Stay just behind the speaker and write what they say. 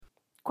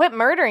Quit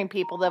murdering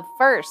people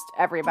first,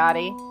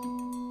 everybody.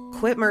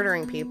 Quit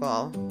murdering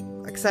people.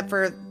 Except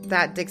for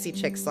that Dixie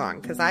Chicks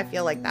song, because I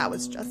feel like that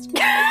was just...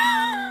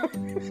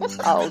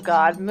 Oh,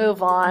 God.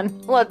 Move on.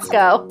 Let's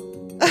go.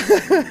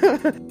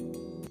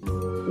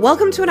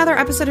 Welcome to another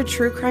episode of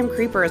True Crime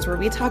Creepers, where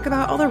we talk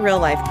about all the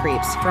real-life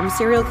creeps, from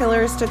serial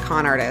killers to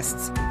con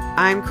artists.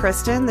 I'm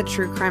Kristen, the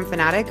true crime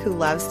fanatic who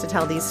loves to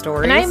tell these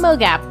stories. And I'm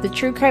Mogap, the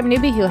true crime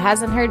newbie who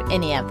hasn't heard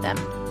any of them.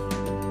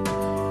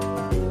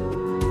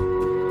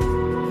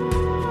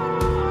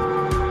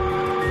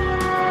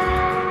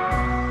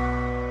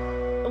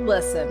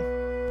 Listen,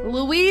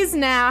 Louise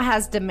now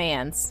has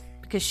demands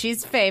because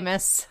she's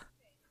famous.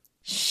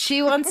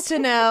 She wants to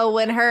know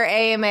when her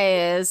AMA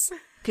is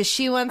because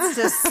she wants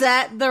to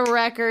set the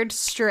record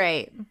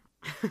straight.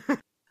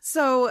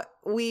 So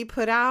we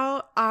put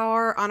out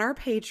on our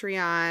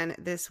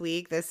Patreon this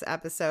week. This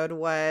episode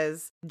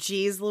was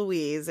Geez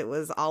Louise. It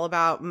was all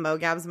about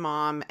Mogab's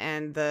mom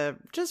and the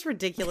just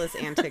ridiculous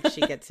antics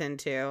she gets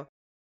into.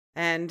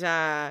 And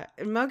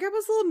Mogab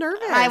was a little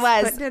nervous. I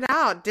was putting it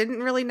out.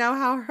 Didn't really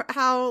know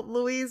how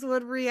Louise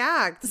would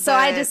react. So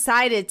I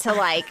decided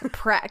to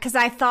because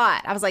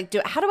I was like,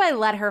 how do I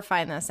let her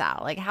find this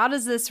out? Like, how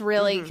does this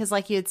really? Because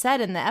like you had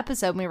said in the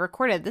episode we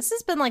recorded, this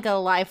has been like a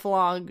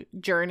lifelong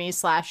journey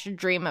 /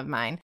 dream of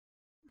mine.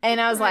 And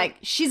I was like,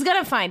 she's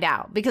gonna find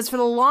out, because for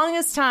the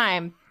longest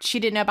time she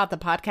didn't know about the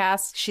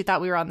podcast. She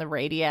thought we were on the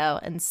radio,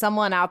 and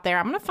someone out there,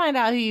 I'm gonna find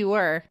out who you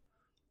were,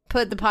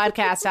 put the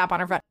podcast app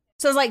on her phone.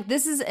 So I was like,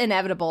 this is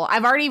inevitable.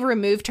 I've already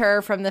removed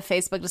her from the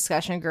Facebook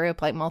discussion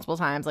group like multiple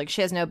times. Like,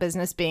 she has no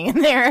business being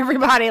in there.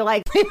 Everybody,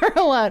 like, leave her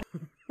alone.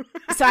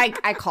 So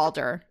I called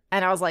her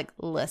and I was like,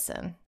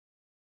 listen,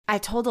 I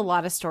told a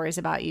lot of stories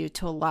about you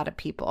to a lot of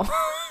people.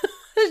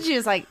 She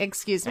was like,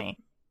 excuse me.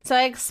 So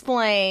I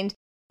explained,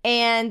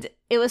 and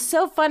it was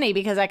so funny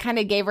because I kind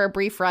of gave her a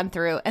brief run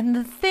through. And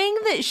the thing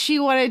that she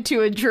wanted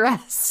to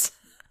address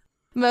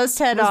most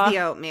head off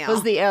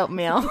was the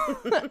oatmeal.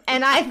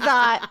 And I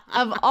thought,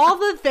 of all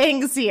the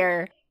things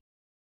here,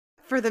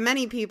 for the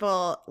many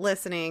people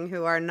listening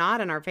who are not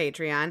on our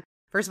Patreon,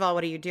 first of all,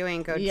 what are you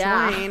doing? Go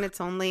join.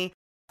 It's only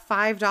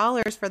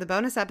 $5 for the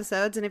bonus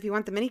episodes, and if you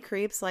want the mini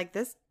creeps like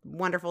this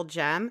wonderful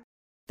gem,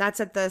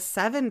 that's at the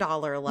 $7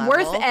 level.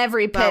 Worth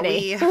every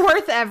penny.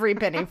 Worth every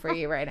penny for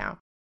you right now.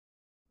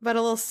 But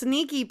a little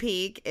sneaky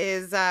peek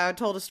is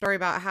told a story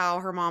about how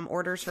her mom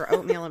orders her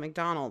oatmeal at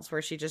McDonald's,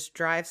 where she just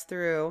drives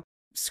through,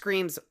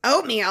 screams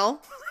oatmeal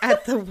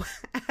at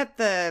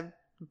the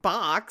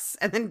box,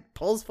 and then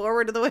pulls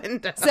forward to the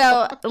window.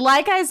 So,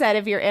 like I said,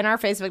 if you're in our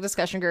Facebook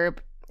discussion group,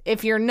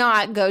 if you're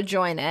not, go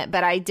join it.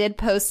 But I did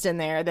post in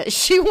there that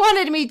she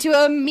wanted me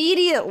to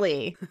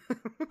immediately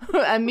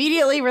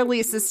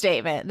release a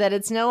statement that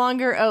it's no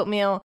longer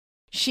oatmeal.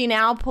 She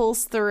now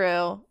pulls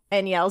through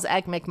and yells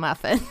Egg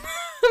McMuffin.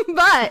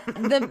 But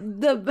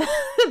the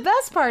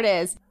best part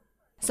is,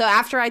 so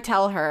after I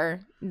tell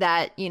her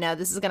that,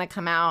 this is going to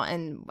come out,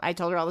 and I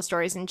told her all the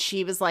stories, and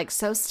she was like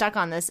so stuck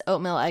on this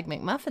oatmeal Egg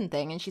McMuffin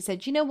thing. And she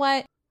said, you know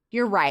what?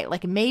 You're right.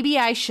 Like, maybe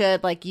I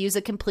should use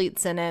a complete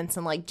sentence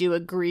and do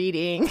a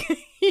greeting,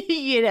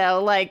 she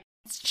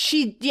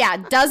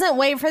doesn't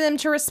wait for them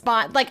to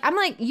respond. I'm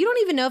like, you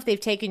don't even know if they've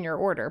taken your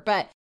order,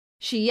 but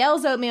she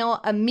yells oatmeal,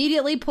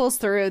 immediately pulls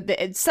through.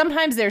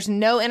 Sometimes there's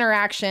no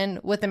interaction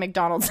with a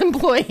McDonald's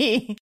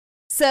employee.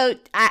 So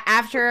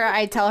after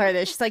I tell her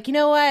this, she's like, you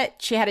know what?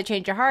 She had a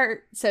change of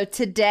heart. So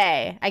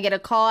today I get a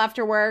call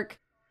after work.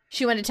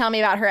 She wanted to tell me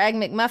about her Egg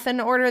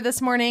McMuffin order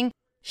this morning.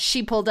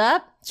 She pulled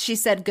up. She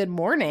said, good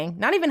morning.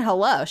 Not even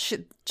hello.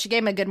 She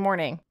gave me a good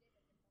morning.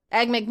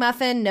 Egg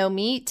McMuffin, no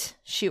meat.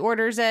 She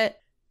orders it.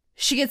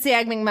 She gets the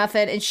Egg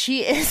McMuffin, and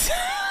she is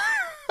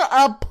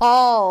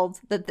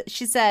appalled.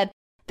 She said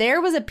there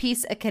was a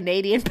piece of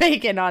Canadian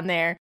bacon on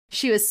there.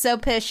 She was so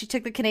pissed. She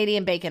took the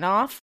Canadian bacon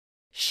off.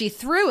 She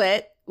threw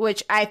it,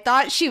 which I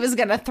thought she was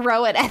going to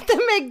throw it at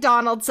the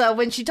McDonald's. So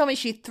when she told me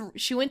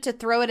she went to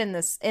throw it in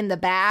the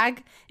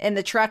bag in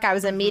the truck, I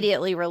was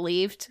immediately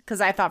relieved,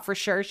 because I thought for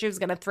sure she was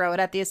going to throw it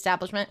at the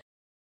establishment.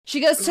 She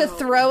goes to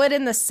throw it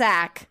in the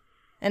sack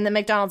in the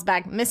McDonald's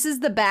bag, misses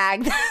the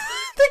bag.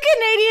 The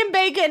Canadian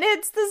bacon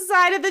hits the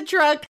side of the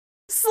truck,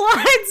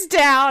 slides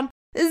down,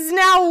 is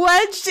now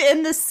wedged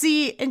in the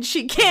seat, and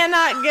she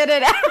cannot get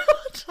it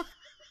out.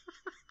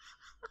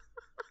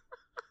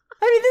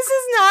 I mean, this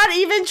is not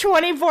even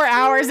 24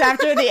 hours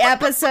after the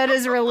episode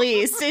is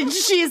released. And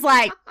she's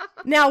like,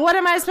 now what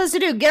am I supposed to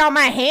do? Get on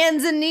my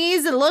hands and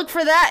knees and look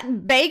for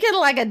that bacon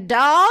like a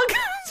dog?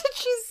 That's what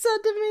she said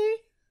to me.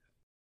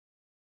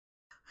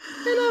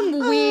 And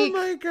I'm weak.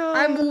 Oh my God.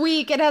 I'm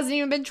weak. It hasn't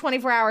even been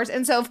 24 hours.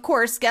 And so, of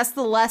course, guess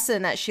the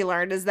lesson that she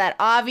learned is that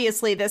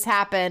obviously this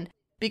happened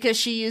because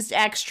she used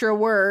extra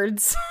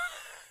words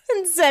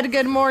and said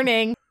good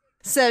morning.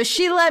 So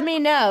she let me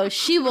know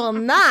she will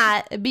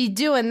not be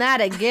doing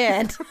that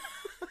again.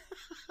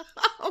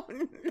 Oh,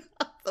 no.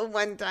 The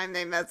one time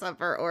they mess up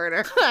her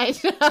order. I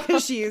know.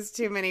 Because she used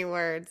too many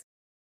words.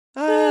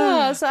 So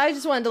I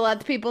just wanted to let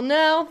the people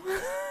know.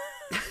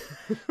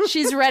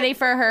 She's ready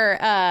for her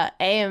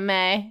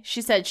AMA.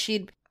 She said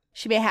she'd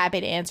She'd be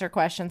happy to answer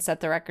questions, set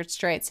the record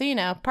straight.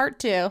 So, part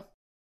 2.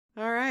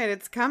 All right,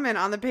 it's coming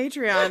on the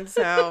Patreon.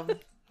 So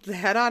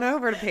head on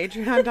over to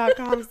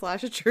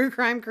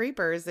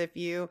patreon.com/truecrimecreepers if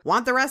you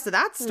want the rest of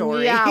that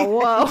story. Yeah,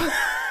 whoa.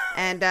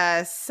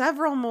 And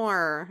several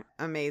more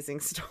amazing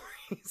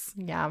stories.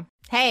 Yeah.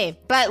 Hey,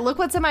 but look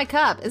what's in my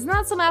cup. Isn't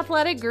that some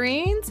Athletic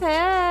Greens?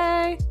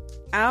 Hey.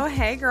 Oh,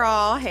 hey,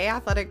 girl. Hey,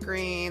 Athletic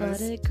Greens.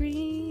 Athletic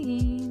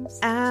Greens.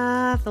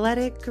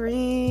 Athletic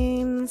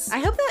Greens. I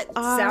hope that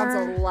sounds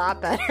a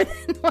lot better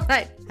than what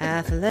I...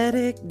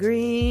 Athletic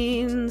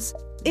Greens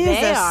is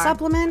a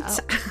supplement.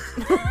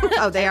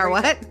 Oh, they are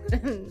what?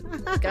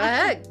 Go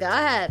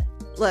ahead.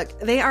 Look,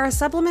 they are a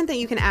supplement that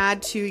you can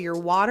add to your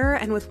water,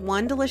 and with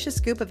one delicious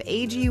scoop of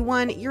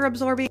AG1, you're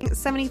absorbing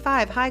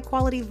 75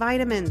 high-quality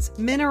vitamins,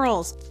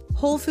 minerals,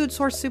 whole food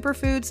source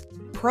superfoods,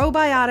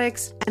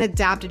 probiotics, and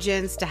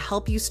adaptogens to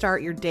help you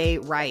start your day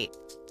right.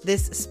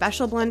 This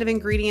special blend of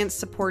ingredients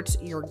supports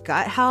your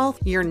gut health,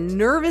 your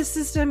nervous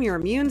system, your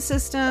immune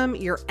system,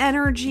 your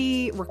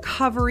energy,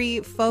 recovery,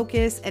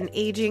 focus, and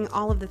aging,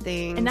 all of the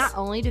things. And not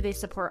only do they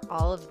support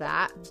all of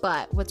that,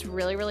 but what's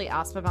really, really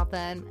awesome about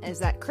them is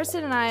that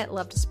Kristen and I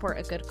love to support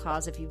a good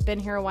cause. If you've been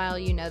here a while,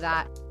 you know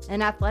that.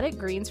 And Athletic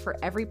Greens, for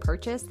every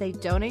purchase, they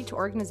donate to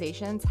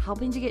organizations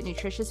helping to get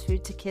nutritious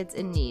food to kids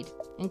in need,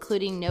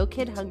 including No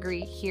Kid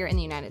Hungry here in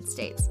the United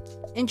States.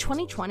 In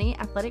 2020,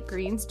 Athletic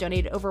Greens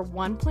donated over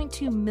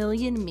 1.2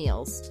 million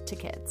meals to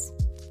kids.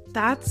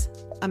 That's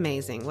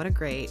amazing. What a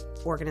great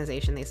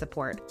organization they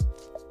support.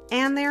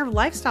 And they're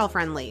lifestyle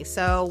friendly.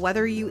 So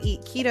whether you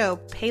eat keto,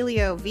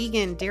 paleo,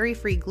 vegan,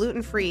 dairy-free,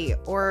 gluten-free,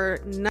 or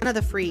none of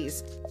the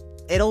frees,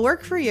 it'll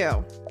work for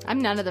you.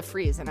 I'm none of the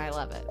frees and I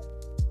love it.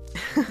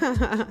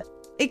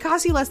 It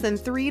costs you less than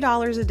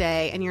 $3 a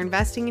day and you're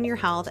investing in your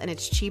health, and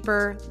it's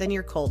cheaper than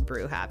your cold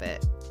brew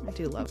habit. I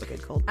do love a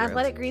good cold brew.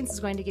 Athletic Greens is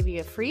going to give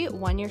you a free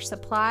 1-year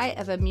supply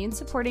of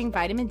immune-supporting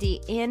vitamin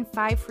D and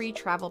 5 free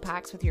travel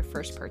packs with your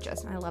first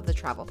purchase. And I love the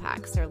travel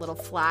packs. They're little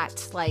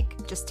flat,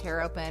 just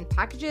tear open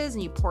packages,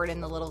 and you pour it in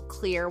the little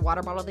clear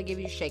water bottle they give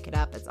you, shake it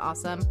up. It's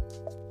awesome.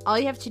 All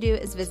you have to do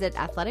is visit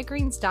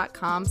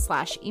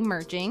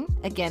athleticgreens.com/emerging.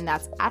 Again,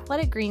 that's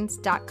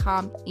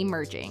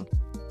athleticgreens.com/emerging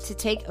to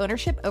take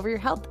ownership over your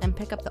health and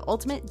pick up the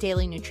ultimate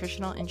daily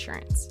nutritional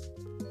insurance.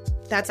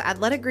 That's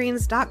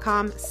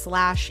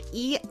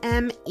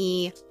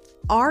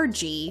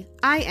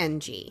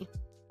athleticgreens.com/EMERGING.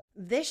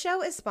 This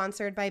show is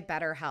sponsored by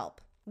BetterHelp.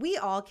 We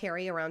all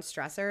carry around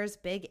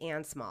stressors, big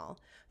and small.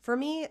 For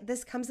me,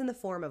 this comes in the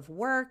form of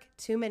work,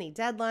 too many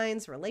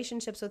deadlines,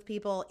 relationships with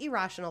people,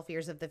 irrational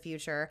fears of the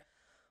future.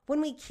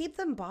 When we keep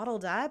them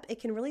bottled up,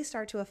 it can really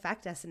start to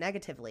affect us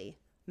negatively,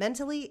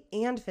 mentally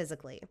and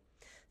physically.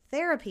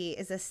 Therapy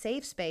is a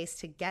safe space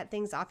to get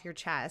things off your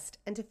chest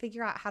and to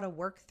figure out how to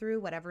work through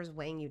whatever's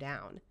weighing you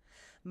down.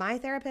 My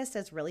therapist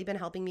has really been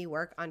helping me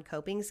work on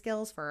coping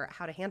skills for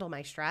how to handle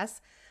my stress,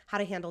 how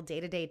to handle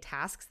day-to-day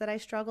tasks that I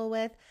struggle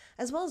with,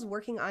 as well as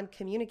working on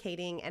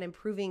communicating and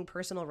improving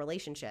personal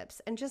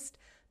relationships and just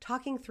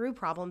talking through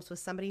problems with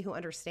somebody who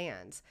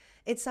understands.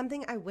 It's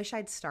something I wish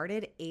I'd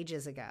started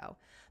ages ago,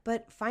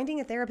 but finding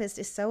a therapist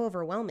is so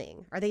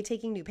overwhelming. Are they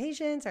taking new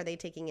patients? Are they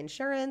taking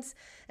insurance?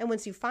 And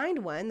once you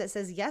find one that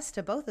says yes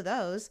to both of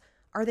those,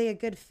 are they a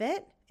good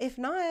fit? If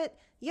not,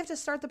 you have to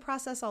start the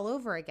process all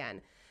over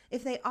again.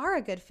 If they are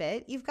a good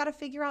fit, you've got to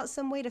figure out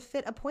some way to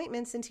fit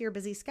appointments into your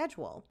busy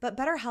schedule. But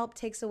BetterHelp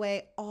takes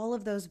away all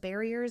of those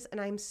barriers,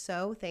 and I'm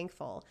so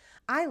thankful.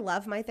 I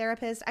love my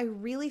therapist. I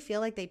really feel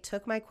like they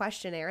took my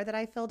questionnaire that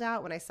I filled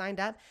out when I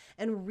signed up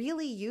and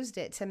really used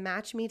it to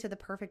match me to the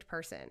perfect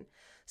person.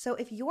 So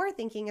if you're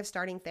thinking of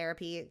starting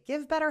therapy,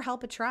 give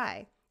BetterHelp a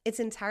try. It's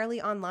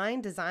entirely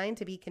online, designed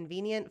to be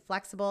convenient,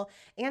 flexible,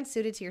 and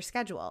suited to your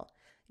schedule.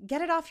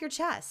 Get it off your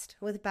chest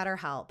with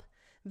BetterHelp.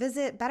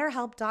 Visit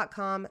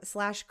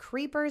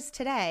betterhelp.com/creepers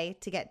today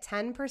to get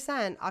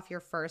 10% off your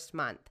first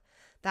month.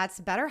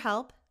 That's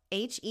BetterHelp,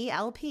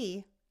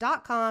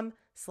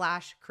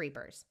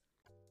 HELP.com/creepers.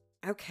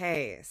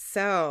 Okay,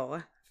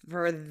 so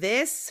for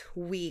this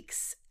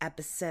week's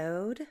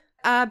episode,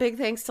 big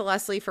thanks to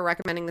Leslie for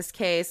recommending this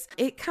case.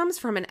 It comes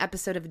from an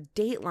episode of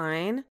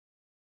Dateline,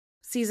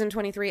 season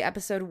 23,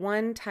 episode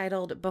 1,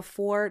 titled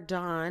Before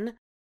Dawn.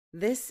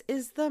 This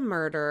is the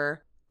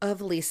murder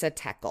of Lisa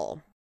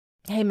Teckle.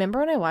 Hey, remember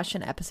when I watched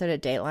an episode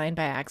of Dateline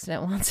by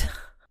accident once?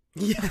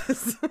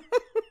 Yes.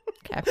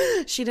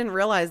 Okay. She didn't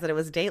realize that it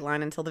was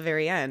Dateline until the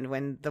very end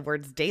when the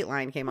words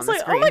Dateline came on the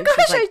like, screen. Oh my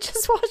gosh, like, I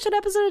just watched an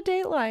episode of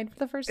Dateline for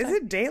the first time. Is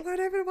it Dateline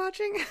I've been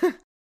watching?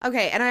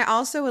 Okay, and I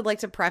also would like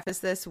to preface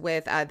this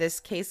with this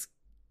case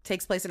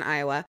takes place in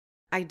Iowa.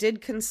 I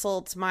did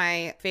consult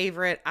my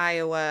favorite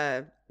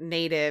Iowa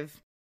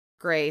native,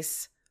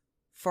 Grace,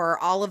 for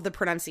all of the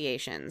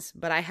pronunciations,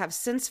 but I have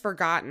since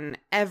forgotten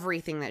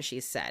everything that she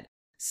said.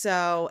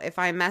 So if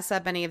I mess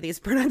up any of these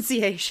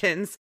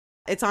pronunciations,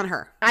 it's on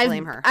her. I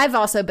blame her. I've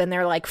also been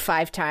there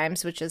 5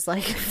 times, which is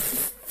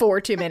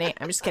 4 too many.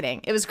 I'm just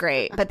kidding. It was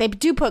great. But they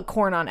do put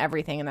corn on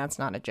everything, and that's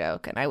not a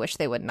joke. And I wish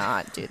they would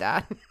not do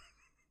that.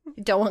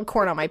 I don't want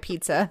corn on my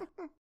pizza.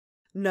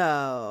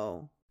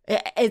 No.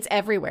 It's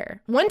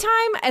everywhere. One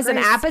time, as an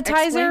Grace,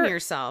 appetizer, explain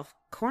yourself.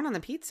 Corn on the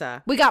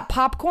pizza. we got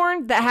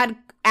popcorn that had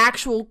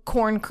actual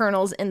corn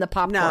kernels in the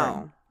popcorn.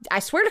 No. I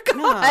swear to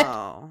God.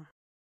 No.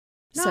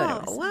 So No.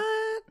 it was-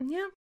 What?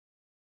 Yeah.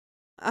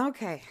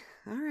 Okay.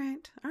 All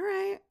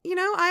right. You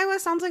know, Iowa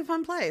sounds like a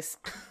fun place.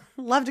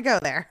 Love to go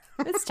there.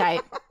 It's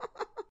tight.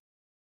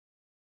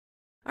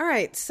 All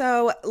right.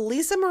 So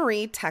Lisa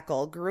Marie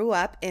Teckel grew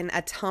up in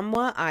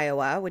Ottumwa,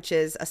 Iowa, which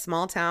is a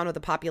small town with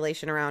a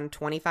population around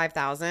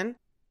 25,000.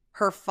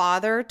 Her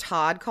father,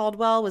 Todd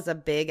Caldwell, was a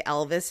big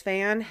Elvis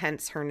fan,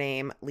 hence her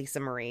name, Lisa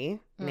Marie,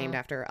 named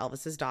after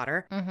Elvis's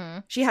daughter. Mm-hmm.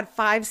 She had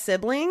 5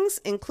 siblings,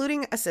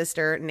 including a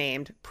sister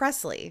named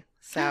Presley.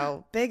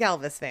 So, big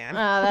Elvis fan.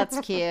 Oh, that's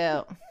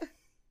cute.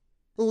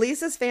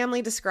 Lisa's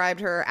family described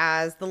her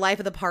as the life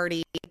of the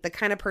party, the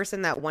kind of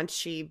person that once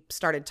she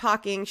started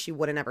talking, she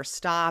wouldn't ever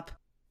stop.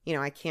 You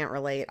know, I can't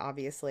relate,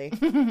 obviously.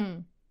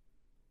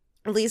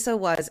 Lisa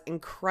was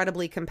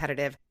incredibly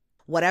competitive.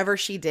 Whatever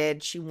she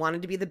did, she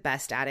wanted to be the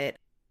best at it.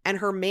 And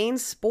her main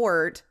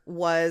sport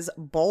was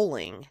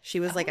bowling. She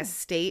was like a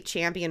state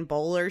champion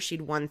bowler.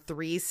 She'd won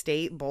 3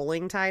 state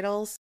bowling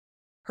titles.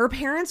 Her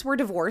parents were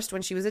divorced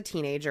when she was a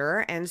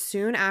teenager, and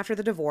soon after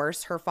the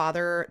divorce, her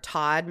father,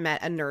 Todd,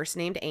 met a nurse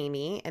named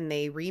Amy, and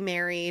they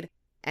remarried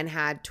and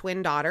had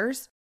twin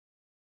daughters.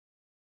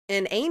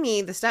 And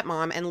Amy, the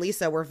stepmom, and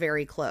Lisa were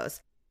very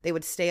close. They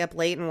would stay up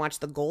late and watch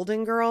the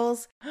Golden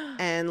Girls,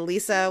 and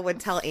Lisa would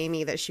tell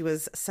Amy that she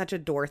was such a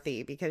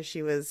Dorothy because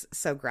she was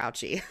so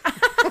grouchy.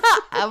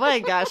 Oh my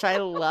gosh, I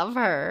love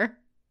her.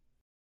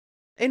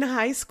 In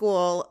high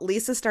school,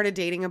 Lisa started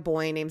dating a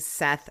boy named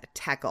Seth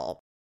Teckel.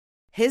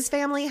 His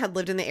family had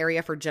lived in the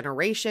area for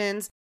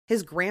generations.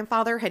 His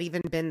grandfather had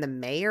even been the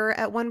mayor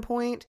at one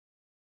point.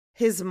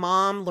 His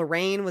mom,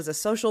 Lorraine, was a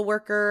social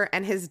worker,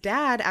 and his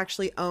dad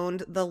actually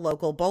owned the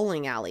local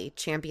bowling alley,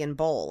 Champion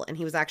Bowl, and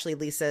he was actually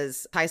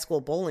Lisa's high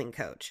school bowling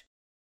coach.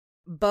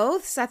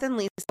 Both Seth and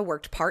Lisa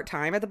worked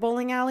part-time at the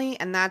bowling alley,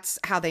 and that's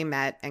how they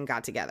met and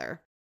got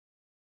together.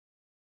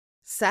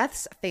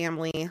 Seth's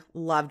family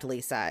loved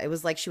Lisa. It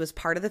was like she was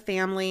part of the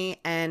family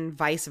and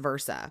vice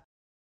versa.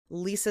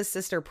 Lisa's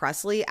sister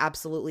Presley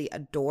absolutely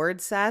adored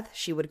Seth.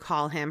 She would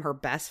call him her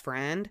best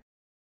friend.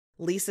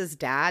 Lisa's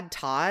dad,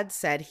 Todd,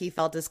 said he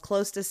felt as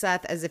close to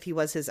Seth as if he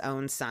was his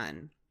own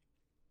son.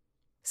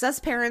 Seth's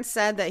parents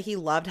said that he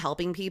loved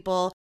helping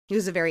people. He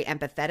was a very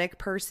empathetic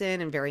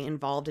person and very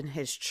involved in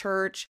his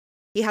church.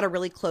 He had a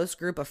really close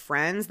group of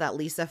friends that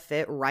Lisa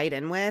fit right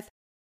in with.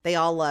 They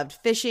all loved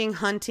fishing,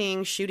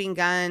 hunting, shooting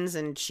guns,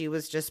 and she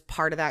was just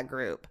part of that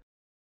group.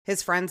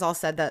 His friends all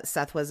said that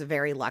Seth was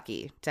very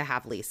lucky to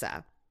have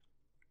Lisa.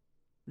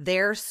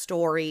 Their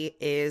story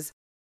is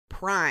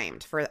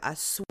primed for a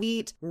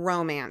sweet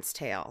romance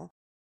tale.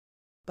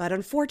 But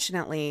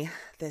unfortunately,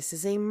 this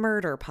is a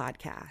murder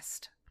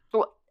podcast.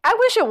 Well, I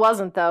wish it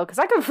wasn't, though, because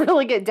I could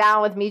really get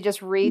down with me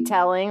just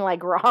retelling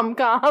like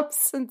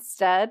rom-coms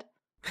instead.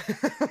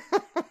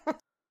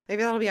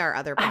 Maybe that'll be our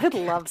other podcast. I would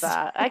love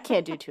that. I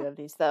can't do 2 of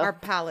these, though. Our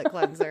palate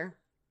cleanser.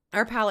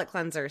 Our palate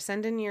cleanser.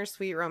 Send in your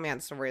sweet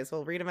romance stories.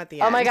 We'll read them at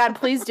the end. Oh my God,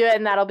 please do it,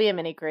 and that'll be a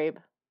mini creep.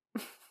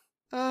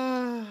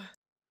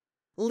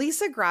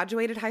 Lisa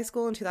graduated high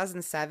school in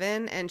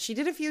 2007, and she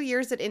did a few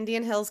years at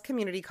Indian Hills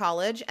Community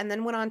College and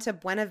then went on to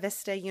Buena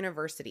Vista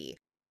University,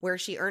 where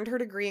she earned her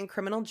degree in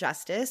criminal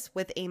justice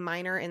with a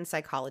minor in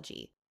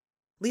psychology.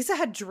 Lisa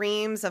had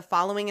dreams of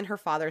following in her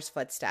father's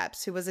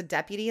footsteps, who was a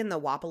deputy in the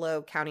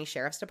Wapello County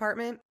Sheriff's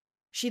Department.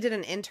 She did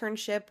an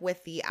internship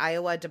with the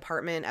Iowa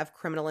Department of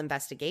Criminal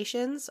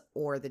Investigations,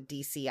 or the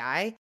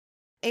DCI,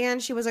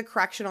 and she was a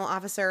correctional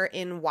officer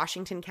in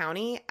Washington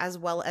County, as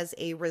well as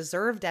a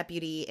reserve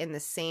deputy in the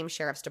same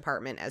sheriff's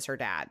department as her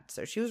dad.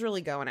 So she was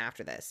really going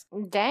after this.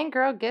 Dang,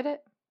 girl, get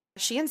it?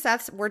 She and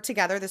Seth were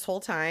together this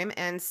whole time,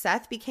 and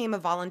Seth became a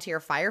volunteer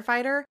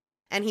firefighter,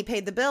 and he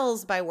paid the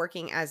bills by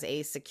working as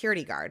a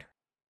security guard.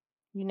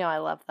 You know I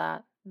love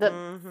that. The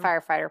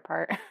firefighter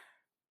part.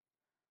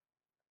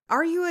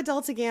 Are you a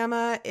Delta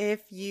Gamma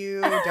if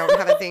you don't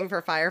have a thing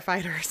for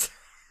firefighters?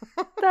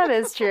 That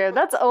is true.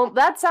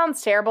 That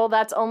sounds terrible.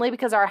 That's only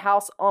because our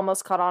house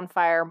almost caught on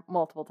fire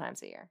multiple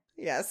times a year.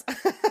 Yes.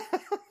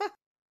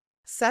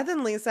 Seth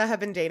and Lisa have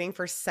been dating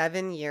for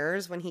 7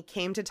 years when he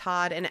came to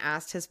Todd and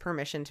asked his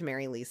permission to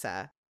marry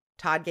Lisa.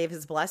 Todd gave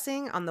his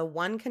blessing on the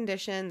one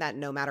condition that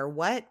no matter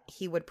what,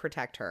 he would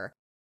protect her.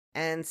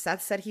 And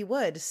Seth said he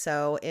would.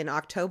 So in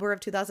October of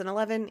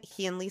 2011,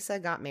 he and Lisa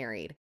got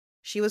married.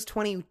 She was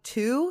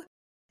 22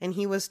 and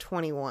he was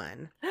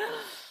 21.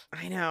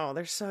 I know.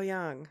 They're so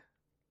young.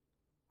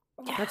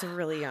 That's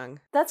really young.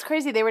 That's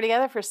crazy. They were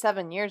together for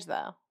 7 years,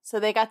 though.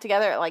 So they got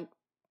together at like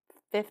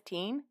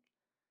 15?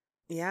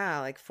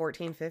 Yeah, like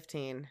 14,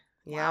 15.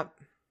 Wow. Yep.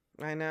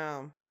 I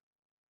know.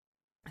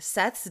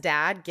 Seth's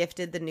dad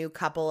gifted the new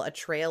couple a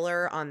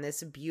trailer on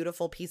this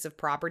beautiful piece of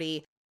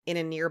property in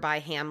a nearby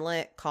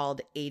hamlet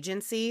called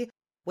Agency,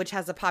 which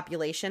has a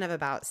population of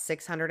about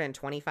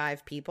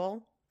 625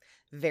 people.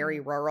 Very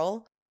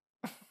rural.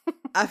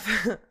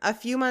 A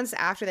few months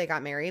after they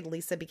got married,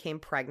 Lisa became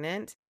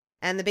pregnant.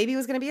 And the baby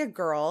was going to be a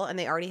girl, and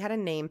they already had a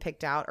name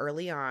picked out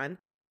early on,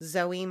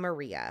 Zoe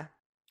Maria.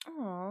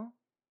 Aw.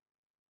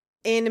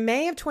 In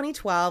May of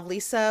 2012,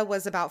 Lisa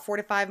was about 4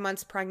 to 5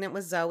 months pregnant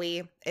with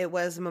Zoe. It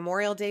was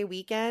Memorial Day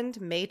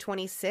weekend, May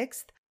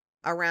 26th,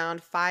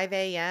 around 5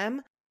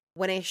 a.m.,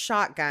 when a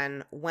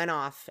shotgun went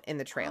off in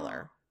the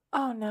trailer.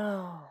 Oh,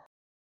 no.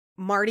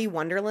 Marty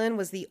Wonderland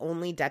was the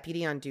only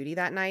deputy on duty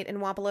that night in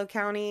Wapello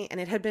County, and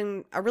it had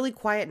been a really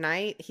quiet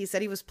night. He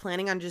said he was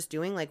planning on just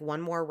doing like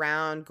one more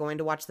round, going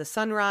to watch the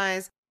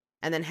sunrise,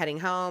 and then heading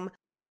home.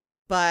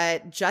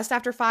 But just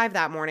after 5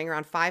 that morning,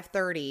 around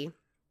 5:30,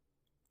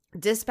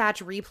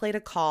 dispatch replayed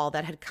a call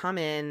that had come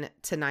in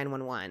to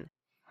 911.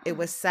 It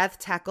was Seth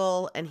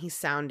Teckle, and he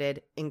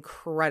sounded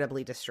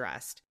incredibly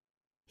distressed.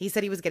 He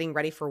said he was getting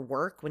ready for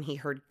work when he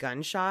heard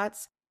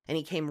gunshots, and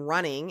he came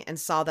running and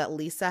saw that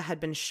Lisa had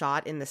been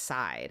shot in the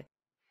side.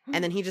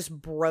 And then he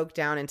just broke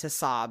down into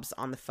sobs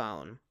on the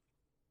phone.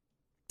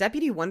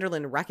 Deputy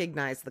Wonderland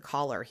recognized the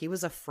caller. He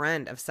was a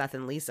friend of Seth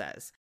and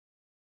Lisa's.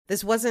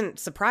 This wasn't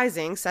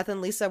surprising. Seth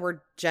and Lisa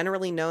were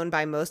generally known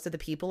by most of the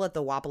people at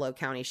the Wapello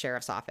County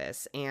Sheriff's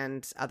Office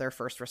and other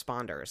first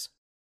responders.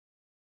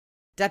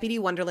 Deputy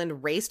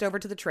Wonderland raced over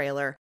to the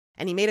trailer,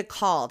 and he made a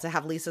call to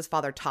have Lisa's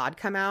father, Todd,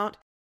 come out.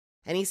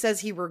 And he says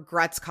he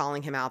regrets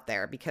calling him out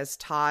there because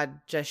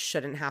Todd just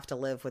shouldn't have to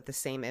live with the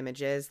same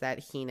images that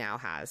he now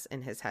has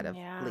in his head of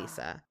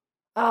Lisa.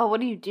 Oh, what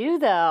do you do,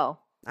 though?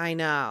 I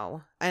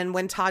know. And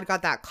when Todd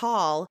got that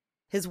call,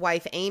 his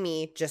wife,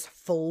 Amy, just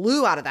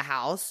flew out of the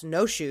house,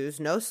 no shoes,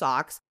 no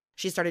socks.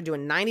 She started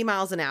doing 90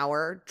 miles an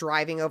hour,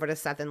 driving over to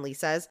Seth and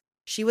Lisa's.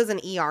 She was an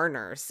ER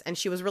nurse, and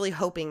she was really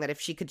hoping that if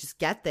she could just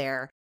get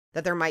there,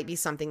 that there might be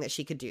something that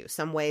she could do,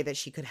 some way that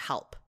she could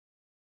help.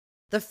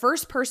 The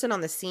first person on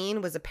the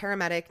scene was a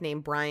paramedic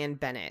named Brian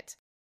Bennett.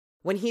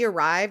 When he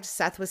arrived,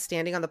 Seth was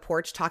standing on the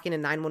porch talking to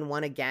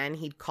 911 again.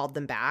 He'd called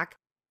them back,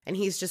 and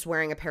he's just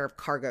wearing a pair of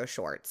cargo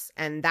shorts.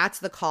 And that's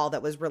the call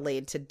that was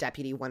relayed to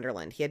Deputy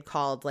Wonderland. He had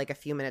called like a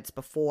few minutes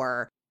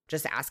before,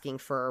 just asking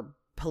for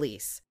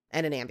police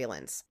and an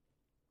ambulance.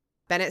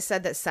 Bennett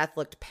said that Seth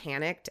looked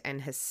panicked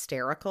and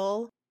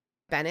hysterical.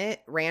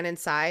 Bennett ran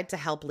inside to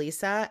help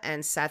Lisa,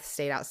 and Seth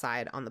stayed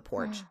outside on the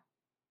porch.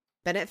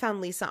 Bennett found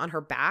Lisa on her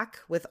back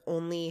with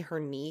only her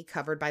knee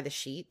covered by the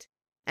sheet.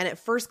 And at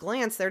first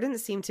glance, there didn't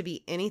seem to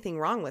be anything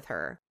wrong with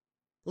her.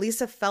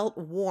 Lisa felt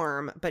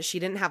warm, but she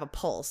didn't have a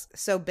pulse.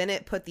 So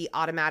Bennett put the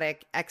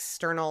automatic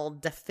external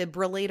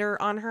defibrillator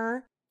on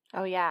her.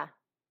 Oh, yeah.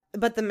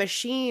 But the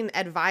machine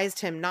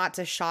advised him not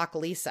to shock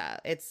Lisa.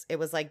 It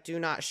was like, do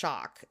not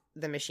shock,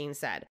 the machine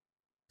said.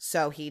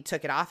 So he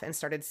took it off and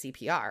started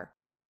CPR.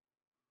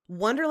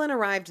 Wonderland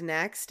arrived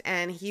next,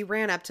 and he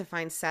ran up to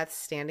find Seth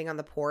standing on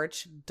the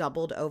porch,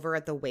 doubled over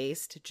at the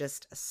waist,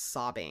 just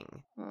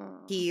sobbing.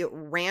 He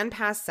ran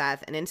past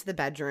Seth and into the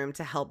bedroom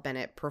to help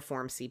Bennett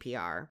perform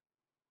CPR.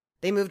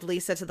 They moved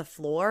Lisa to the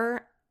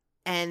floor,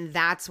 and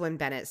that's when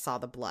Bennett saw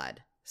the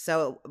blood.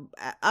 So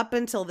up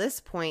until this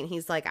point,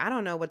 he's like, I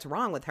don't know what's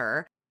wrong with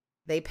her.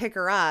 They pick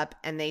her up,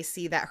 and they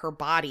see that her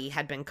body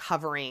had been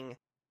covering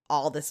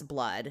all this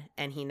blood,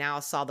 and he now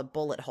saw the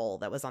bullet hole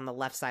that was on the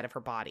left side of her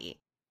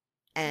body.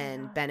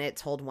 And Bennett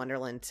told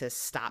Wonderland to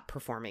stop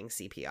performing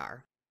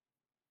CPR.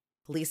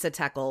 Lisa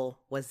Teckle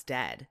was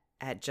dead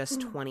at just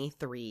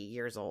 23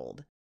 years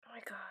old. Oh, my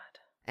God.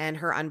 And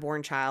her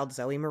unborn child,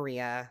 Zoe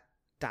Maria,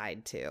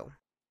 died too.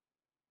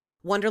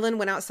 Wonderland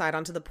went outside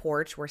onto the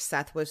porch where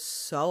Seth was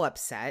so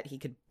upset he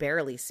could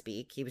barely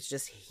speak. He was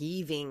just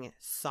heaving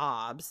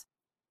sobs.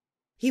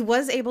 He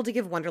was able to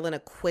give Wonderland a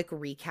quick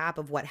recap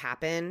of what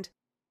happened.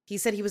 He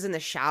said he was in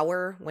the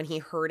shower when he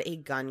heard a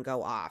gun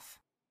go off.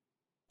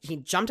 He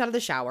jumped out of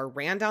the shower,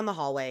 ran down the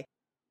hallway,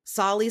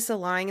 saw Lisa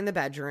lying in the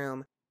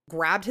bedroom,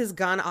 grabbed his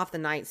gun off the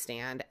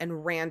nightstand,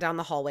 and ran down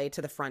the hallway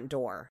to the front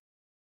door.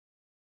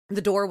 The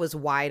door was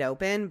wide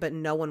open, but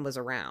no one was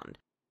around.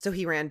 So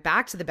he ran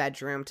back to the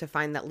bedroom to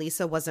find that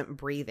Lisa wasn't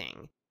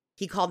breathing.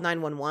 He called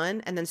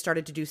 911 and then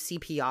started to do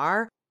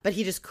CPR, but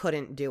he just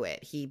couldn't do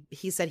it.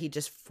 He said he'd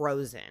just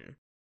frozen.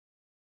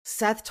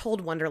 Seth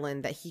told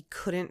Wonderland that he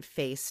couldn't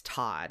face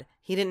Todd.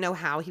 He didn't know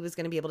how he was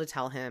going to be able to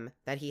tell him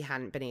that he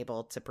hadn't been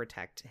able to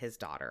protect his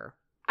daughter.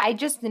 I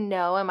just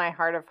know in my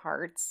heart of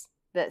hearts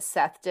that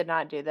Seth did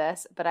not do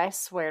this, but I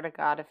swear to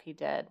God if he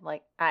did,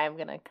 like, I am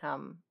going to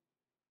come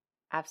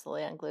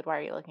absolutely unglued. Why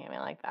are you looking at me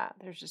like that?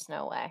 There's just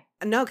no way.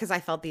 No, because I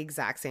felt the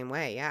exact same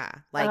way, yeah.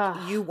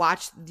 Like, you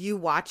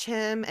watch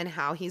him and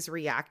how he's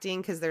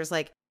reacting, because there's,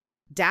 like,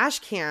 dash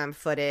cam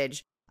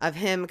footage of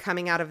him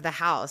coming out of the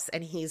house,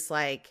 and he's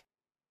like...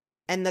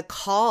 And the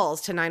calls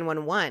to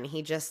 911,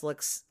 he just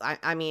looks,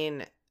 I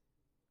mean,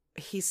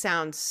 he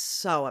sounds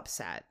so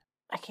upset.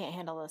 I can't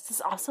handle this. This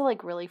also,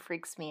 like, really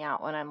freaks me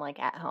out when I'm, like,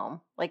 at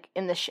home. Like,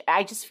 in the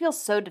I just feel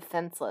so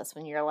defenseless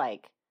when you're,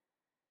 like,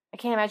 I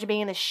can't imagine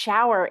being in the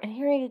shower and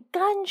hearing a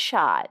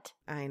gunshot.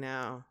 I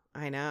know.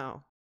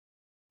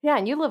 Yeah,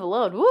 and you live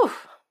alone.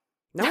 Woof.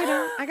 No, I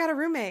don't. I got a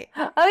roommate.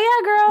 Oh,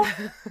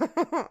 yeah,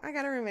 girl. I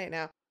got a roommate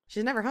now.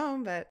 She's never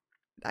home, but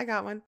I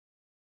got one.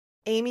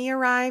 Amy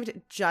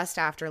arrived just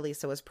after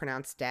Lisa was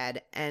pronounced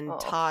dead, and Oh.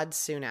 Todd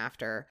soon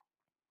after.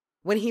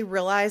 When he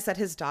realized that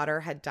his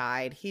daughter had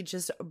died, he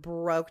just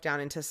broke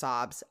down into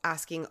sobs,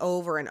 asking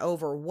over and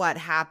over, what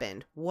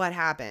happened? What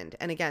happened?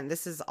 And again,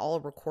 this is all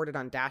recorded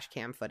on dash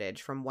cam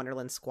footage from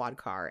Wonderland Squad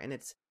Car, and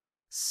it's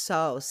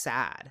so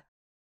sad.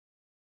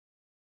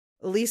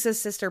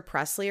 Lisa's sister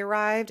Presley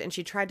arrived, and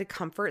she tried to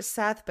comfort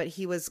Seth, but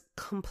he was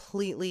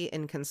completely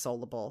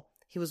inconsolable.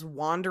 He was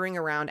wandering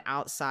around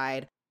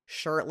outside,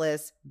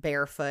 shirtless,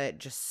 barefoot,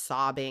 just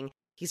sobbing.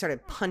 He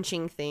started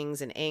punching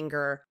things in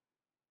anger.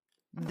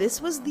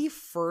 This was the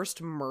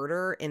first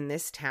murder in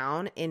this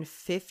town in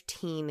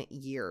 15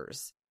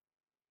 years.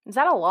 Is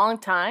that a long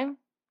time?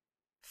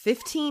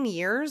 15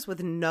 years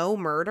with no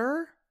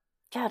murder?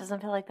 Yeah, it doesn't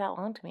feel like that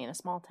long to me in a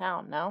small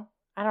town, no?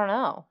 I don't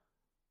know.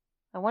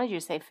 I wanted you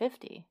to say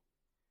 50.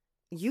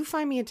 You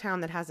find me a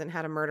town that hasn't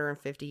had a murder in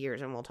 50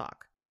 years and we'll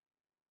talk.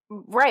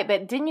 Right,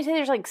 but didn't you say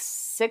there's like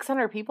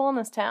 600 people in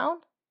this town?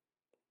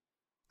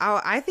 Oh,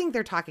 I think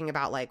they're talking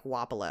about like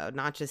Wapello,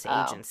 not just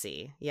Oh.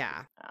 agency.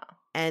 Yeah. Oh.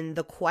 And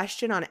the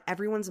question on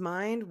everyone's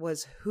mind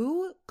was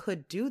who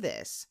could do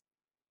this?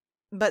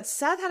 But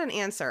Seth had an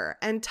answer,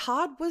 and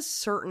Todd was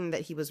certain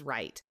that he was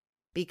right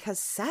because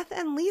Seth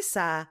and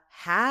Lisa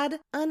had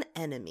an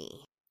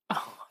enemy.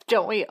 Oh,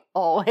 don't we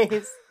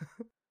always?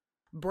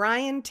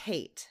 Brian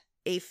Tate,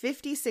 a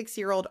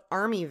 56-year-old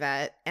Army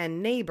vet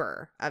and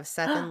neighbor of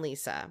Seth and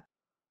Lisa.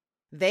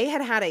 They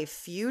had had a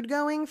feud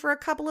going for a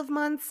couple of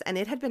months, and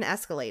it had been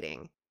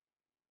escalating.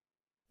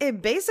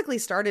 It basically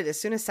started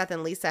as soon as Seth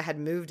and Lisa had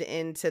moved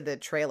into the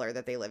trailer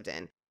that they lived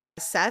in.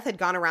 Seth had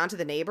gone around to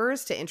the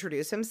neighbors to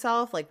introduce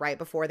himself, like right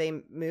before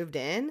they moved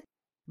in.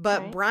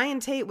 But Right. Brian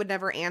Tate would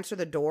never answer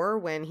the door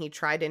when he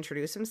tried to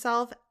introduce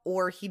himself,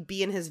 or he'd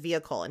be in his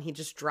vehicle and he'd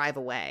just drive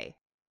away.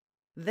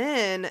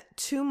 Then,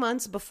 2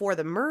 months before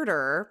the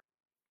murder,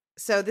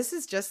 so this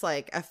is just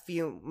like a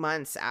few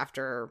months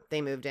after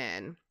they moved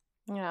in.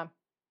 Yeah.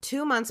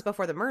 2 months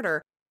before the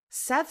murder,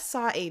 Seth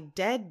saw a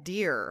dead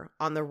deer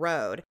on the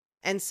road.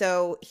 And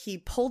so he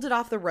pulled it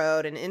off the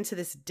road and into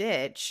this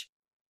ditch.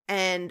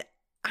 And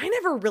I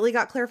never really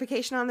got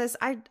clarification on this.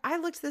 I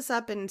looked this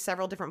up in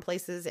several different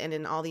places and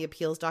in all the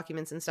appeals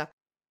documents and stuff.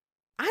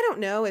 I don't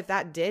know if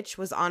that ditch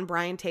was on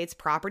Brian Tate's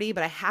property,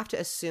 but I have to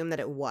assume that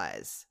it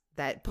was.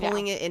 That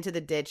pulling it into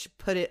the ditch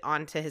put it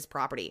onto his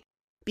property.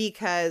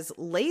 Because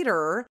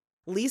later,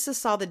 Lisa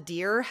saw the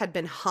deer had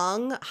been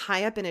hung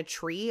high up in a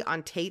tree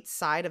on Tate's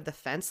side of the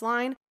fence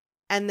line.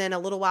 And then a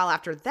little while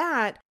after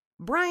that,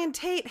 Brian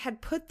Tate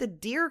had put the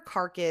deer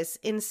carcass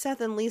in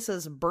Seth and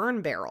Lisa's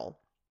burn barrel.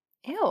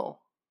 Ew.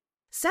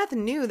 Seth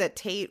knew that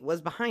Tate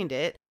was behind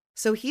it,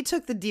 so he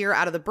took the deer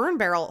out of the burn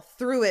barrel,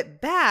 threw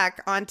it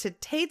back onto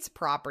Tate's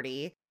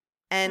property,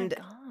 and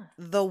Oh my God.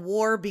 the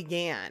war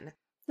began.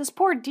 This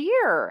poor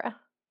deer.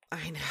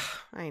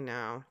 I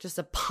know. Just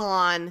a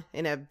pawn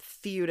in a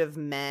feud of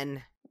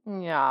men.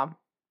 Yeah.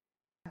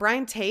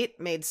 Brian Tate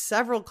made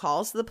several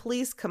calls to the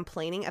police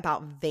complaining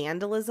about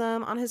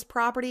vandalism on his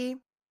property.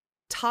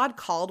 Todd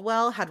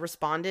Caldwell had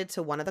responded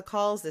to one of the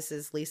calls. This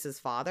is Lisa's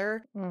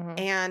father. Mhm.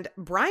 And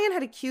Brian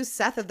had accused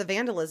Seth of the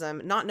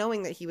vandalism, not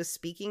knowing that he was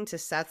speaking to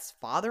Seth's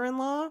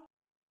father-in-law.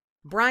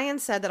 Brian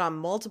said that on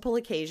multiple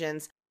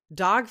occasions,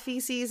 dog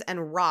feces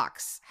and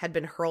rocks had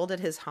been hurled at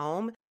his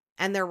home,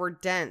 and there were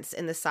dents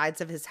in the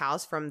sides of his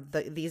house from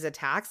these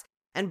attacks.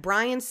 And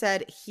Brian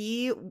said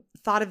he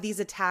thought of these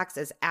attacks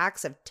as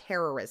acts of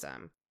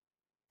terrorism.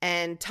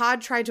 And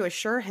Todd tried to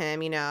assure him,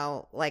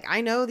 like,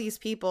 I know these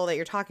people that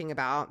you're talking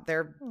about.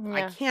 I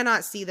Yeah.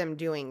 cannot see them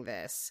doing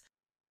this.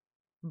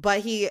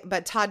 But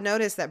Todd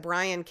noticed that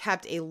Brian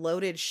kept a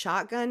loaded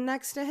shotgun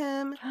next to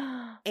him,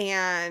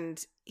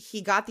 and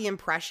he got the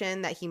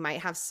impression that he might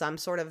have some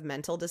sort of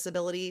mental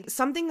disability,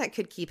 something that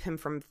could keep him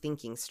from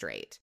thinking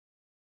straight.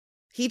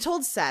 He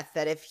told Seth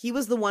that if he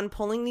was the one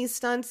pulling these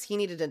stunts, he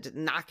needed to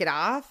knock it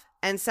off.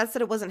 And Seth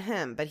said it wasn't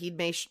him, but he'd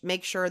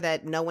make sure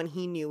that no one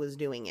he knew was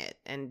doing it.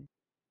 And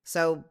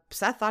so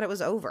Seth thought it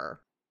was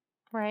over.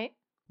 Right.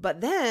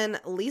 But then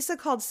Lisa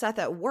called Seth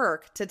at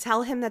work to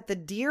tell him that the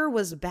deer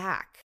was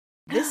back.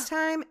 This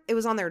time it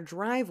was on their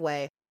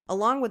driveway,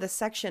 along with a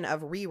section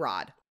of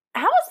re-rod.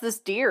 How is this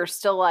deer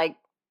still like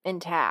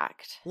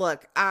intact?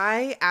 Look,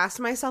 I asked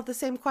myself the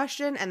same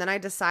question, and then I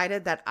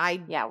decided that I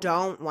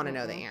don't want to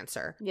know the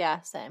answer.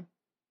 Yeah, same.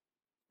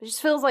 It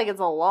just feels like it's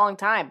a long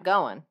time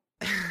going.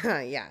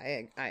 Yeah,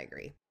 I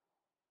agree.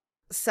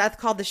 Seth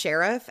called the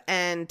sheriff,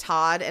 and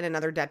Todd and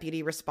another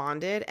deputy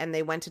responded, and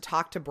they went to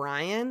talk to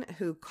Brian,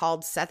 who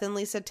called Seth and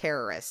Lisa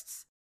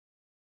terrorists.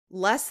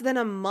 Less than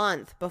a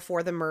month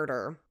before the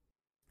murder,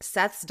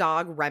 Seth's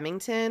dog,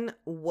 Remington,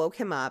 woke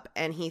him up,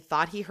 and he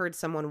thought he heard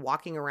someone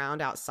walking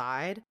around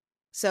outside.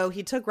 So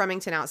he took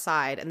Remington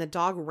outside, and the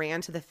dog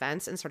ran to the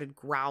fence and started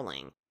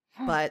growling.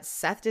 But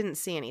Seth didn't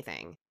see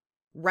anything.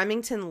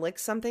 Remington licked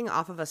something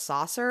off of a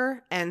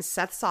saucer, and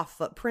Seth saw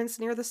footprints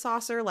near the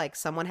saucer, like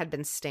someone had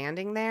been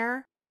standing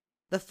there.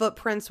 The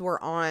footprints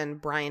were on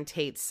Brian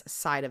Tate's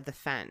side of the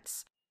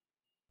fence.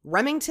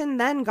 Remington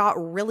then got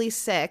really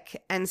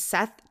sick, and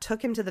Seth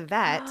took him to the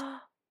vet,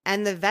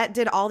 And the vet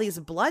did all these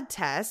blood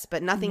tests,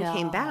 but nothing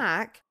came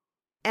back.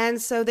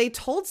 And so they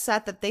told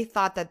Seth that they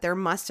thought that there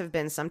must have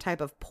been some type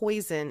of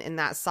poison in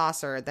that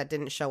saucer that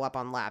didn't show up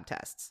on lab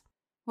tests.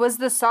 Was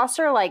the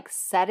saucer like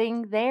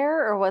setting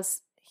there, or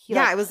was he?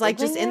 Yeah, it was like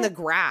just in the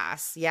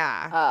grass.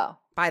 Yeah. Oh.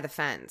 By the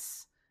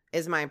fence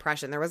is my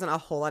impression. There wasn't a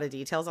whole lot of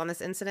details on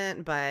this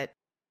incident, but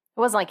It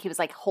wasn't like he was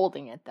like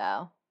holding it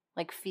though,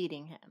 like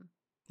feeding him.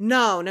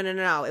 No.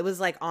 It was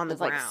like on the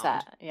ground.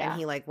 Like set, yeah. And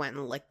he like went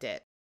and licked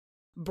it.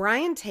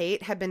 Brian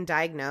Tate had been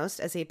diagnosed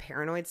as a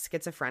paranoid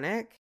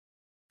schizophrenic.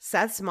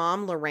 Seth's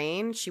mom,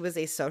 Lorraine, she was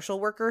a social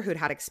worker who'd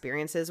had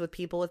experiences with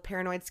people with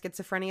paranoid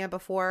schizophrenia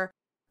before,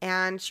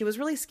 and she was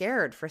really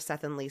scared for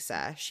Seth and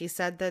Lisa. She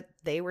said that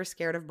they were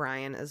scared of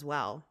Brian as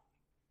well.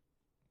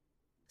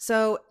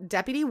 So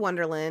Deputy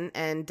Wonderland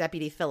and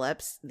Deputy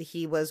Phillips,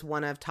 he was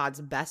one of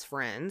Todd's best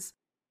friends,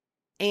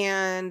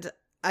 and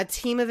a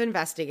team of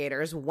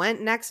investigators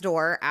went next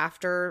door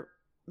after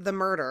the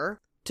murder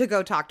to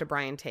go talk to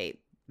Brian Tate.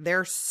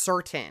 They're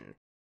certain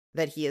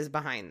that he is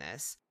behind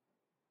this.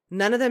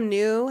 None of them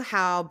knew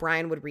how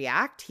Brian would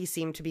react. He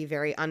seemed to be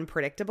very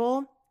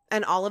unpredictable.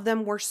 And all of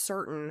them were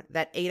certain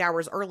that 8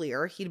 hours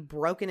earlier, he'd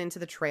broken into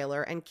the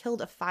trailer and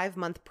killed a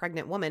 5-month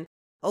pregnant woman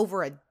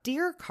over a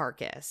deer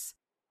carcass.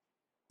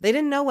 They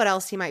didn't know what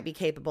else he might be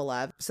capable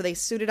of, so they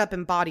suited up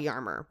in body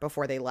armor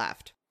before they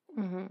left.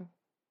 Mm-hmm.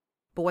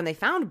 But when they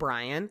found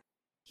Brian,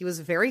 he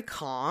was very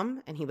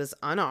calm and he was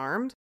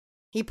unarmed.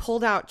 He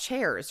pulled out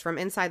chairs from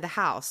inside the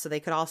house so they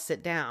could all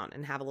sit down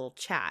and have a little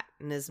chat.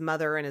 And his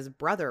mother and his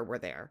brother were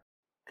there.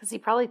 Because he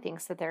probably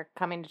thinks that they're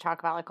coming to talk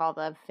about like all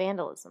the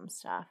vandalism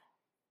stuff.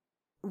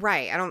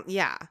 Right.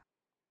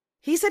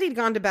 He said he'd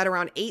gone to bed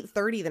around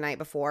 8:30 the night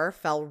before,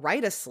 fell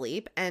right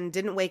asleep, and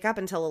didn't wake up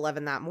until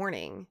 11 that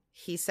morning.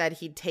 He said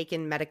he'd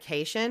taken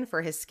medication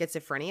for his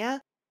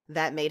schizophrenia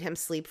that made him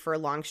sleep for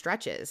long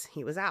stretches.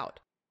 He was out.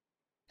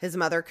 His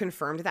mother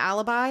confirmed the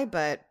alibi,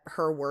 but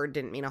her word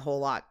didn't mean a whole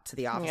lot to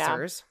the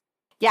officers.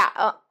 Yeah,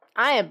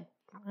 I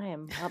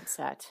am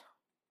upset.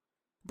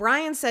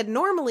 Brian said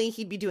normally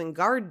he'd be doing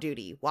guard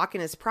duty,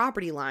 walking his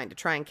property line to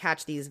try and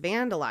catch these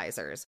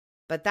vandalizers,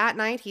 but that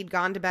night he'd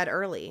gone to bed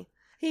early.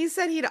 He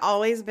said he'd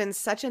always been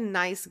such a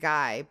nice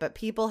guy, but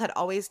people had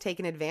always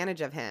taken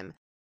advantage of him,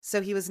 so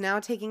he was now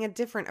taking a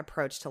different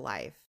approach to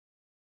life.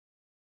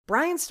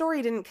 Brian's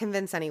story didn't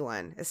convince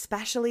anyone,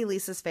 especially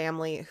Lisa's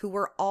family, who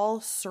were all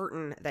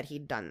certain that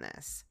he'd done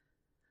this.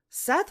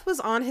 Seth was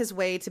on his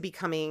way to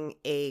becoming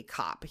a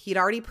cop. He'd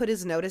already put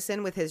his notice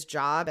in with his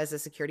job as a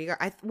security guard.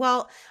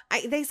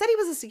 They said he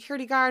was a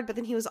security guard, but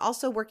then he was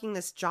also working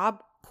this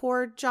Job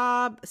Corps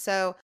job.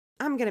 So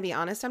I'm going to be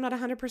honest, I'm not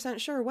 100%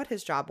 sure what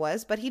his job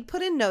was, but he'd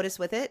put in notice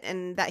with it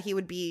and that he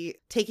would be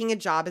taking a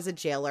job as a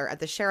jailer at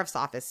the sheriff's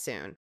office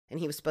soon. And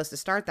he was supposed to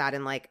start that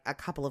in like a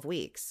couple of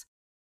weeks.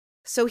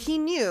 So he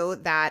knew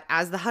that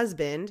as the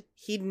husband,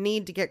 he'd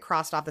need to get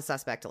crossed off the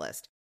suspect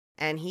list.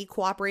 And he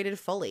cooperated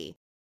fully.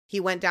 He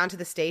went down to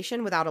the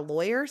station without a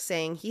lawyer,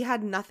 saying he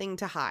had nothing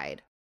to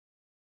hide.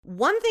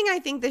 One thing I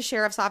think the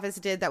sheriff's office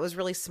did that was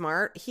really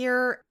smart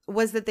here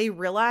was that they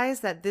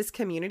realized that this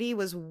community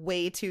was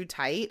way too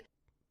tight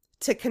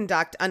to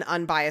conduct an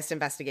unbiased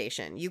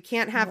investigation. You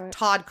can't have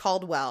Todd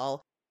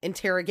Caldwell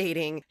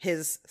interrogating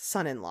his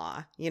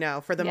son-in-law,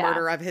 for the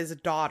murder of his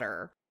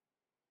daughter.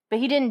 But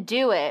he didn't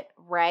do it,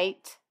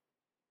 right?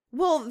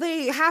 Well,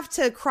 they have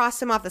to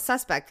cross him off the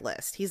suspect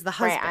list. He's the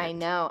husband. Right, I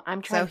know.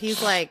 I'm trying So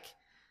he's like...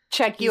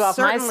 check you off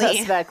my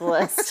suspect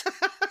list.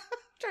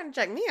 Trying to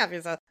check me off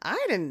yourself.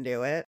 I didn't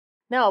do it.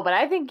 No, but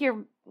I think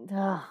you're...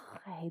 I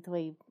hate the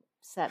way you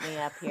set me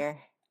up here.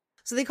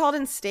 So they called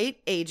in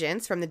state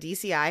agents from the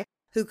DCI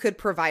who could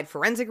provide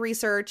forensic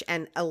research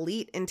and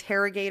elite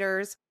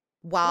interrogators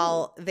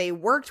while they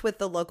worked with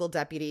the local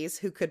deputies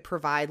who could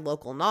provide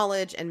local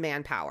knowledge and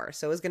manpower.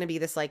 So it was going to be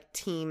this like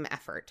team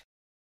effort.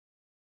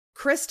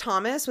 Chris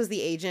Thomas was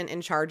the agent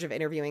in charge of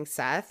interviewing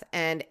Seth,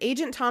 and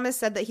Agent Thomas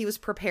said that he was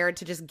prepared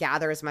to just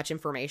gather as much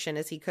information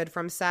as he could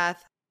from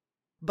Seth,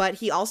 but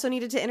he also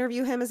needed to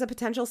interview him as a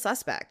potential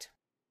suspect.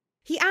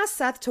 He asked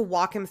Seth to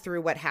walk him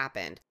through what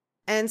happened,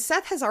 and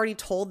Seth has already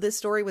told this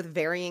story with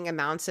varying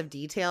amounts of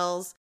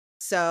details,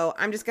 so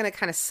I'm just going to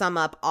kind of sum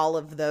up all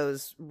of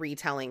those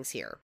retellings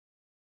here.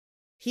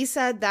 He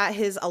said that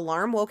his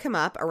alarm woke him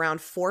up around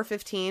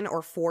 4:15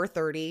 or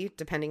 4:30,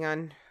 depending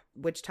on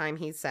which time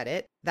he said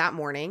it, that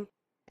morning,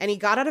 and he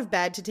got out of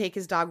bed to take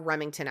his dog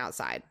Remington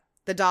outside.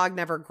 The dog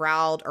never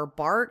growled or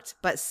barked,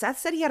 but Seth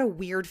said he had a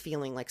weird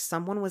feeling like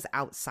someone was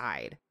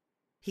outside.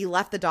 He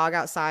left the dog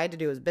outside to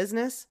do his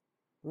business,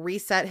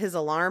 reset his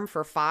alarm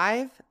for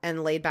 5,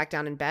 and laid back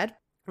down in bed.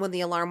 When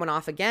the alarm went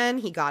off again,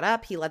 he got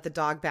up, he let the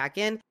dog back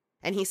in,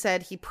 and he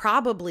said he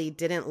probably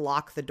didn't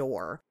lock the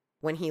door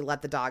when he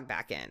let the dog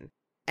back in.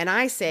 And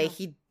I say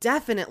he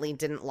definitely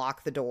didn't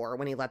lock the door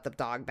when he let the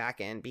dog back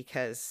in,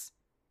 because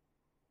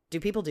do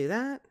people do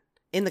that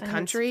in the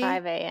country? It's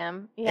 5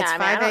 a.m. Yeah, it's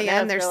 5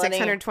 a.m. There's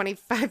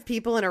 625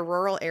 people in a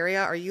rural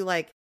area. Are you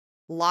like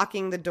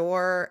locking the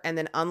door and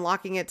then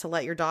unlocking it to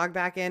let your dog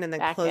back in and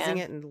then closing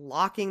it and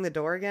locking the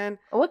door again?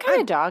 What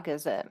kind of dog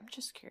is it? I'm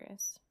just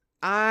curious.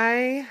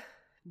 I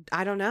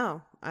don't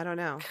know.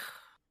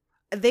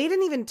 They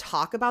didn't even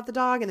talk about the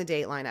dog in the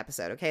Dateline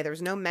episode, okay? There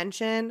was no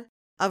mention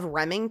of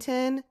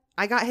Remington.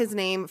 I got his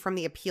name from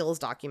the appeals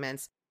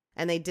documents,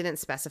 and they didn't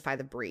specify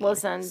the breed.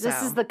 Listen,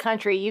 this is the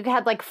country. You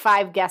had like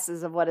 5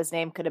 guesses of what his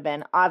name could have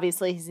been.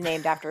 Obviously, he's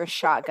named after a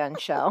shotgun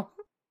shell.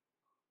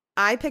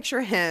 I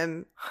picture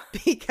him,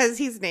 because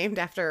he's named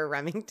after a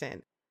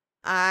Remington,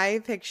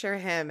 I picture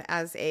him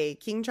as a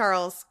King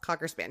Charles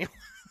Cocker Spaniel.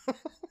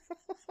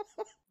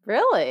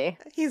 Really?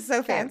 He's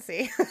so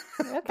fancy.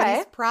 Okay. But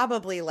he's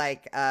probably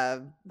like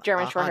a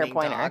German Shorthair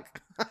Pointer.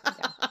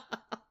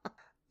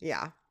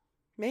 Yeah,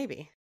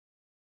 maybe.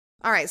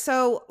 All right,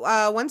 so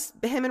once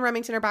him and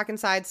Remington are back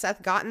inside,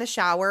 Seth got in the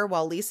shower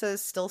while Lisa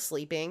is still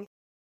sleeping.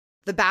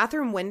 The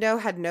bathroom window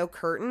had no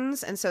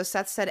curtains, and so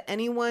Seth said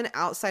anyone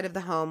outside of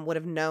the home would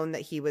have known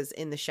that he was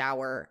in the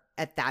shower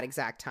at that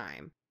exact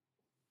time.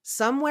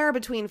 Somewhere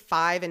between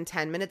 5 and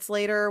 10 minutes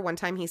later, one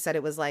time he said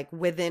it was like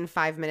within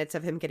 5 minutes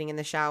of him getting in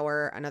the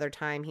shower. Another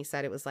time he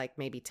said it was like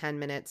maybe 10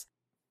 minutes.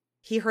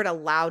 He heard a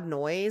loud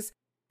noise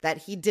that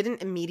he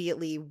didn't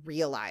immediately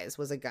realize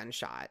was a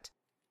gunshot.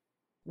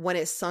 When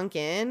it sunk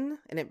in,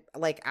 and it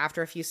like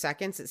after a few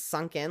seconds, it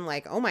sunk in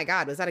like, oh my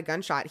God, was that a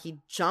gunshot? He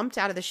jumped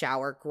out of the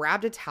shower,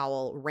 grabbed a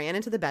towel, ran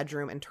into the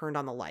bedroom, and turned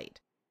on the light.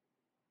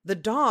 The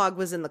dog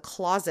was in the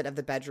closet of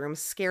the bedroom,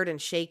 scared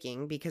and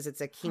shaking because it's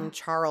a King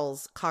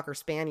Charles Cocker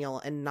Spaniel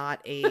and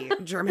not a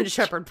German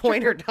Shepherd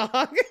Pointer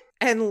dog.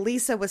 And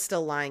Lisa was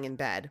still lying in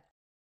bed.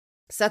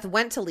 Seth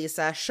went to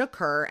Lisa, shook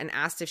her, and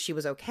asked if she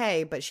was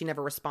okay, but she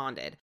never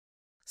responded.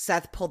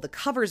 Seth pulled the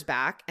covers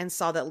back and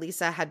saw that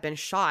Lisa had been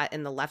shot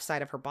in the left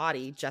side of her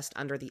body, just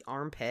under the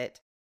armpit.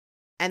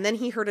 And then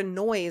he heard a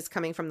noise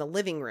coming from the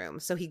living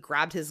room, so he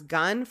grabbed his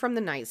gun from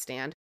the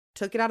nightstand,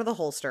 took it out of the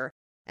holster,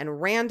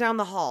 and ran down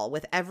the hall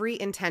with every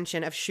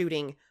intention of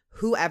shooting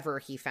whoever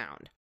he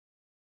found.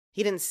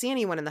 He didn't see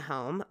anyone in the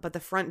home, but the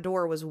front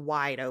door was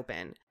wide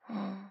open.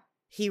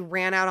 He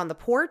ran out on the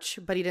porch,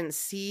 but he didn't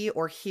see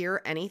or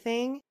hear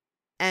anything.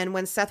 And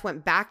when Seth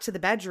went back to the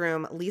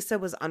bedroom, Lisa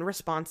was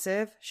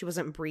unresponsive. She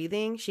wasn't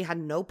breathing. She had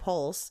no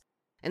pulse.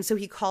 And so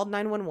he called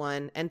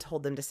 911 and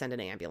told them to send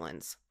an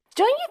ambulance.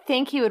 Don't you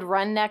think he would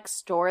run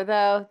next door,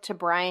 though, to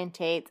Brian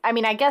Tate's? I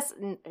mean, I guess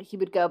he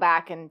would go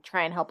back and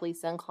try and help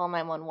Lisa and call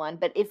 911.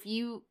 But if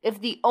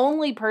the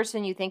only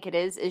person you think it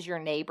is your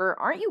neighbor,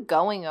 aren't you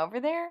going over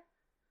there?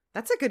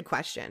 That's a good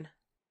question.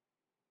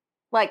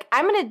 Like,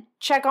 I'm going to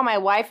check on my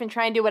wife and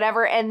try and do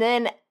whatever. And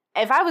then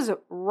if I was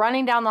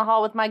running down the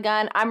hall with my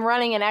gun, I'm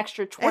running an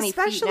extra 20 feet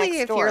next door. Especially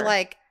if you're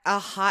like a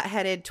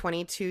hot-headed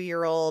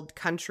 22-year-old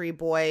country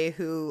boy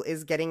who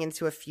is getting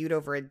into a feud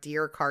over a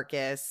deer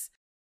carcass.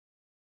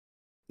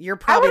 You're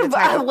probably the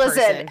type of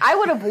person. I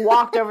would have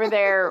walked over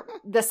there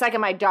the second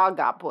my dog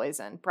got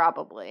poisoned,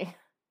 probably.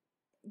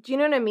 Do you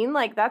know what I mean?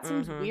 Like, that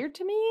seems weird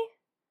to me.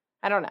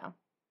 I don't know.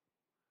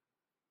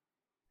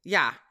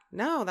 Yeah.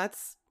 No,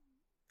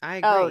 I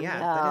agree. Oh, yeah,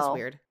 no. that is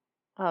weird.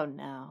 Oh,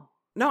 no.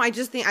 No, I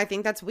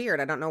think that's weird.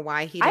 I don't know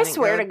why he didn't I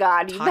swear to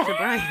God, talk to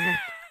Brian.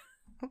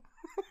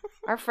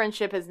 Our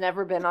friendship has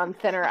never been on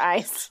thinner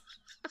ice.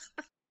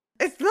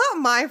 It's not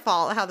my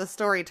fault how the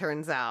story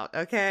turns out,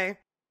 okay?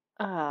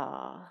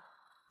 Oh.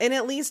 In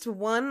at least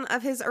one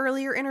of his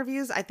earlier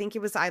interviews, I think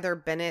it was either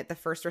Bennett, the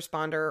first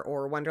responder,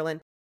 or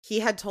Wonderland, he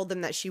had told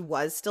them that she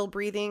was still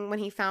breathing when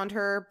he found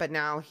her, but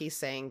now he's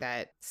saying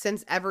that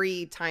since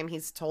every time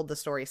he's told the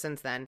story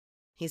since then,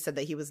 he said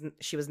that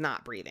she was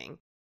not breathing.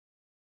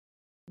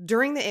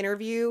 During the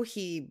interview,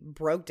 he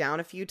broke down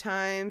a few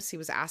times. He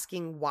was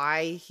asking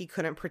why he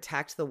couldn't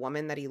protect the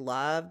woman that he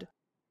loved.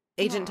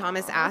 Agent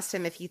Thomas asked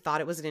him if he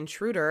thought it was an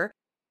intruder,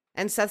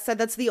 and Seth said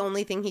that's the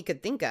only thing he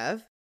could think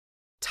of.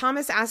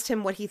 Thomas asked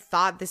him what he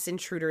thought this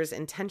intruder's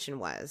intention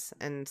was,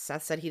 and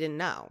Seth said he didn't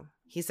know.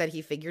 He said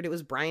he figured it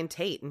was Brian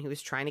Tate and he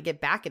was trying to get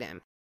back at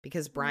him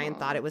because Brian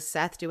thought it was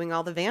Seth doing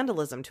all the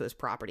vandalism to his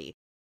property,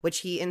 which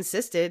he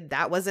insisted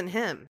that wasn't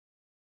him.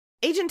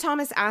 Agent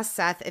Thomas asked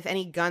Seth if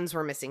any guns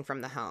were missing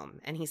from the home,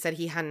 and he said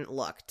he hadn't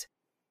looked.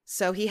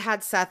 So he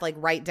had Seth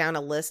write down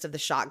a list of the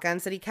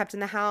shotguns that he kept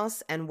in the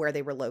house and where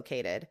they were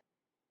located.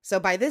 So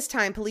by this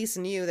time, police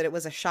knew that it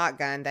was a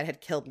shotgun that had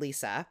killed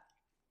Lisa.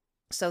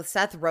 So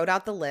Seth wrote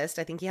out the list.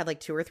 I think he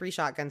had 2 or 3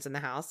 shotguns in the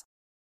house.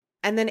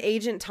 And then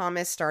Agent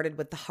Thomas started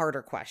with the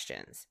harder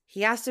questions.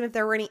 He asked him if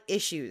there were any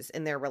issues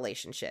in their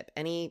relationship,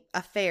 any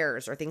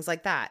affairs or things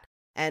like that.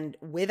 And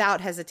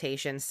without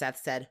hesitation,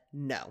 Seth said,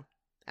 no,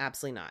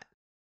 absolutely not.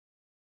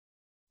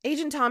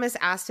 Agent Thomas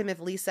asked him if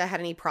Lisa had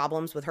any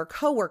problems with her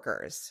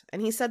coworkers.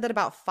 And he said that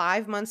about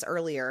 5 months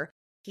earlier,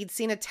 he'd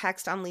seen a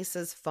text on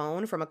Lisa's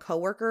phone from a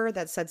coworker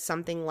that said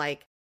something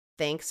like,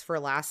 thanks for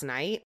last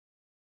night.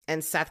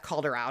 And Seth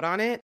called her out on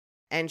it.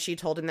 And she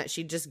told him that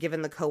she'd just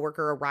given the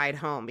coworker a ride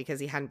home because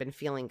he hadn't been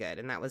feeling good.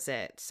 And that was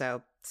it.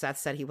 So Seth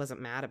said he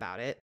wasn't mad about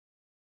it.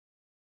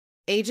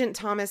 Agent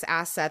Thomas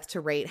asked Seth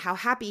to rate how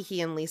happy he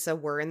and Lisa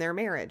were in their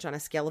marriage on a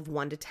scale of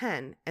 1 to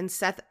 10. And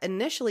Seth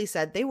initially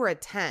said they were a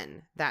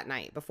 10 that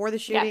night before the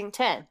shooting. Yeah,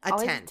 10. A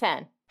Always 10.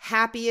 10.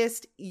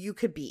 Happiest you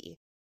could be.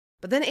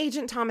 But then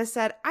Agent Thomas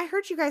said, I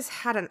heard you guys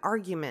had an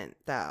argument,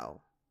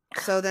 though.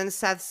 So then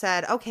Seth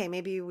said, okay,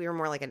 maybe we were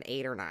more like an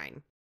 8 or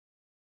 9.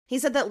 He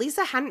said that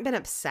Lisa hadn't been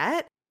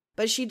upset,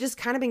 but she'd just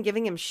kind of been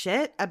giving him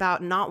shit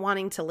about not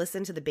wanting to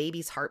listen to the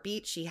baby's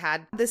heartbeat. She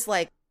had this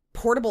like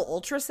portable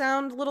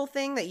ultrasound little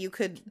thing that you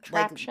could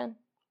Contraption.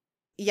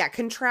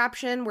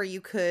 Contraption where you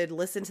could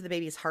listen to the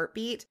baby's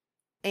heartbeat.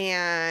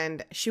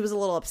 And she was a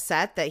little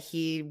upset that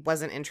he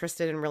wasn't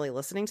interested in really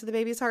listening to the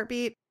baby's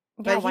heartbeat.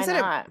 Yeah, But why he said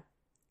not?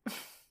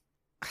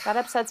 That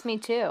upsets me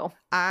too.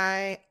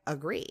 I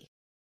agree.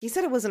 He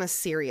said it wasn't a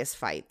serious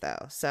fight,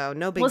 though, so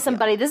no big Listen, deal.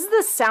 buddy, this is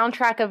the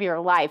soundtrack of your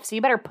life, so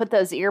you better put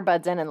those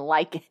earbuds in and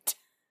like it.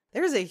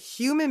 There's a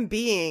human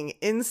being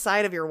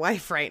inside of your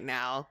wife right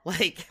now.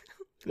 Like,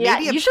 Yeah,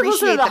 maybe you should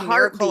listen to appreciate the the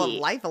miracle of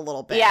heartbeat. life a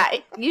little bit. Yeah,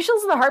 you should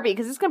listen to the heartbeat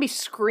because it's going to be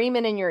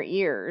screaming in your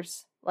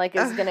ears. Like,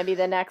 it's going to be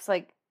the next,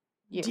 like...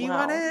 Do you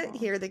want to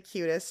hear the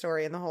cutest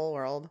story in the whole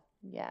world?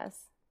 Yes,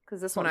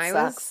 because this When one I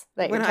sucks was-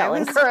 that you're when I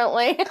telling was-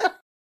 currently.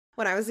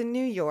 When I was in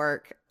New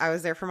York, I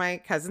was there for my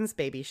cousin's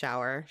baby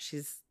shower.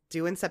 She's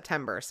due in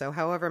September, so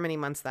however many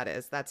months that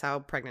is, that's how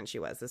pregnant she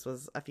was. This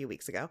was a few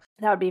weeks ago.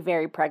 That would be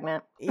very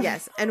pregnant.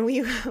 Yes, and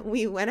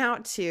we went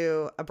out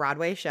to a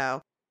Broadway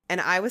show,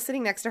 and I was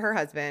sitting next to her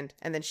husband,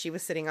 and then she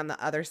was sitting on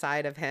the other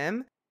side of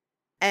him.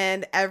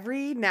 And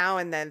every now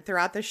and then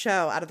throughout the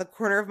show, out of the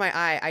corner of my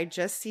eye, I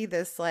just see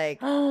this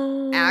like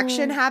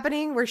action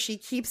happening where she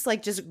keeps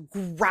like just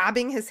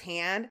grabbing his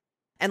hand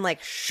and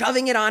like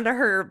shoving it onto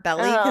her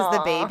belly because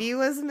the Aw. baby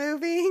was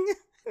moving.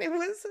 It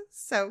was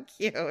so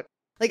cute.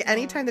 Like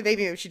anytime the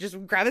baby moved, she just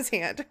would grab his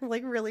hand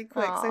like really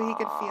quick so he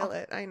could feel Aw.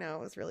 it. I know,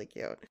 it was really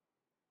cute.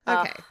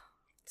 Ugh. Okay.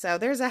 So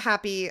there's a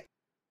happy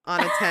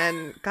on a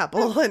 10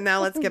 couple. And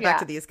now let's get back Yeah.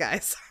 to these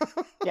guys.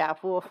 Yeah,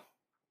 well,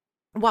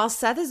 While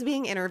Seth is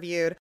being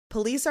interviewed,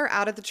 police are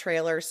out at the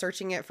trailer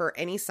searching it for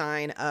any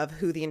sign of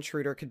who the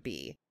intruder could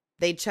be.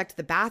 They checked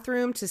the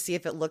bathroom to see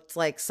if it looked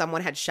like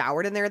someone had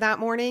showered in there that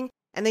morning,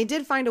 and they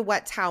did find a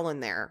wet towel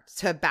in there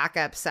to back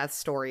up Seth's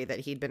story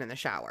that he'd been in the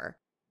shower.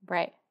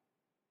 right.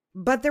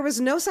 But there was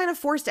no sign of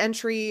forced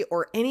entry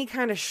or any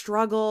kind of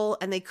struggle,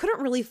 and they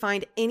couldn't really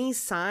find any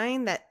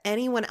sign that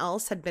anyone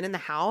else had been in the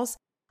house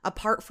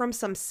apart from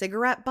some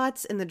cigarette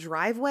butts in the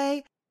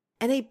driveway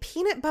and a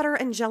peanut butter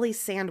and jelly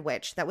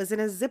sandwich that was in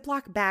a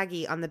Ziploc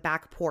baggie on the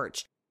back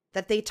porch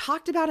that they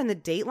talked about in the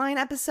Dateline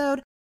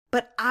episode,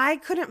 but I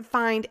couldn't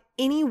find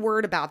any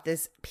word about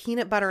this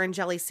peanut butter and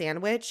jelly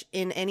sandwich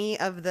in any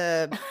of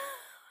the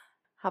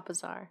How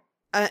bizarre.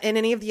 in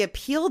any of the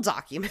appeal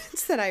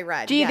documents that I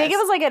read. Do you think it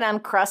Yes. was like an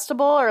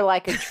Uncrustable or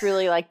like a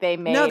truly like they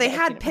made? No, they a had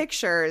peanut butter-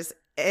 pictures.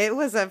 It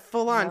was a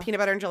full-on Yeah. peanut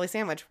butter and jelly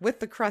sandwich with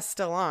the crust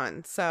still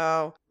on.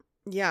 So,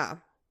 yeah.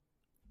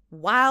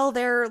 While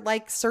they're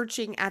like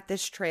searching at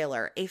this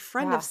trailer, a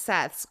friend Yeah. of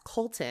Seth's,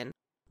 Colton,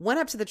 went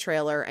up to the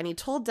trailer and he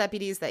told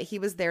deputies that he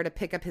was there to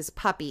pick up his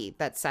puppy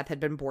that Seth had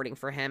been boarding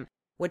for him,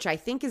 which I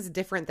think is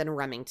different than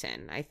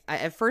Remington. I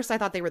at first I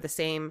thought they were the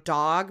same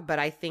dog, but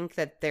I think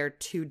that they're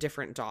two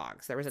different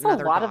dogs. There was There's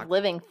another a lot dog. of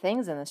living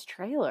things in this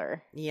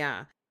trailer.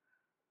 Yeah.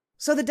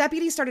 So the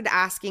deputy started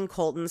asking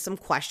Colton some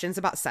questions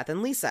about Seth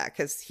and Lisa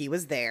because he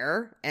was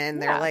there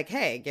and they're Yeah. like,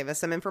 hey, give us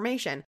some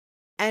information.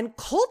 And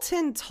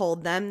Colton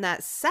told them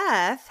that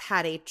Seth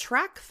had a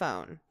track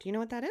phone. Do you know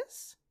what that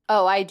is?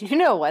 Oh, I do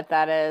know what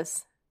that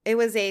is. It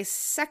was a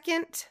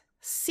second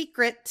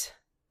secret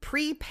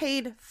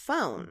prepaid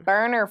phone.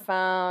 Burner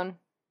phone.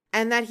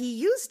 And that he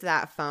used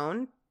that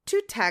phone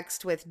to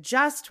text with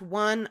just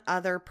one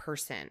other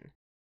person.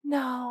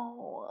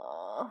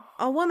 No.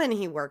 A woman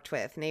he worked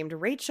with named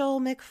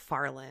Rachel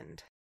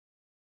McFarland.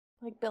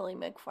 Like Billy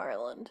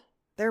McFarland.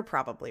 They're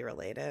probably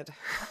related.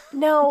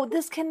 No,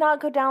 this cannot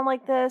go down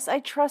like this. I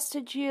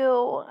trusted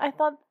you. I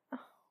thought.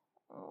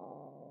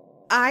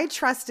 Oh. I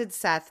trusted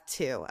Seth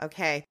too,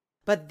 okay?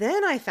 But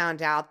then I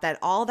found out that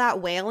all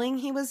that wailing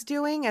he was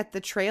doing at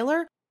the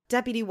trailer,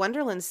 Deputy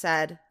Wonderland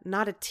said,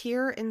 not a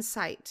tear in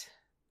sight.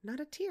 Not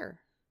a tear.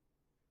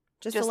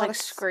 Just a lot like of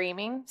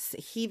screaming.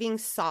 heaving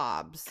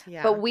sobs.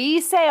 Yeah. But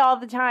we say all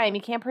the time,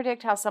 you can't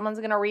predict how someone's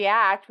going to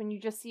react when you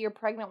just see your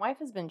pregnant wife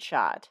has been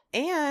shot.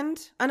 And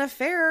an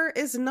affair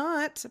is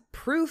not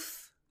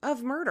proof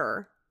of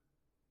murder.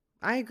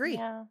 I agree.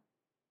 Yeah.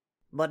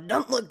 But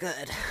don't look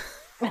good.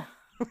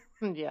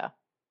 Yeah.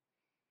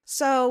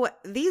 So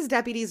these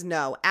deputies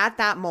know at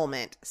that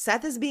moment,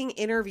 Seth is being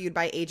interviewed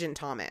by Agent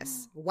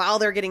Thomas while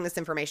they're getting this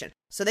information.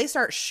 So they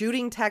start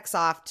shooting texts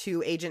off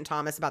to Agent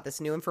Thomas about this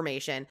new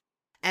information.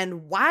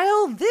 And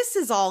while this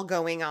is all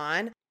going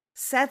on,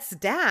 Seth's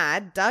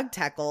dad, Doug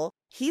Teckle,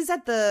 he's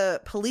at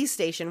the police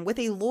station with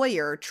a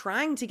lawyer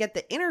trying to get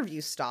the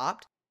interview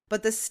stopped,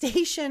 but the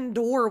station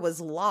door was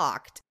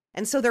locked.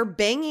 And so they're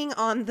banging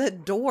on the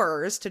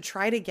doors to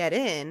try to get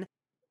in.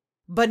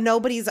 But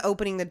nobody's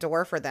opening the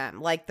door for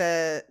them. Like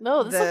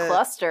No, this is a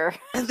cluster.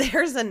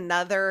 There's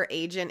another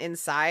agent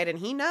inside, and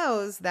he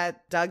knows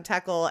that Doug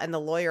Teckle and the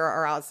lawyer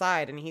are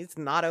outside, and he's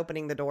not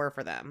opening the door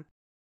for them.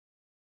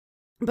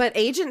 But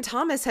Agent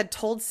Thomas had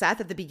told Seth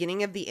at the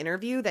beginning of the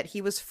interview that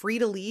he was free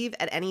to leave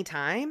at any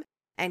time,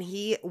 and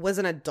he was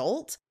an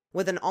adult.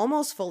 with an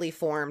almost fully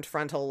formed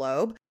frontal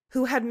lobe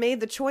who had made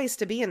the choice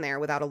to be in there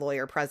without a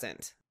lawyer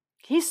present.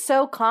 He's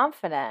so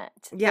confident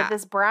Yeah. that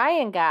this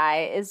Brian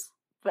guy is,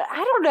 but I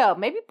don't know.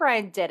 Maybe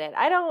Brian did it.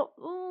 I don't.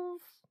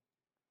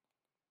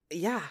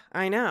 Yeah,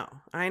 I know.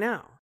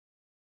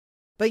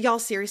 But y'all,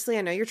 seriously,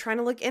 I know you're trying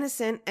to look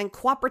innocent and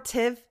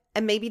cooperative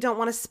and maybe don't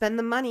want to spend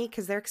the money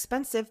because they're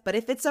expensive. But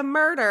if it's a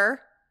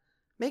murder,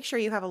 make sure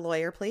you have a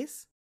lawyer,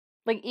 please.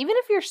 Like, even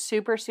if you're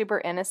super, super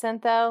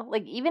innocent, though,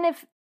 like, even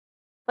if,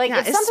 like, Yeah,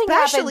 if something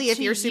especially happened if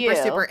to you're super,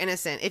 you, super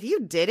innocent. If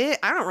you did it,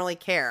 I don't really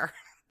care.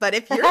 But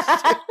if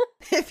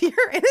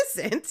you're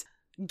innocent,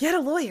 get a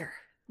lawyer.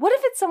 What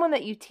if it's someone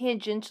that you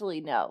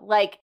tangentially know?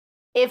 Like,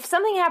 if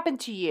something happened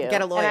to you,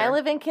 Get a lawyer. and I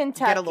live in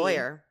Kentucky. Get a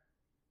lawyer.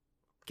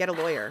 Get a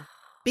lawyer.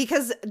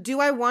 Because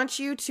do I want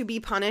you to be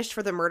punished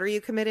for the murder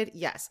you committed?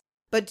 Yes.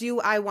 But do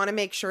I want to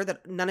make sure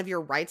that none of your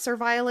rights are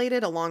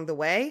violated along the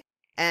way?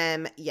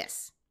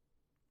 Yes.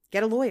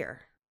 Get a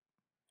lawyer.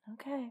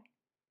 Okay.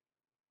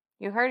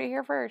 You heard it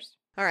here first.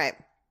 All right.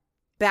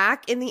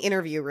 Back in the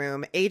interview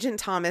room, Agent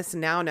Thomas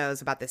now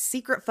knows about the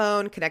secret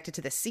phone connected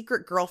to the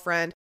secret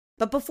girlfriend.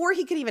 But before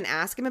he could even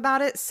ask him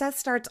about it, Seth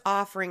starts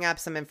offering up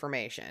some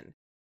information.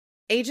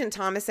 Agent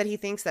Thomas said he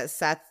thinks that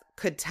Seth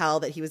could tell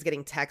that he was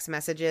getting text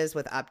messages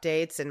with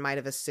updates and might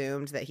have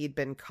assumed that he'd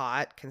been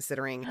caught,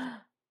 considering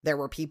there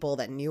were people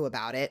that knew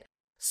about it.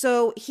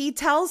 So he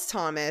tells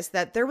Thomas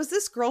that there was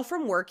this girl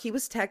from work he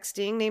was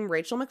texting named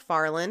Rachel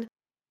McFarland,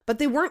 but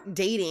they weren't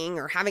dating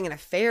or having an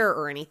affair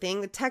or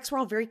anything. The texts were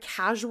all very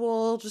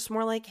casual, just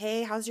more like,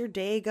 hey, how's your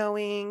day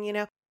going? You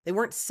know, they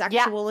weren't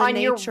sexual in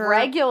nature. On your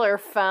regular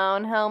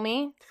phone,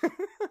 homie.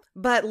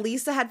 But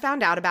Lisa had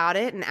found out about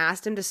it and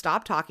asked him to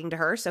stop talking to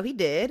her, so he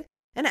did,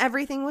 and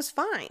everything was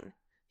fine.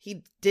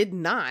 He did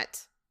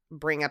not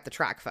bring up the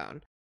track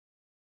phone.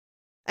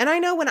 And I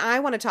know when I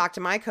want to talk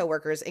to my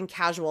coworkers in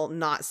casual,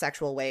 not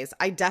sexual ways,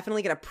 I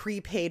definitely get a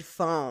prepaid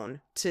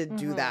phone to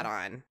do that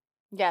on.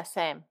 Yeah,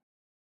 same.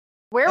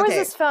 Where was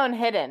this phone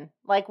hidden?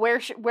 Like,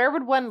 where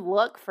would one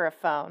look for a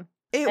phone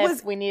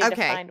if we needed to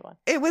find one?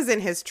 It was in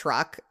his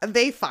truck.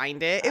 They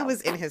find it. It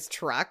was in his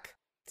truck.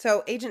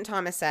 So Agent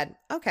Thomas said,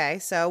 okay,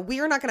 so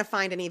we are not going to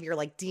find any of your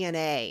like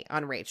DNA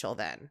on Rachel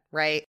then,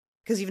 right?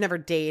 Because you've never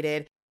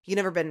dated. You've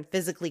never been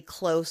physically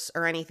close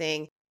or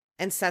anything.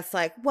 And Seth's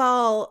like,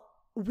 well,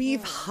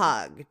 we've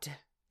hugged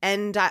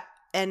and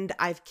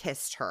I've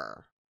kissed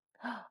her.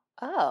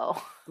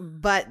 Oh.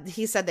 But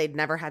he said they'd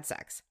never had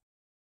sex.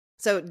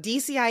 So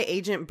DCI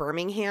agent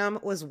Birmingham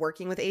was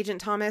working with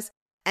Agent Thomas,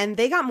 and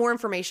they got more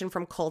information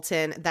from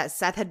Colton that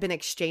Seth had been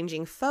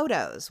exchanging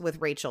photos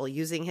with Rachel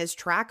using his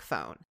track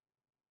phone.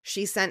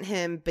 She sent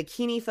him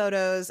bikini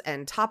photos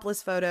and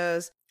topless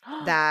photos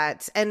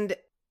that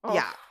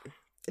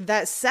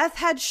Seth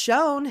had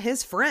shown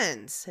his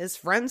friends. His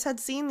friends had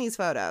seen these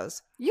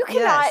photos. You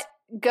cannot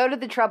go to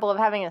the trouble of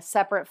having a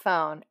separate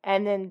phone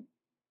and then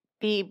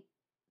be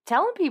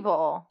telling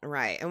people.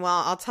 Right. And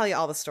well, I'll tell you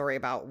all the story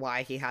about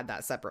why he had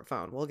that separate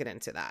phone. We'll get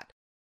into that.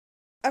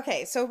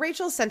 Okay, so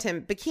Rachel sent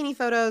him bikini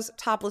photos,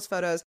 topless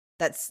photos.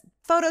 That's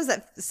photos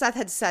that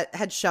Seth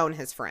had shown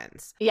his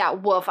friends. Yeah,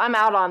 woof. I'm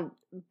out on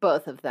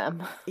both of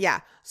them. Yeah.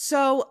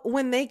 So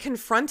when they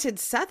confronted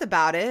Seth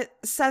about it,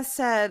 Seth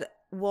said,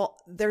 well,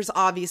 there's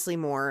obviously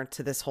more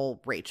to this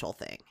whole Rachel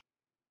thing.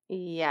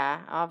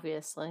 Yeah,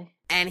 obviously.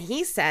 And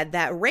he said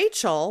that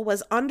Rachel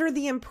was under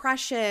the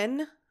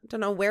impression,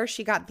 don't know where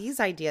she got these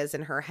ideas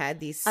in her head,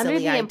 these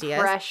silly ideas.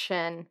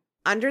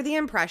 Under the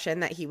impression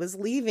that he was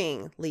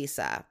leaving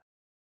Lisa.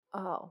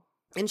 Oh.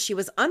 And she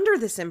was under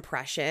this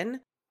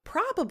impression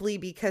probably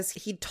because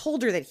he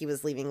told her that he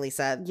was leaving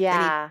Lisa.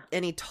 Yeah.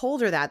 And he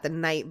told her that the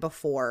night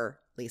before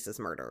Lisa's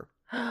murder.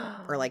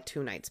 Or like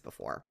 2 nights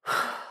before.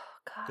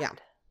 God. Yeah.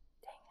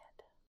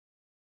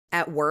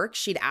 At work,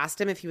 she'd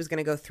asked him if he was going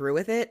to go through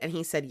with it, and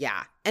he said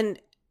yeah. And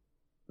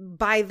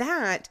by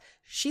that,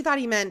 she thought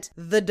he meant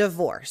the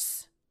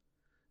divorce,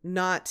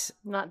 not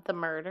the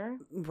murder.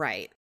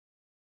 Right.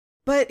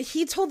 But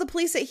he told the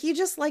police that he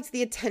just liked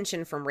the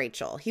attention from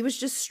Rachel. He was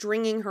just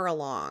stringing her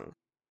along.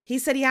 He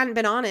said he hadn't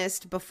been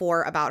honest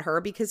before about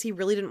her because he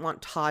really didn't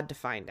want Todd to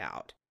find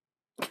out.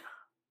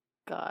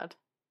 God.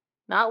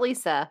 Not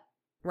Lisa.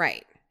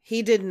 Right.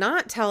 He did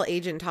not tell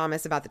Agent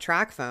Thomas about the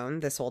track phone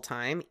this whole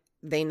time.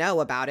 They know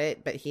about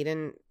it, but he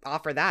didn't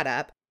offer that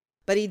up.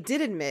 But he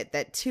did admit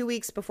that 2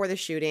 weeks before the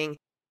shooting,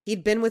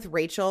 he'd been with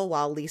Rachel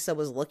while Lisa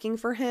was looking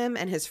for him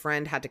and his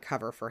friend had to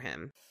cover for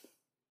him.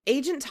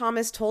 Agent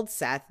Thomas told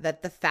Seth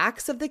that the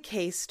facts of the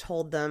case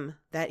told them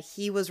that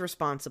he was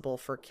responsible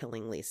for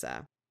killing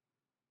Lisa.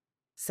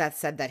 Seth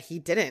said that he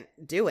didn't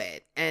do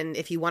it, and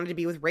if he wanted to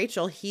be with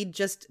Rachel, he'd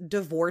just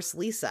divorce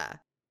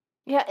Lisa.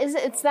 Yeah,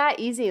 it's that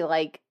easy,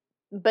 like,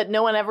 but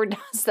no one ever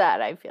does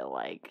that, I feel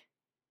like.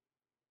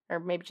 Or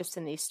maybe just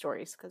in these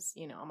stories, because,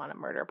 you know, I'm on a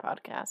murder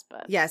podcast,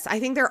 but... Yes, I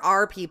think there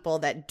are people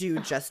that do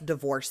just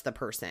divorce the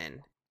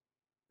person.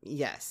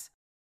 Yes.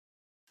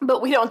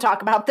 But we don't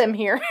talk about them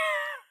here.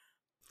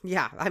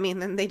 Yeah, I mean,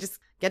 then they just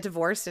get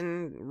divorced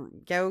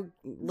and go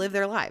live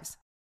their lives.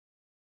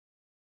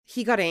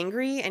 He got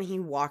angry and he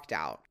walked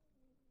out.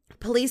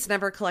 Police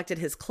never collected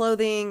his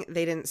clothing.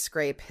 They didn't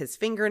scrape his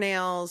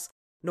fingernails,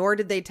 nor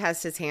did they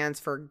test his hands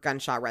for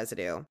gunshot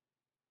residue.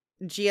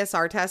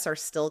 GSR tests are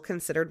still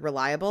considered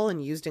reliable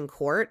and used in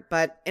court,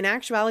 but in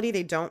actuality,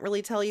 they don't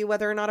really tell you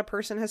whether or not a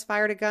person has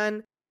fired a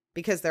gun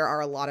because there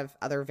are a lot of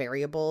other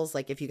variables.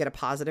 Like if you get a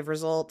positive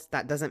result,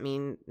 that doesn't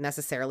mean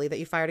necessarily that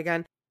you fired a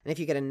gun. And if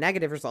you get a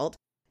negative result,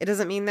 it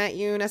doesn't mean that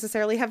you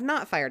necessarily have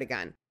not fired a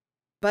gun.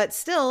 But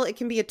still, it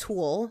can be a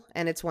tool,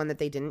 and it's one that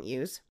they didn't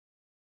use.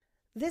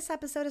 This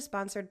episode is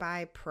sponsored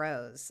by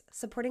Prose.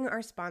 Supporting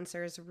our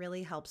sponsors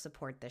really helps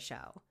support the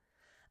show.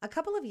 A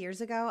couple of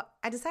years ago,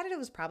 I decided it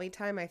was probably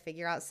time I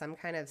figure out some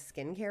kind of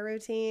skincare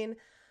routine,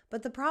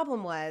 but the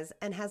problem was,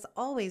 and has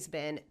always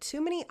been, too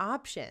many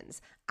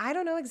options. I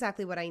don't know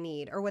exactly what I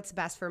need or what's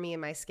best for me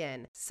and my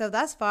skin. So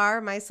thus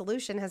far, my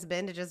solution has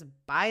been to just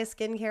buy a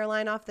skincare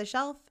line off the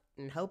shelf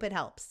and hope it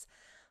helps.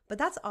 But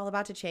that's all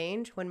about to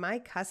change when my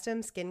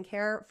custom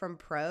skincare from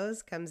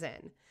Prose comes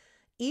in.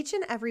 Each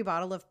and every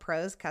bottle of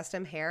Prose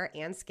custom hair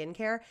and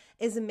skincare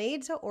is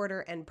made to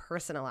order and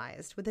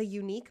personalized with a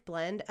unique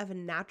blend of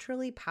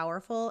naturally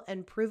powerful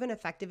and proven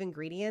effective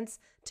ingredients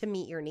to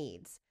meet your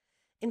needs.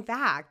 In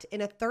fact,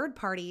 in a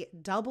third-party,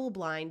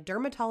 double-blind,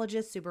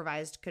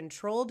 dermatologist-supervised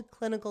controlled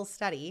clinical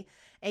study,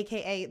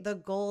 aka the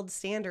gold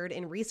standard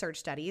in research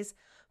studies,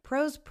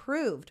 Prose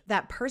proved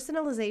that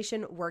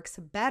personalization works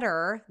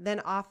better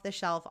than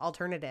off-the-shelf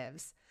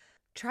alternatives.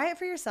 Try it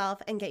for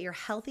yourself and get your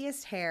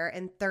healthiest hair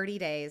in 30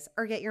 days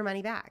or get your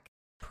money back.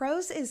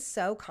 Prose is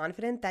so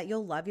confident that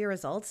you'll love your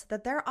results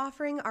that they're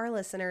offering our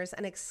listeners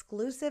an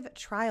exclusive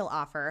trial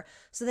offer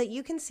so that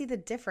you can see the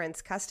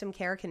difference custom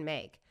care can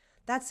make.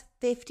 That's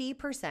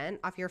 50%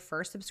 off your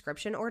first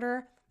subscription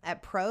order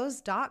at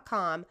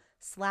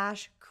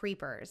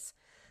prose.com/creepers.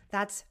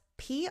 That's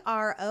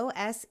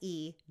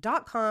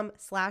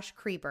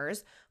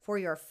prose.com/creepers for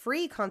your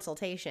free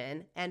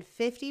consultation and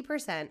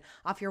 50%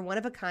 off your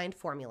one-of-a-kind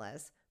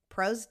formulas.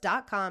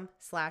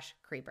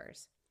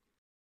 Prose.com/creepers.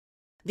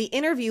 The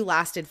interview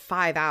lasted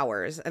 5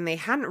 hours, and they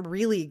hadn't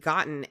really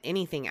gotten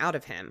anything out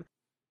of him.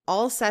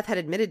 All Seth had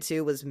admitted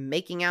to was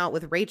making out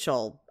with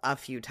Rachel a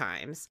few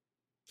times.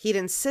 He'd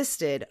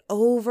insisted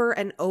over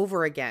and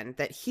over again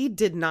that he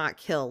did not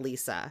kill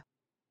Lisa.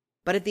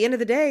 But at the end of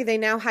the day, they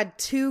now had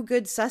 2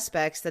 good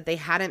suspects that they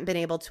hadn't been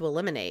able to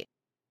eliminate.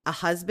 A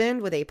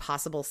husband with a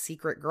possible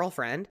secret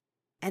girlfriend,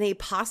 and a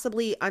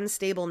possibly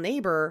unstable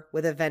neighbor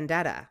with a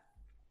vendetta.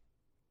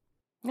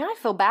 Now I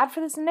feel bad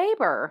for this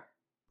neighbor.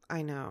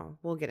 I know.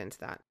 We'll get into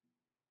that.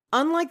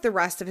 Unlike the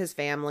rest of his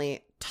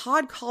family,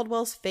 Todd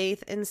Caldwell's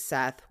faith in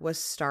Seth was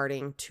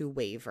starting to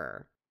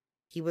waver.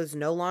 He was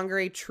no longer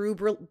a true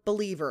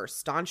believer,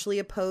 staunchly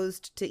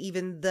opposed to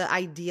even the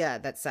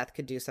idea that Seth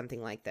could do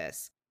something like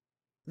this.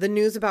 The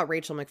news about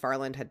Rachel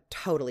McFarland had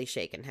totally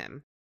shaken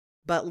him.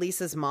 But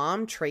Lisa's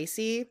mom,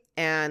 Tracy,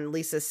 and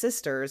Lisa's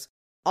sisters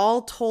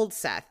all told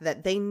Seth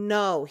that they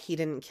know he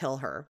didn't kill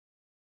her.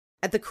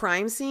 At the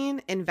crime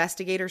scene,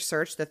 investigators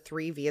searched the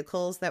 3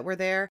 vehicles that were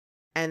there,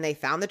 and they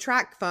found the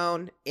track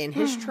phone in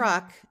his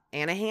truck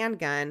and a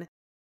handgun.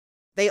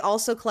 They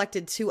also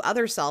collected 2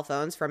 other cell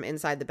phones from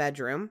inside the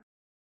bedroom.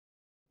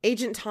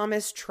 Agent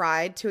Thomas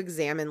tried to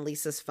examine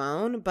Lisa's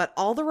phone, but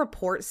all the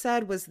report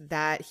said was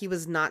that he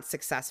was not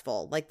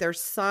successful. Like,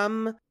 there's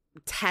some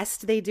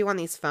test they do on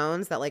these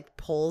phones that like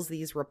pulls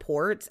these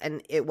reports,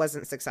 and it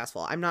wasn't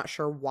successful. I'm not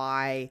sure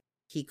why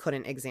he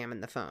couldn't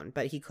examine the phone,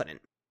 but he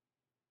couldn't.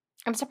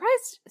 I'm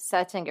surprised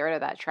Seth didn't get rid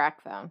of that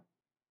track phone.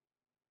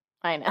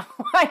 I know.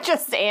 I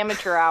just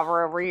amateur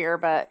hour over here,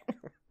 but...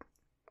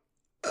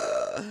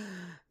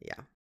 Yeah.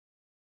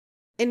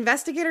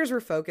 Investigators were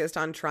focused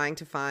on trying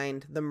to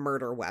find the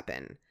murder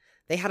weapon.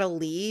 They had a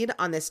lead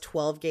on this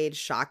 12-gauge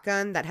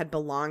shotgun that had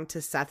belonged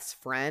to Seth's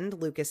friend,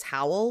 Lucas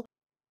Howell.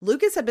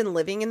 Lucas had been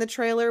living in the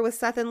trailer with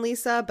Seth and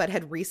Lisa, but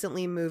had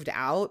recently moved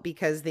out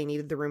because they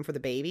needed the room for the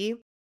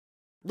baby.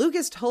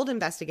 Lucas told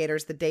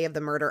investigators the day of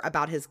the murder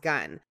about his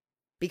gun,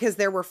 because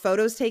there were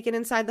photos taken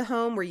inside the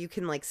home where you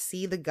can like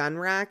see the gun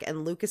rack,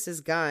 and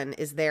Lucas's gun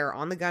is there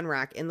on the gun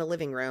rack in the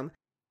living room.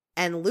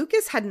 And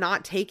Lucas had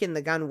not taken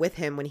the gun with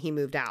him when he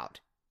moved out.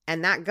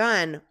 And that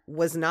gun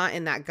was not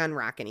in that gun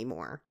rack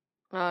anymore.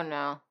 Oh,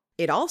 no.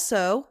 It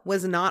also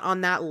was not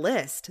on that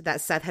list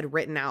that Seth had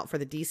written out for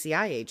the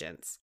DCI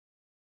agents.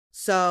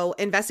 So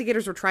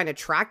investigators were trying to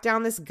track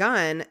down this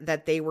gun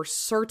that they were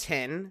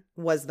certain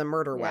was the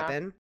murder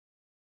weapon.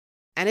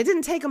 And it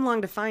didn't take them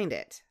long to find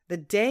it. The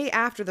day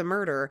after the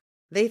murder,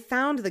 they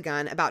found the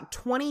gun about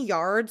 20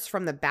 yards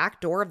from the back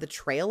door of the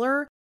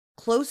trailer,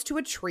 close to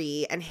a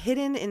tree and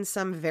hidden in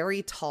some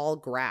very tall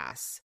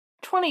grass.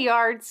 20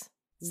 yards?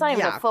 It's not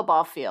even a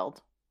football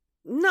field.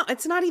 No,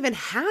 it's not even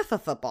half a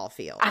football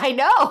field. I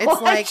know.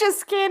 It's like, I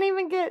just can't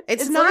even get...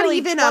 It's not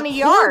even a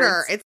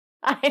corner. It's...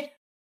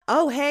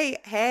 Oh,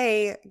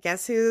 hey,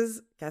 guess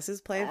who's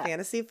playing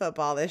fantasy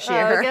football this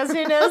year? Oh, guess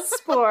who knows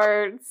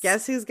sports?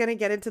 Guess who's going to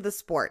get into the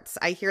sports?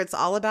 I hear it's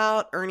all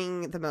about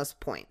earning the most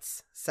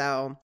points.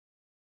 So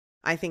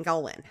I think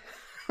I'll win.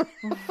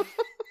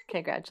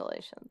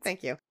 Congratulations.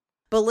 Thank you.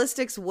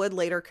 Ballistics would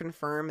later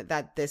confirm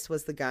that this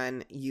was the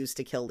gun used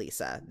to kill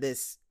Lisa.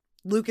 This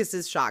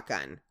Lucas's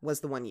shotgun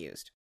was the one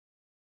used.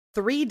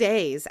 3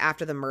 days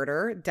after the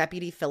murder,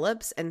 Deputy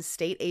Phillips and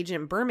State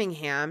Agent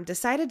Birmingham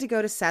decided to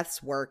go to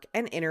Seth's work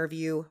and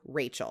interview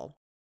Rachel.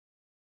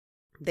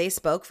 They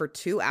spoke for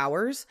 2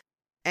 hours,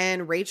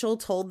 and Rachel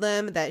told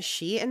them that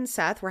she and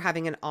Seth were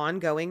having an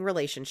ongoing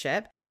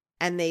relationship,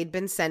 and they'd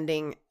been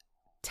sending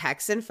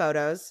texts and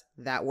photos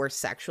that were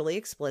sexually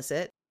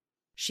explicit.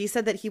 She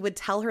said that he would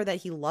tell her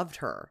that he loved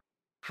her,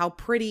 how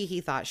pretty he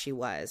thought she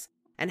was,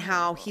 and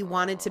how he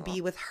wanted to be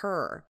with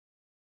her.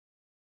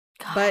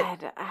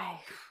 God, I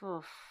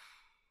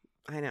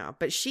know.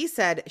 But she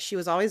said she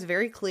was always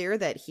very clear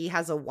that he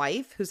has a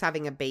wife who's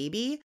having a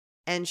baby,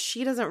 and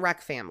she doesn't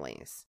wreck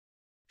families.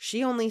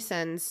 She only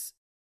sends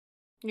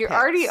You pics.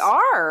 already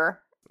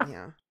are.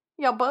 Yeah.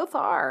 Y'all both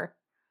are.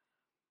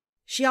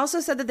 She also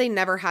said that they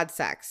never had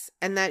sex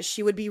and that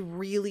she would be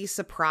really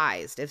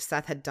surprised if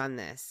Seth had done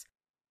this.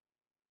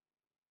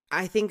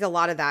 I think a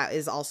lot of that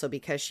is also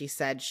because she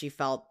said she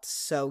felt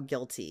so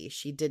guilty.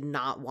 She did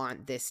not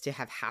want this to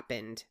have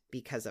happened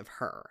because of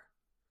her.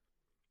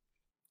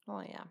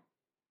 Oh, yeah.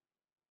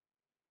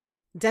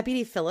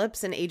 Deputy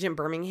Phillips and Agent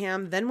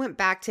Birmingham then went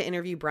back to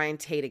interview Brian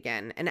Tate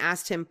again and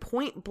asked him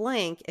point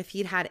blank if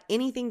he'd had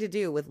anything to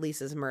do with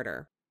Lisa's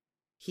murder.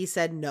 He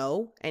said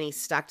no, and he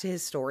stuck to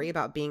his story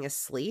about being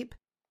asleep.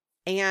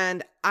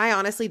 And I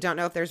honestly don't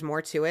know if there's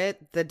more to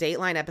it. The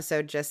Dateline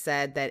episode just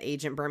said that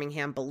Agent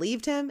Birmingham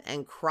believed him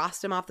and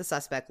crossed him off the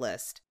suspect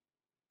list.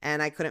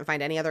 And I couldn't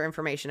find any other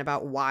information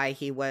about why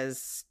he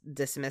was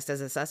dismissed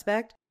as a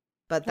suspect.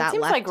 But that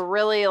seems like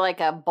really like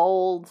a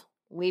bold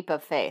leap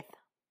of faith.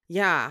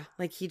 Yeah,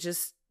 like he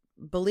just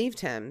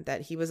believed him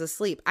that he was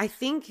asleep. I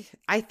think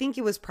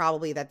it was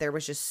probably that there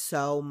was just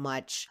so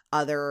much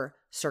other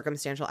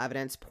circumstantial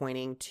evidence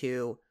pointing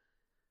to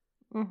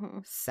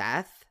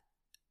Seth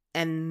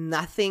and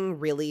nothing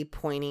really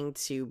pointing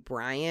to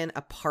Brian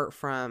apart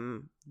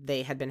from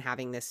they had been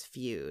having this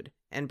feud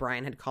and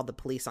Brian had called the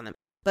police on them.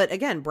 But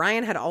again,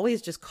 Brian had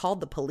always just called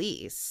the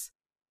police.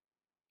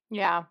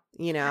 Yeah.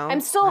 You know?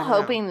 I'm still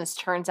hoping this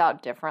turns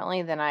out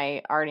differently than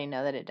I already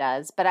know that it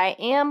does. But I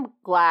am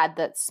glad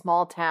that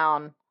small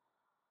town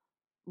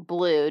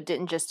Blue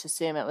didn't just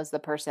assume it was the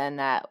person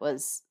that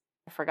was,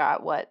 I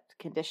forgot what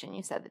condition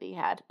you said that he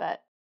had,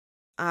 but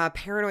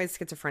paranoid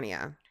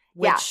schizophrenia.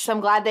 Yeah, so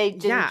I'm glad they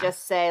didn't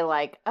just say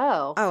like,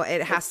 oh,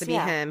 it has to be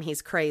him.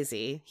 He's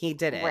crazy. He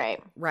did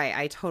it. Right.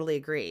 I totally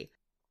agree.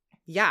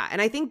 Yeah.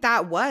 And I think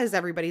that was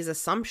everybody's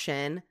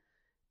assumption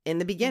in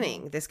the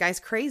beginning. This guy's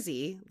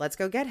crazy. Let's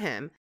go get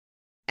him.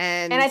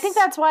 And I think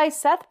that's why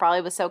Seth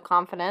probably was so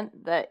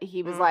confident that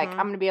he was like, I'm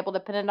going to be able to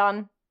pin it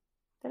on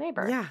the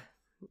neighbor. Yeah.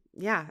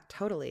 Yeah,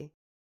 totally.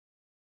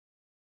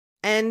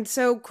 And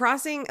so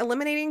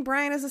eliminating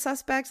Brian as a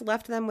suspect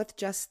left them with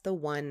just the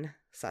one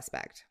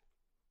suspect.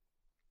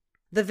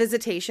 The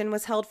visitation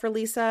was held for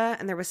Lisa,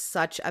 and there was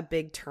such a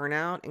big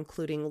turnout,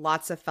 including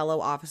lots of fellow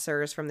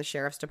officers from the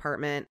sheriff's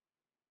department.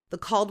 The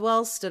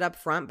Caldwells stood up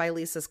front by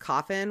Lisa's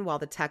coffin while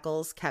the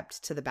Teckles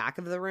kept to the back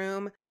of the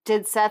room.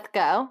 Did Seth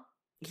go?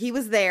 He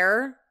was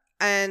there,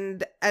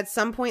 and at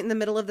some point in the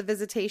middle of the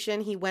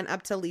visitation, he went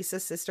up to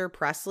Lisa's sister,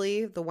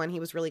 Presley, the one he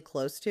was really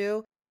close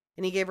to,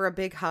 and he gave her a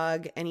big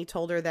hug, and he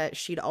told her that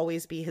she'd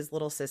always be his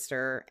little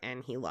sister,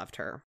 and he loved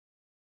her.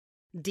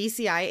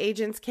 DCI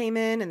agents came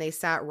in, and they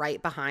sat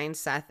right behind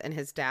Seth and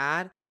his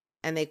dad,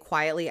 and they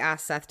quietly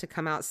asked Seth to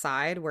come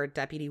outside where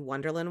Deputy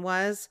Wonderland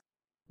was,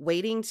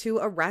 waiting to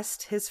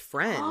arrest his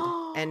friend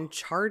and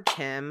charge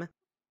him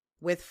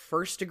with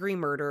first-degree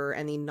murder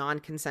and the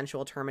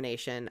non-consensual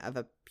termination of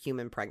a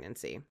human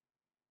pregnancy.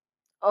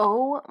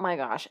 Oh my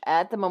gosh,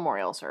 at the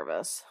memorial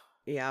service.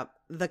 Yep.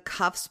 The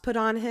cuffs put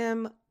on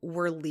him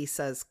were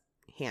Lisa's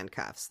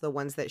handcuffs, the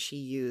ones that she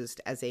used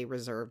as a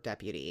reserve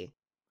deputy.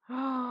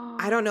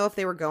 I don't know if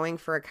they were going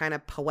for a kind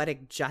of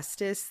poetic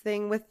justice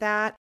thing with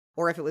that,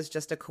 or if it was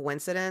just a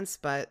coincidence,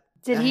 but...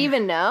 Did he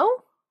even know?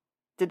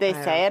 Did they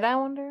say it, I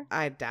wonder?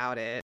 I doubt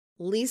it.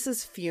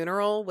 Lisa's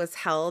funeral was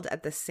held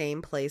at the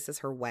same place as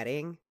her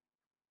wedding.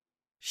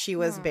 She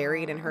was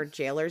buried in her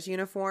jailer's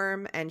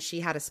uniform, and she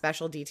had a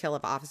special detail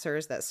of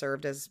officers that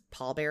served as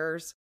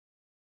pallbearers.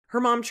 Her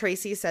mom,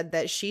 Tracy, said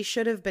that she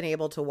should have been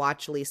able to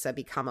watch Lisa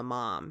become a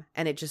mom,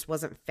 and it just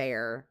wasn't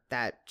fair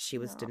that she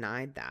was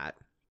denied that.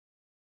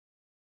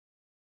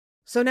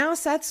 So now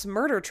Seth's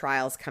murder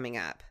trial's coming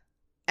up.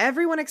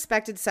 Everyone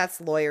expected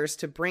Seth's lawyers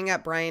to bring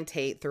up Brian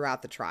Tate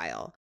throughout the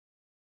trial.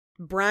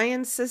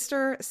 Brian's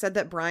sister said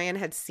that Brian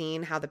had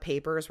seen how the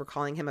papers were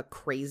calling him a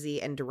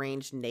crazy and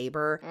deranged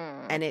neighbor,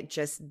 and it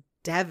just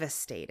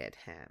devastated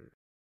him.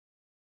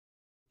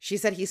 She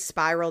said he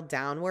spiraled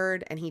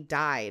downward and he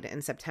died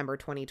in September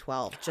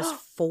 2012, just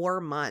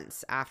 4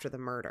 months after the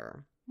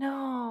murder.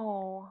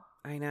 No.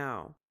 I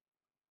know.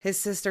 His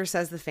sister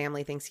says the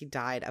family thinks he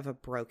died of a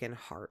broken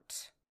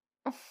heart.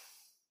 I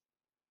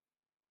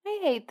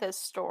hate this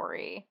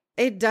story.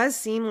 It does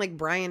seem like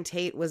Brian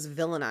Tate was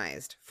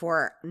villainized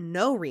for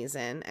no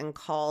reason and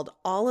called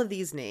all of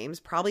these names,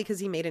 probably because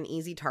he made an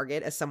easy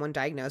target as someone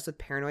diagnosed with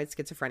paranoid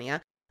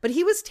schizophrenia. But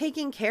he was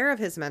taking care of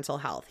his mental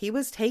health. He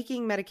was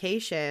taking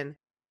medication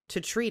to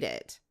treat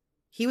it.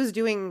 He was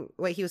doing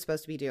what he was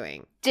supposed to be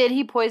doing. Did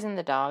he poison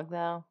the dog,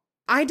 though?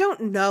 I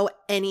don't know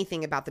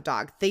anything about the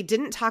dog. They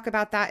didn't talk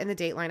about that in the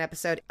Dateline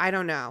episode. I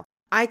don't know.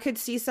 I could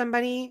see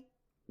somebody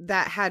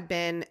that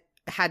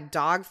had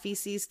dog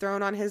feces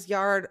thrown on his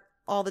yard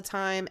all the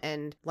time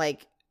and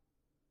like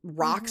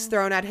rocks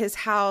thrown at his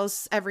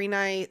house every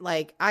night.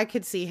 Like I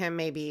could see him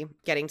maybe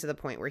getting to the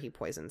point where he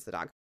poisons the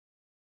dog.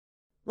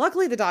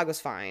 Luckily the dog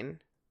was fine.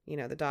 You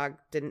know, the dog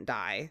didn't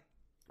die,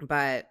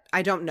 but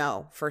I don't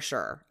know for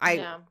sure.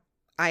 I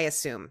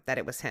assume that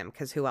it was him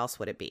because who else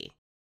would it be?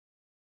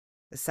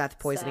 Is Seth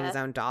poisoning his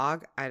own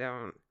dog? I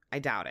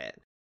doubt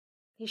it.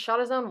 He shot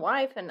his own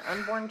wife and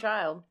unborn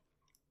child.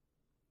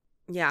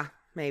 Yeah,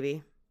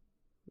 maybe.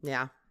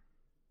 Yeah,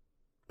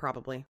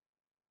 probably.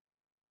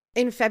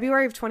 In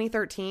February of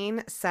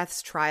 2013,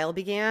 Seth's trial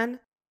began.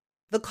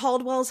 The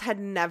Caldwells had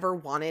never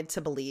wanted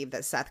to believe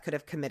that Seth could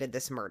have committed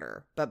this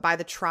murder, but by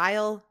the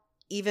trial,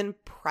 even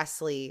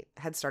Presley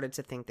had started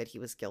to think that he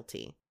was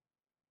guilty.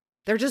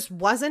 There just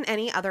wasn't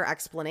any other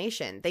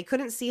explanation. They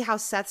couldn't see how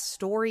Seth's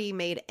story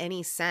made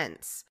any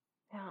sense.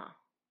 Yeah.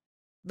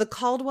 The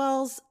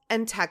Caldwells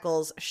and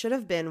Teckles should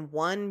have been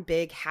one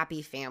big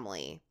happy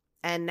family.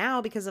 And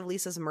now, because of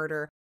Lisa's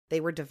murder,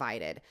 they were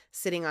divided,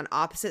 sitting on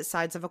opposite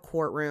sides of a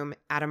courtroom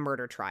at a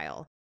murder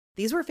trial.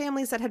 These were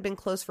families that had been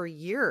close for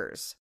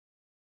years.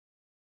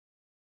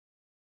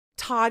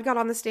 Todd got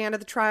on the stand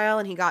at the trial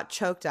and he got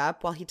choked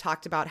up while he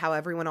talked about how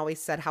everyone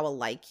always said how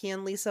alike he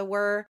and Lisa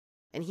were.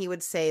 And he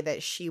would say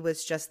that she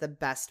was just the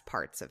best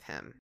parts of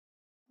him.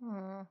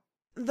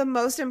 The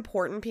most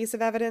important piece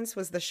of evidence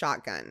was the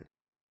shotgun.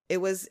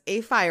 It was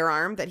a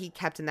firearm that he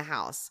kept in the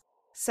house.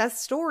 Seth's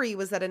story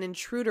was that an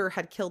intruder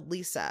had killed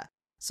Lisa.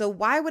 So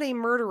why would a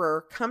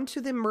murderer come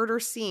to the murder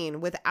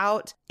scene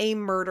without a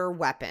murder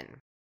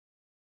weapon?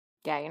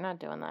 Yeah, you're not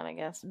doing that, I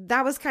guess.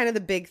 That was kind of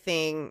the big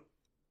thing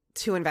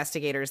to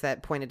investigators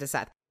that pointed to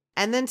Seth.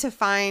 And then to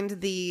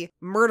find the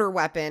murder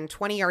weapon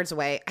 20 yards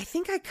away. I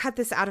think I cut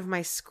this out of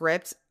my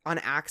script on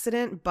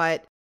accident,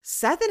 but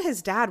Seth and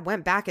his dad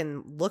went back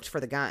and looked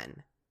for the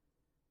gun.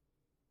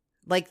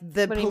 Like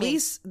the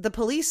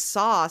police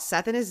saw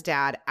Seth and his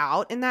dad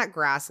out in that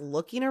grass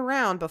looking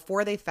around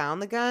before they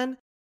found the gun,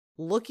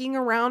 looking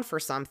around for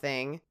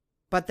something,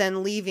 but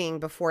then leaving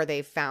before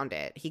they found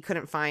it. He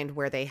couldn't find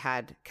where they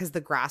had, because the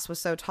grass was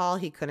so tall,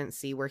 he couldn't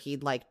see where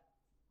he'd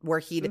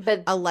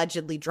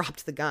allegedly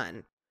dropped the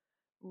gun.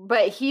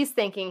 But he's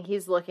thinking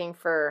he's looking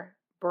for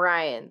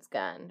Brian's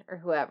gun or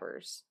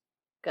whoever's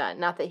gun.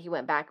 Not that he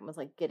went back and was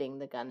like getting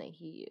the gun that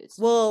he used.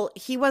 Well,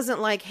 he wasn't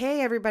like, hey,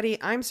 everybody,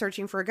 I'm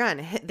searching for a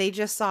gun. They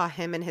just saw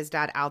him and his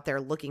dad out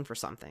there looking for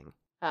something.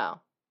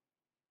 Oh.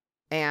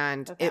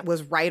 And It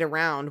was right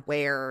around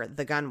where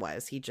the gun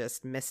was. He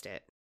just missed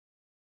it.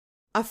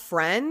 A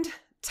friend,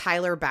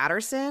 Tyler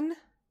Batterson,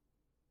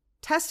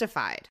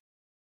 testified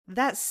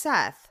that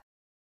Seth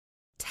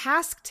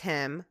tasked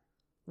him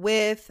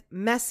with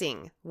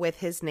messing with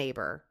his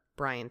neighbor,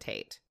 Brian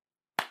Tate.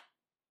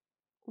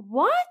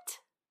 What?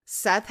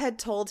 Seth had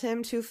told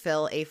him to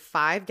fill a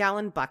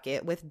 5-gallon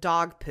bucket with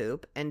dog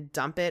poop and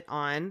dump it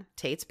on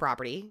Tate's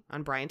property,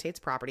 on Brian Tate's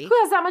property. Who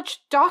has that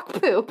much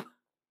dog poop?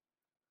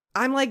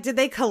 I'm like, did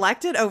they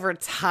collect it over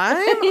time?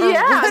 Or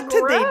Yeah, what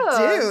did they gross.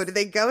 do? Did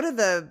they go to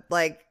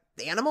the,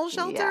 animal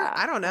shelter? Yeah,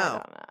 I don't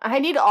know. I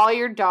need all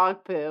your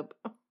dog poop.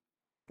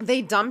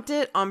 They dumped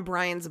it on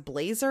Brian's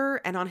blazer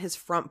and on his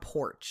front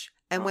porch.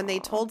 And when they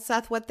told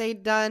Seth what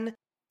they'd done,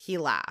 he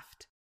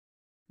laughed.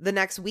 The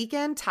next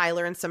weekend,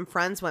 Tyler and some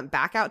friends went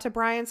back out to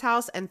Brian's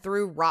house and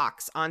threw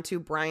rocks onto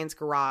Brian's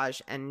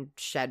garage and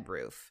shed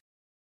roof.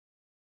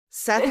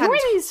 Seth Who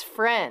are these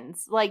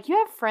friends? Like, you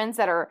have friends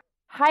that are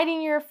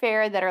hiding your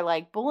affair, that are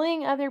like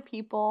bullying other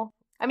people.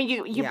 I mean,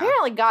 you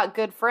apparently got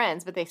good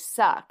friends, but they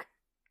suck.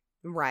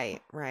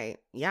 Right.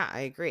 Yeah, I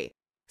agree.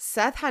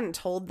 Seth hadn't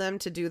told them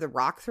to do the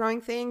rock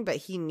throwing thing, but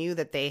he knew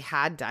that they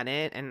had done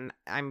it and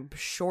I'm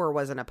sure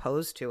wasn't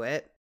opposed to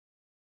it.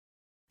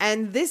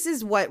 And this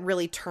is what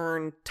really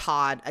turned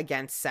Todd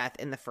against Seth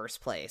in the first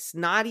place.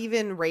 Not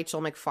even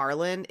Rachel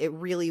McFarland. It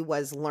really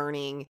was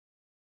learning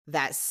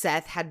that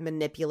Seth had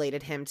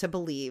manipulated him to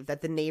believe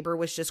that the neighbor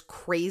was just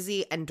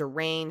crazy and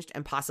deranged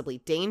and possibly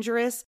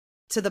dangerous,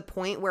 to the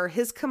point where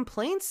his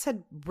complaints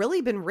had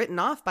really been written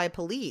off by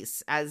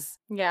police as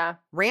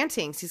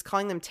rantings. He's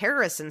calling them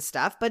terrorists and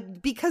stuff,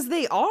 but because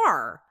they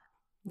are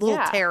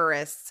little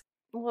terrorists.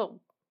 Well,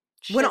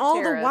 when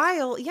all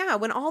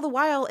the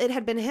while it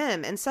had been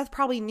him, and Seth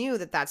probably knew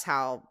that that's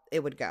how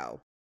it would go.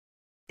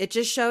 It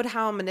just showed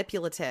how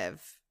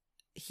manipulative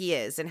he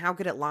is and how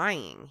good at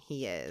lying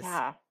he is.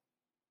 Yeah.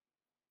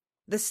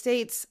 The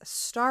state's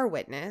star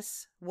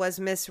witness was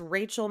Miss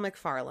Rachel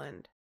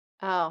McFarland.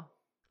 Oh.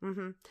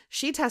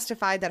 She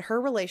testified that her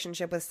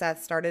relationship with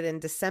Seth started in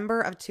December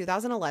of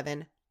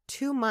 2011,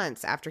 2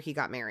 months after he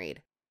got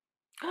married.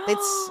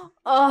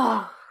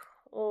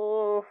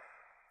 Oh.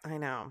 I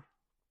know.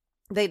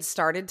 They'd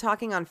started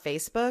talking on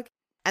Facebook,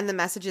 and the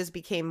messages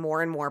became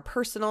more and more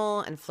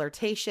personal and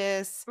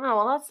flirtatious. Oh,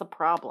 well, that's the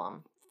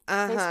problem.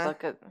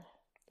 Facebook.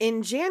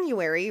 In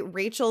January,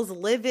 Rachel's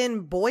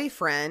live-in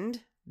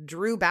boyfriend,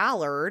 Drew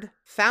Ballard,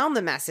 found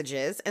the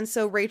messages, and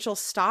so Rachel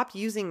stopped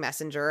using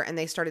Messenger, and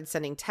they started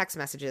sending text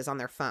messages on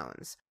their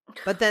phones.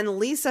 But then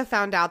Lisa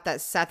found out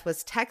that Seth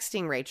was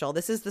texting Rachel.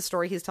 This is the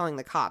story he's telling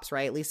the cops,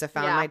 right? Lisa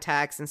found my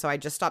text, and so I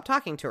just stopped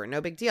talking to her.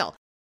 No big deal.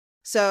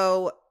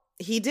 So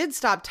he did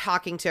stop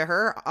talking to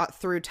her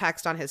through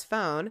text on his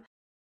phone.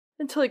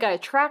 Until he got a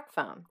track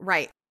phone.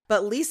 Right.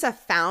 But Lisa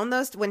found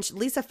those,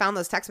 Lisa found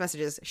those text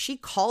messages, she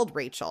called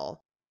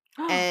Rachel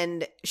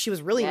and she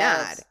was really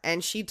mad,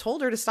 and she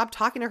told her to stop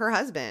talking to her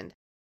husband.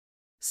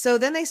 So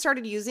then they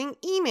started using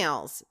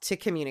emails to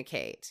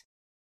communicate.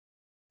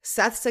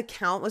 Seth's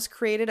account was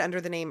created under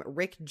the name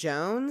Rick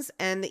Jones,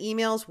 and the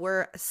emails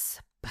were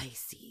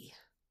spicy.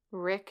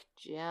 Rick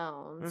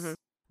Jones. Mm-hmm.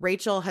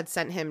 Rachel had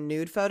sent him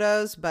nude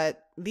photos,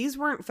 but these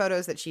weren't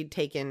photos that she'd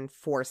taken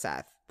for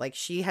Seth. Like,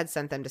 she had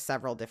sent them to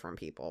several different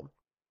people.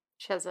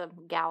 She has a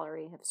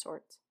gallery of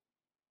sorts.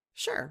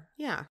 Sure,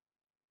 yeah.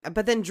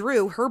 But then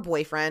Drew, her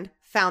boyfriend,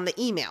 found the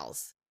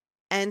emails.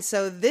 And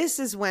so this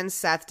is when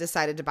Seth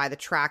decided to buy the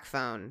track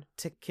phone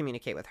to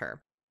communicate with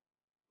her.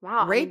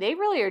 Wow, I mean, they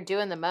really are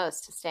doing the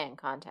most to stay in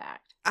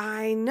contact.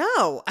 I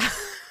know.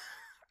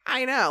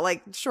 I know,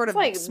 like, short of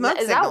like, smoke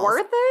is signals. That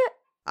worth it?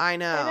 I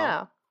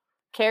know.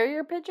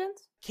 Carrier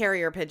pigeons?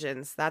 Carrier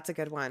pigeons. That's a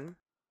good one.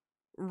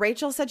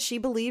 Rachel said she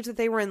believed that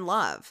they were in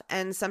love,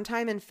 and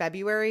sometime in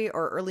February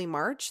or early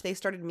March, they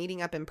started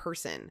meeting up in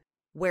person,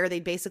 where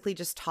they'd basically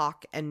just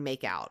talk and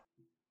make out.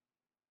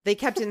 They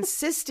kept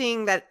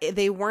insisting that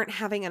they weren't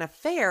having an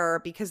affair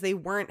because they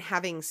weren't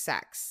having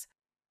sex.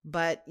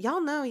 But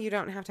y'all know you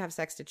don't have to have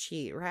sex to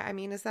cheat, right? I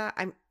mean, is that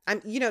I'm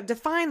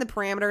define the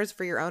parameters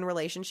for your own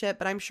relationship,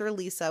 but I'm sure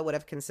Lisa would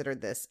have considered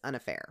this an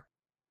affair.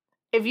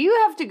 If you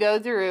have to go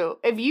through,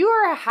 if you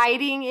are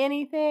hiding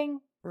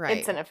anything, right,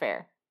 it's an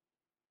affair.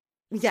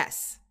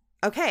 Yes.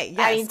 Okay.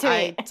 Yes.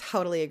 I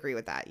totally agree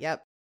with that.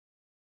 Yep.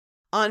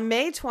 On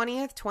May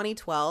 20th,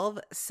 2012,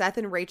 Seth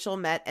and Rachel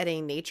met at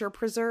a nature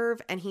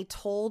preserve, and he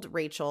told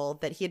Rachel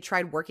that he had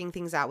tried working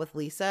things out with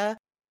Lisa,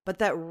 but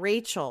that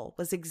Rachel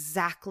was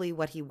exactly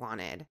what he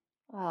wanted.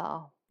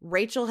 Oh.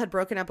 Rachel had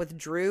broken up with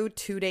Drew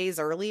 2 days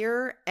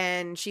earlier,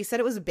 and she said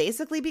it was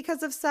basically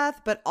because of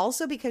Seth, but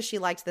also because she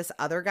liked this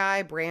other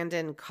guy,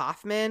 Brandon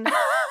Kaufman,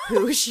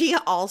 who she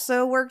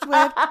also worked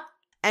with,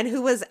 and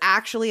who was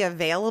actually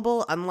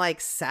available,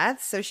 unlike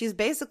Seth. So she's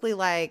basically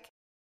like,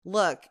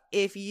 look,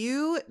 if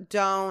you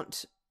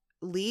don't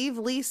leave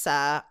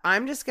Lisa,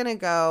 I'm just going to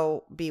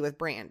go be with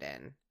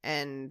Brandon.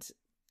 And,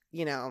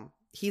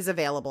 he's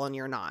available and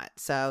you're not.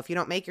 So if you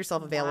don't make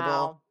yourself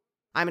available,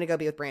 I'm going to go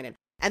be with Brandon.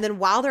 And then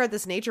while they're at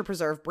this nature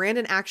preserve,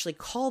 Brandon actually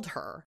called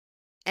her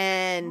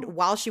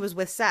while she was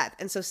with Seth.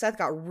 And so Seth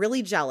got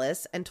really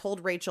jealous and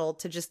told Rachel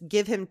to just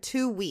give him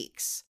 2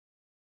 weeks.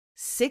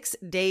 6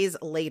 days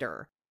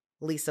later,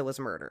 Lisa was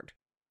murdered.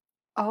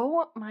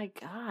 Oh my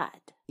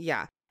God.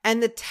 Yeah.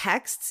 And the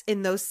texts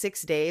in those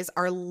 6 days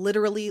are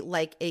literally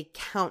like a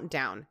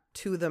countdown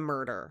to the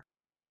murder.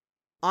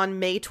 On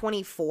May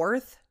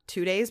 24th,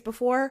 2 days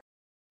before,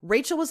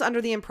 Rachel was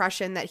under the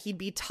impression that he'd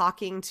be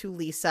talking to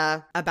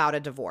Lisa about a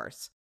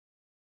divorce.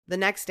 The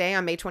next day,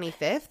 on May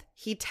 25th,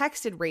 he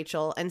texted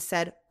Rachel and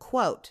said,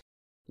 quote,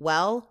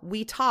 well,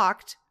 we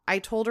talked. I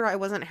told her I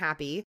wasn't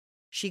happy.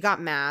 She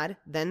got mad,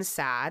 then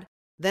sad.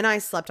 Then I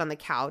slept on the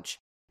couch.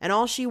 And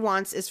all she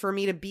wants is for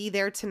me to be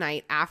there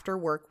tonight after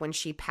work when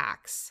she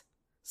packs.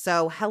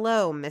 So,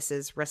 hello,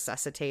 Mrs.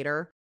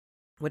 Resuscitator.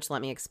 Which,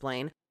 let me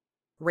explain.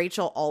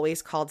 Rachel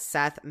always called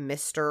Seth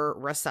Mr.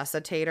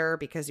 Resuscitator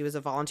because he was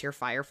a volunteer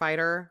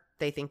firefighter.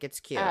 They think it's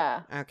cute.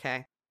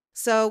 Okay.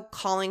 So,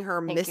 calling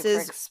her Thank Mrs. you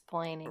for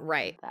explaining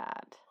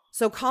that.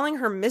 So, calling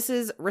her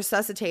Mrs.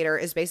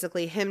 Resuscitator is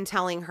basically him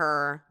telling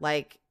her,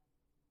 like,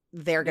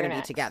 they're going to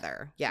be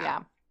together.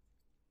 Yeah.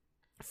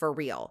 For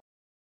real.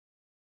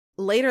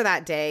 Later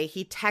that day,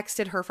 he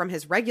texted her from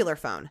his regular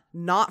phone,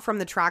 not from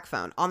the track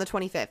phone, on the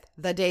 25th,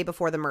 the day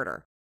before the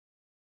murder.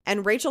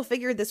 And Rachel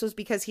figured this was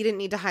because he didn't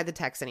need to hide the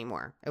text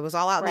anymore. It was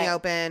all out in the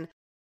open.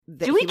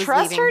 Do we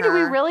trust her? Do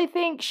we really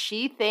think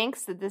she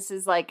thinks that this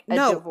is like a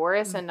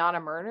divorce and not a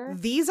murder?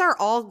 These are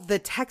all the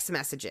text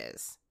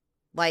messages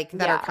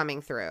that are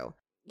coming through.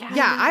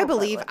 Yeah, I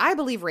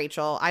believe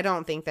Rachel. I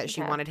don't think that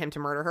she wanted him to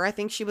murder her. I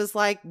think she was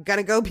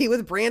gonna go be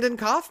with Brandon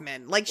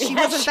Kaufman. She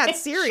wasn't that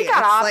serious. She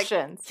got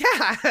options.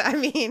 I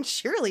mean,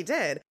 she really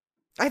did.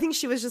 I think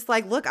she was just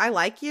like, look, I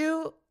like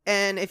you.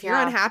 And if you're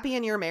unhappy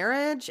in your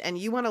marriage and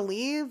you want to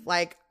leave,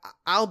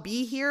 I'll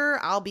be here.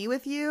 I'll be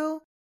with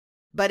you.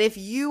 But if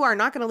you are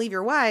not going to leave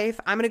your wife,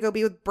 I'm going to go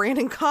be with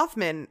Brandon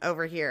Kaufman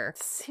over here.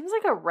 Seems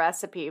like a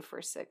recipe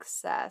for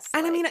success.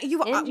 And I mean,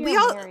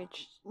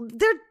 marriage.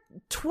 They're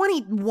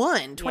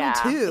 21, 22. Yeah,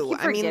 I keep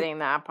forgetting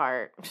that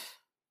part.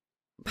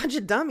 Bunch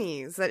of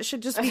dummies that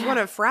should just be one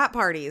of frat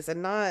parties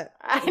and not.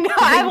 I know.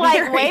 I'm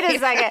like, wait a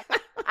second.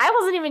 I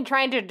wasn't even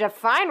trying to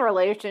define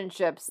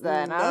relationships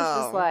then. I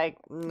was just like...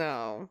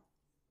 No.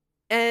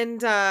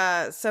 And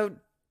so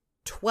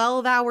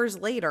 12 hours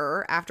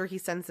later, after he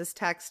sends this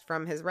text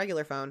from his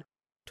regular phone,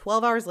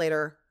 12 hours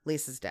later,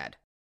 Lisa's dead.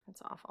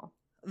 That's awful.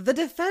 The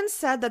defense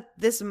said that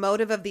this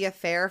motive of the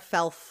affair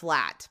fell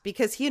flat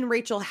because he and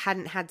Rachel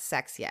hadn't had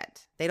sex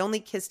yet. They'd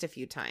only kissed a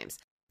few times.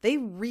 They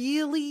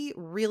really,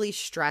 really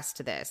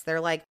stressed this.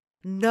 They're like,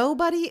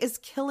 nobody is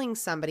killing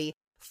somebody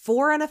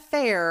for an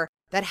affair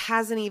that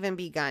hasn't even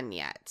begun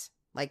yet.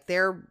 Like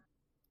they're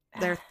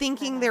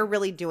thinking they're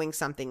really doing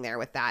something there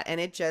with that.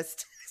 And it's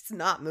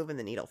not moving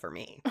the needle for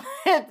me.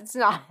 It's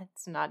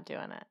not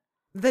doing it.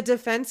 The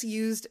defense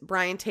used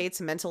Brian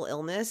Tate's mental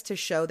illness to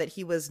show that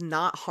he was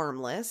not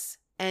harmless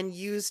and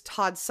used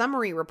Todd's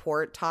summary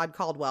report, Todd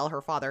Caldwell,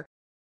 her father,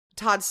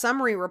 Todd's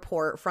summary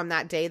report from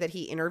that day that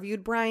he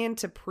interviewed Brian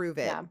to prove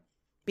it. Yeah.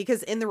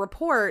 Because in the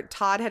report,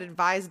 Todd had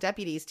advised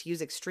deputies to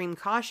use extreme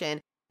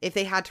caution if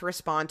they had to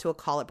respond to a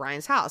call at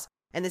Brian's house.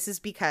 And this is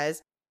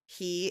because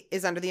he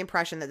is under the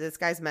impression that this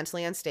guy's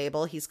mentally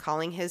unstable. He's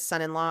calling his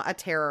son-in-law a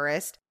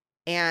terrorist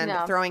and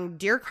throwing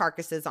deer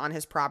carcasses on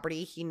his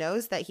property. He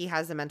knows that he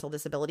has a mental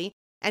disability.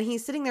 And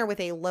he's sitting there with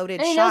a loaded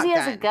shotgun. He knows he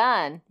has a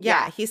gun.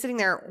 Yeah, he's sitting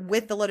there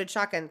with the loaded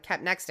shotgun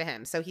kept next to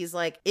him. So he's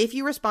like, if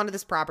you respond to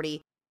this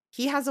property,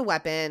 he has a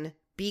weapon.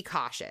 Be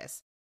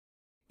cautious.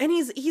 And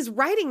he's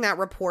writing that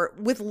report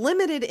with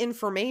limited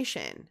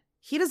information.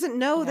 He doesn't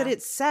know that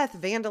it's Seth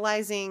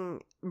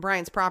vandalizing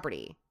Brian's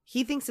property.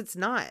 He thinks it's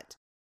not.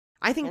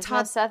 I think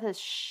Seth is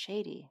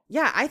shady.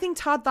 Yeah, I think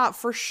Todd thought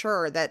for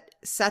sure that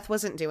Seth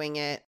wasn't doing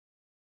it.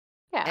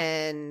 Yeah.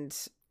 And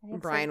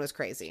Brian was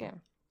crazy. Yeah.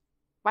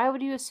 Why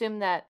would you assume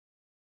that?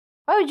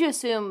 Why would you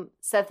assume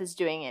Seth is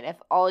doing it if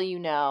all you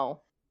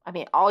know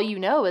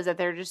is that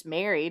they're just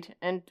married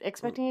and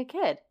expecting a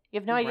kid? You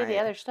have no idea the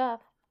other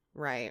stuff.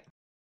 Right.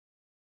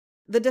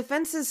 The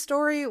defense's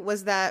story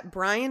was that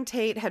Brian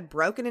Tate had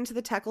broken into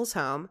the Teckles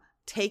home,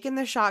 taken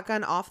the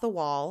shotgun off the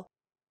wall,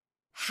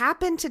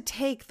 happened to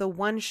take the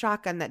one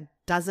shotgun that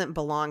doesn't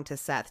belong to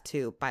Seth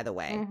too, by the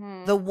way.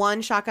 Mm-hmm. The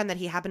one shotgun that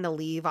he happened to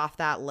leave off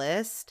that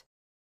list.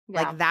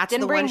 Yeah. Like that's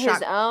didn't the bring one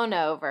his own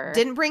over.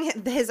 Didn't bring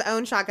his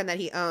own shotgun that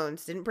he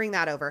owns. Didn't bring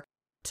that over.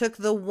 Took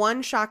the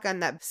one shotgun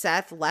that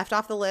Seth left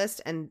off the list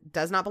and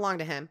does not belong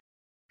to him.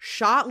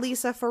 Shot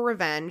Lisa for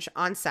revenge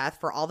on Seth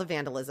for all the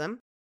vandalism.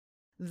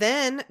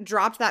 Then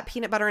dropped that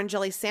peanut butter and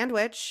jelly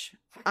sandwich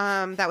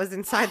that was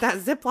inside that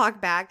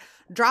Ziploc bag.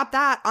 Dropped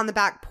that on the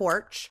back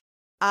porch.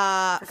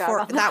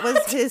 That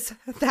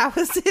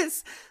was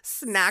his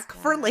snack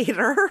for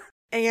later.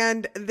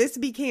 And this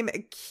became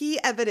key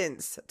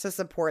evidence to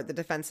support the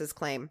defense's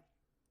claim.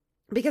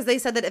 Because they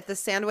said that if the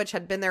sandwich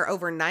had been there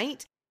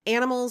overnight,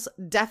 animals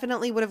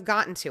definitely would have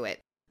gotten to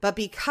it. But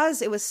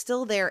because it was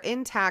still there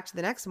intact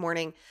the next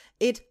morning,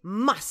 it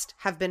must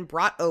have been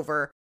brought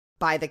over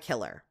by the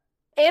killer.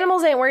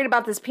 Animals ain't worried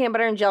about this peanut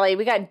butter and jelly.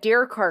 We got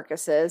deer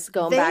carcasses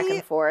going back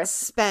and forth.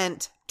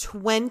 Spent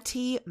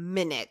 20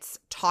 minutes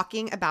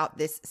talking about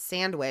this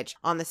sandwich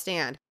on the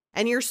stand.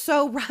 And you're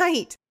so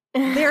right.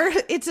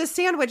 It's a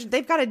sandwich.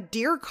 They've got a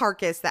deer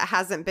carcass that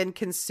hasn't been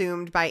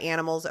consumed by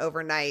animals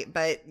overnight.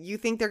 But you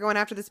think they're going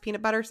after this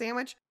peanut butter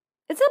sandwich?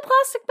 It's a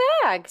plastic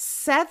bag.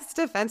 Seth's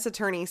defense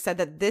attorney said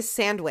that this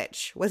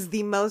sandwich was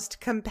the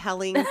most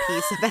compelling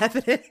piece of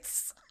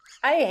evidence.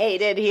 I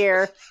hate it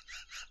here.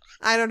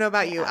 I don't know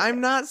about you. I'm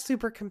not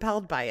super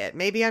compelled by it.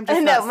 Maybe I'm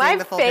just not seeing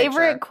the full picture. My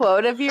favorite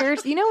quote of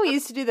yours, we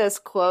used to do those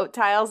quote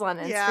tiles on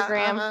Instagram.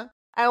 Yeah, uh-huh.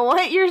 I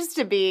want yours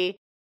to be,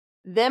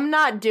 them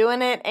not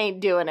doing it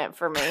ain't doing it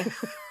for me.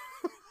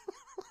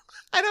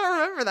 I don't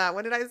remember that.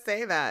 When did I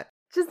say that?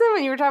 Just then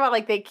when you were talking about,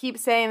 like, they keep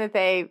saying that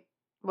they're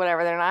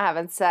not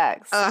having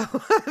sex.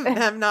 Oh,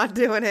 them not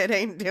doing it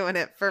ain't doing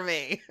it for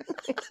me.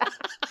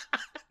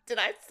 Did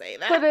I say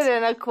that? Put it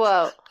in a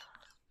quote.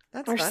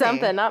 That's or funny.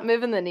 Something, not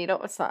moving the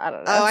needle. It's not, I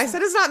don't know. Oh, I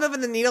said it's not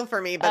moving the needle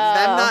for me, but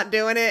them not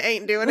doing it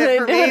ain't doing it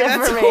for me.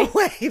 That's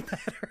way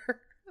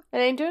better. It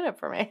ain't doing it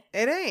for me.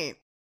 It ain't.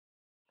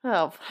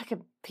 Oh,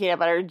 fucking peanut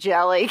butter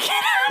jelly.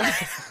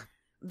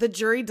 The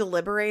jury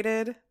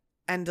deliberated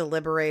and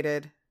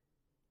deliberated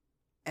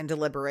and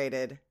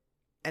deliberated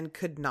and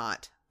could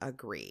not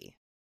agree.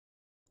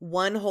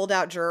 One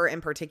holdout juror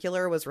in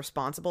particular was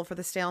responsible for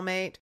the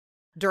stalemate.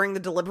 During the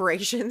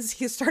deliberations,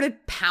 he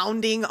started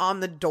pounding on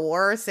the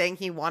door saying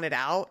he wanted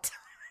out.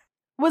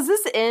 Was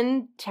this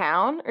in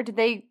town or did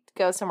they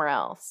go somewhere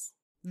else?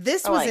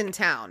 This was in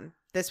town.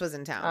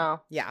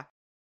 Oh. Yeah.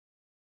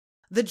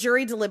 The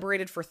jury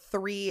deliberated for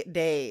 3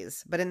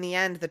 days, but in the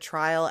end, the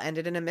trial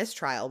ended in a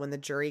mistrial when the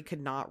jury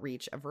could not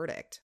reach a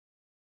verdict.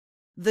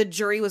 The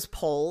jury was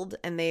polled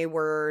and they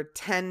were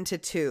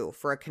 10-2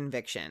 for a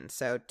conviction,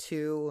 so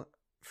 2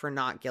 for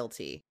not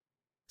guilty.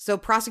 So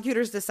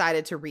prosecutors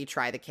decided to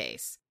retry the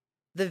case.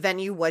 The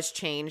venue was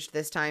changed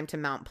this time to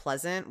Mount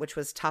Pleasant, which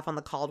was tough on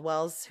the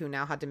Caldwells, who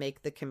now had to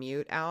make the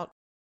commute out.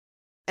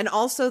 And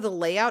also the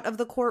layout of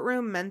the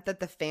courtroom meant that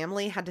the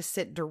family had to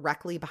sit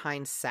directly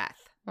behind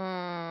Seth.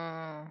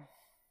 Yeah.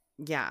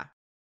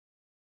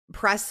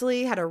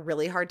 Presley had a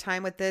really hard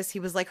time with this. He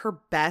was like her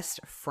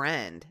best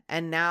friend.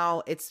 And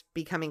now it's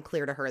becoming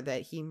clear to her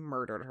that he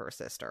murdered her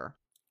sister.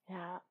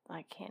 Yeah,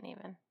 I can't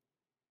even.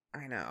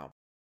 I know.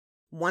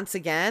 Once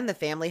again, the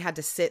family had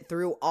to sit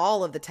through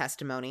all of the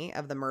testimony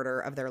of the murder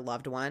of their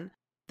loved one.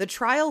 The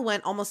trial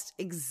went almost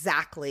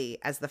exactly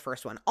as the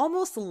first one,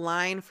 almost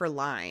line for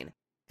line,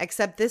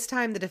 except this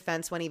time the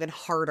defense went even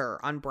harder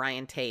on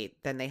Brian Tate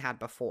than they had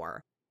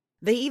before.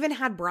 They even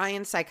had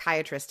Brian's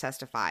psychiatrist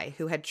testify,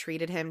 who had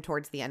treated him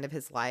towards the end of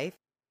his life.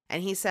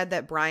 And he said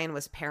that Brian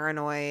was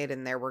paranoid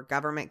and there were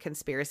government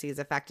conspiracies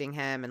affecting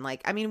him. And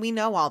like, I mean, we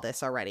know all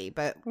this already,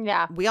 but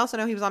Yeah. we also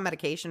know he was on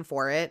medication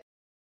for it.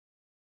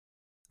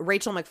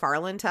 Rachel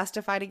McFarland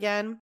testified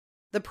again.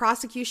 The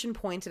prosecution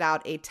pointed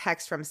out a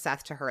text from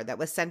Seth to her that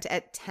was sent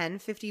at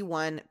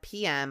 10:51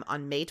 p.m.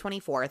 on May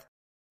 24th,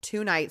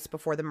 2 nights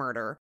before the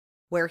murder,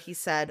 where he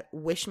said,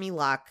 "Wish me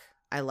luck.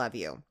 I love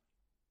you."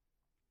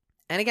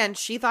 And again,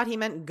 she thought he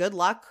meant good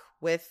luck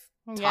with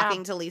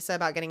talking to Lisa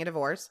about getting a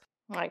divorce.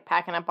 Like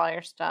packing up all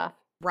your stuff.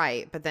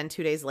 Right. But then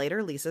 2 days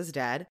later, Lisa's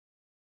dead.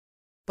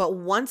 But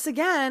once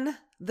again,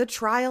 the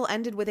trial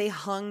ended with a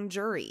hung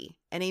jury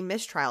and a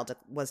mistrial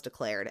was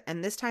declared.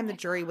 And this time the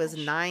jury was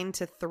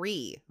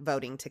 9-3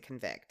 voting to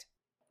convict.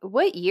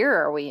 What year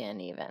are we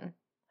in even?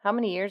 How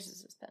many years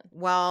has this been?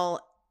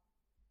 Well,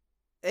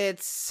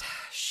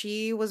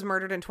 she was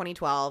murdered in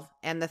 2012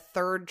 and the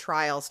third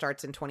trial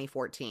starts in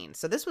 2014.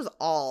 So this was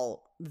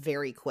all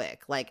very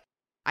quick. Like,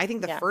 I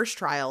think the first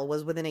trial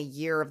was within a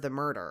year of the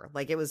murder.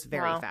 Like, it was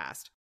very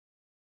fast.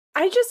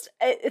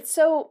 It's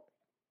so,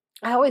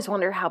 I always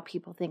wonder how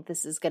people think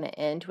this is going to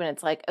end when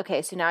it's like,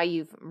 okay, so now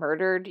you've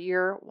murdered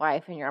your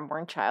wife and your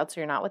unborn child, so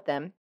you're not with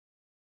them.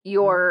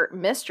 Your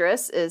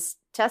mistress is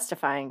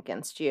testifying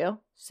against you,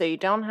 so you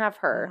don't have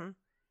her. Mm-hmm.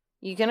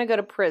 You're going to go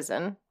to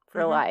prison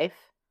for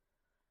life.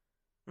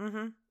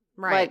 Mm-hmm.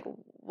 Right. Like,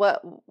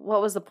 what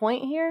was the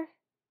point here?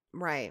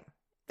 Right.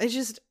 It's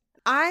just,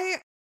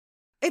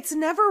 it's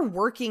never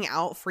working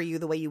out for you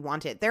the way you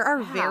want it. There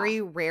are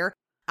very rare.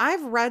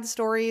 I've read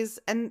stories,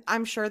 and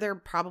I'm sure there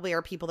probably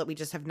are people that we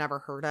just have never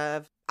heard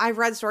of. I've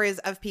read stories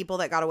of people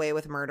that got away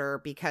with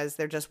murder because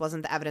there just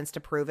wasn't the evidence to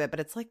prove it, but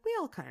it's like, we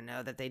all kind of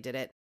know that they did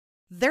it.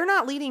 They're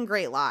not leading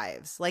great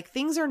lives. Like,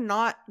 things are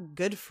not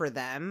good for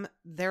them.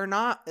 They're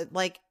not,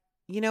 like,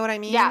 you know what I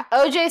mean? Yeah,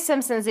 O.J.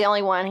 Simpson's the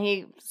only one.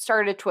 He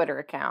started a Twitter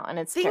account, and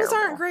it's things terrible.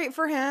 Aren't great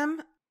for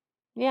him.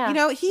 Yeah. You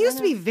know, he used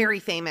to be very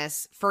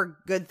famous for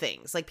good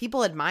things. Like,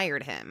 people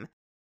admired him.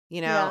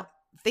 You know,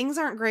 things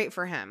aren't great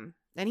for him.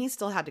 And he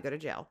still had to go to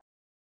jail.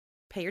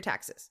 Pay your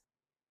taxes.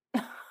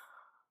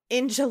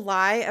 In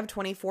July of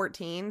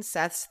 2014,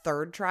 Seth's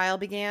third trial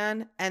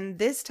began. And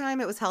this time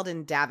it was held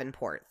in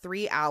Davenport,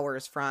 3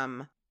 hours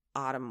from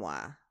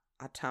Ottumwa.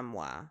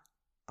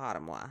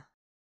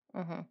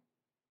 Mm-hmm.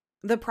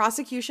 The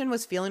prosecution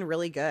was feeling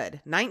really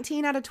good.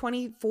 19 out of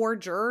 24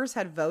 jurors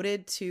had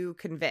voted to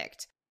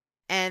convict.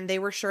 And they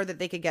were sure that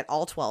they could get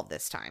all 12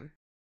 this time.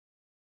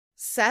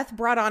 Seth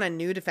brought on a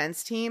new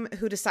defense team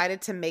who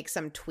decided to make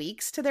some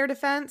tweaks to their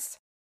defense.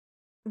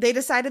 They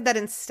decided that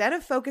instead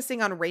of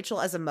focusing on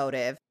Rachel as a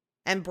motive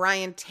and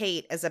Brian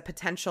Tate as a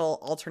potential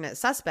alternate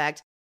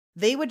suspect,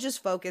 they would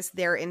just focus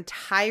their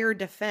entire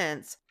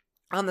defense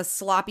on the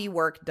sloppy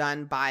work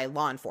done by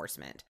law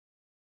enforcement.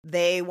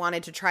 They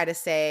wanted to try to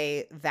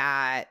say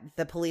that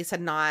the police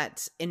had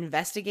not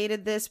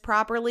investigated this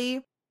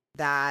properly,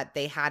 that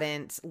they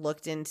hadn't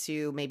looked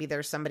into, maybe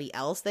there's somebody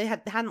else they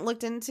hadn't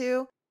looked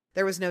into.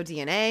 There was no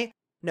DNA,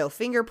 no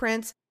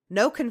fingerprints,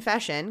 no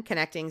confession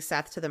connecting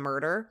Seth to the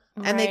murder.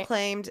 Right. And they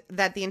claimed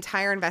that the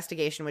entire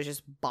investigation was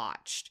just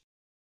botched.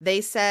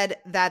 They said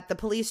that the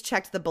police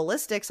checked the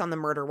ballistics on the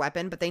murder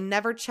weapon, but they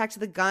never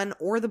checked the gun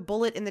or the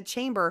bullet in the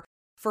chamber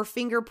for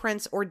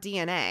fingerprints or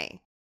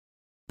DNA.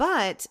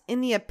 But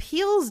in the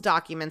appeals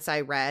documents I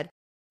read,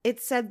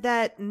 it said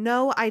that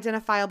no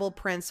identifiable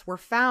prints were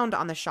found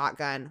on the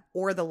shotgun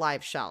or the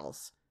live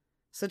shells.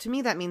 So to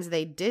me, that means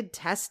they did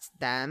test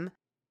them.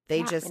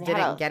 They just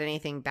didn't get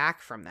anything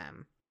back from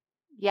them.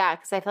 Yeah,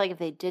 because I feel like if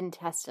they didn't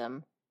test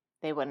them,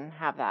 they wouldn't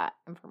have that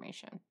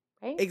information,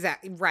 right?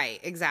 Exactly. Right,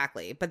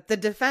 exactly. But the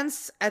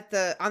defense on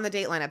the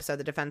Dateline episode,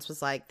 the defense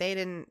was like, they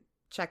didn't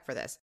check for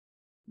this.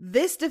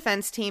 This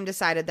defense team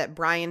decided that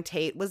Brian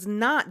Tate was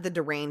not the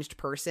deranged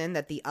person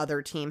that the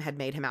other team had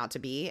made him out to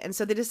be. And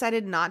so they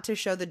decided not to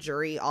show the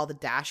jury all the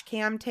dash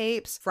cam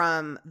tapes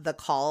from the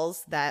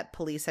calls that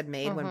police had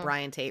made when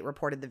Brian Tate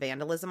reported the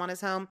vandalism on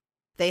his home.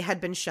 They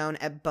had been shown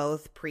at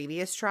both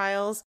previous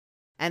trials,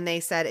 and they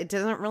said it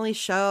doesn't really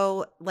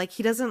show, like,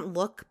 he doesn't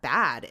look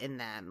bad in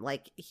them.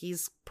 Like,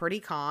 he's pretty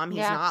calm. He's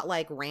not,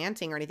 like,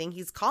 ranting or anything.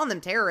 He's calling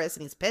them terrorists,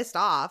 and he's pissed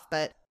off,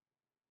 but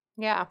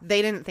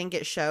they didn't think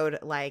it showed,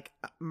 like,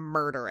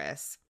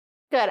 murderous.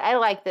 Good. I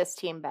like this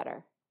team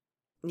better.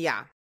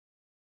 Yeah.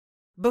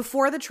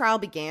 Before the trial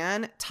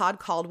began, Todd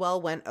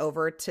Caldwell went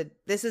over to,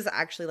 this is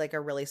actually, like, a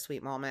really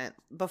sweet moment.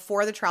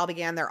 Before the trial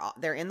began,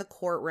 they're in the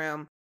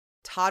courtroom.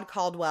 Todd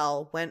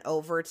Caldwell went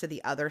over to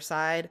the other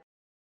side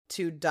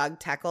to Doug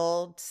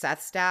Teckle,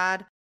 Seth's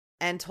dad,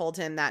 and told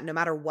him that no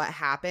matter what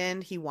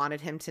happened, he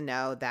wanted him to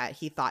know that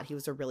he thought he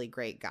was a really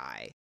great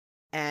guy.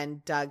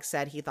 And Doug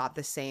said he thought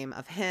the same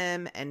of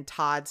him, and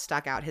Todd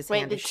stuck out his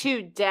hand. Wait, the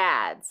two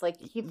dads. Like,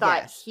 he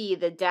thought Yes.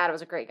 the dad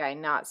was a great guy,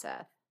 not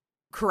Seth.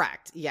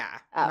 Correct. Yeah.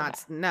 Oh,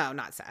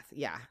 Not Seth.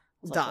 Yeah.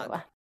 okay.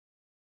 Doug.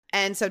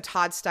 And so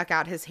Todd stuck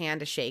out his hand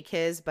to shake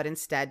his, but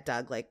instead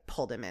Doug like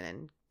pulled him in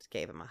and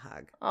gave him a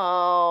hug.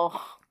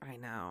 Oh. I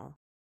know.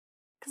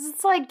 Because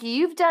it's like,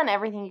 you've done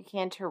everything you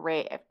can to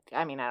raise.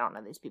 I mean, I don't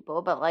know these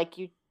people, but like,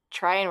 you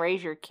try and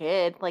raise your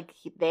kid. Like,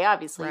 they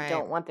obviously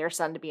don't want their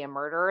son to be a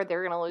murderer.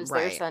 They're going to lose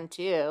their son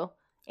too.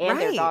 And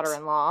their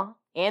daughter-in-law.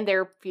 And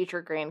their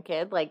future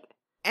grandkid. Like,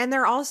 and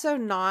they're also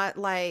not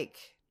like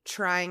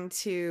trying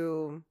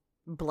to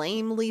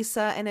blame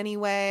Lisa in any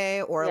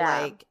way or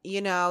like,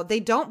 you know, they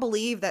don't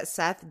believe that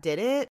Seth did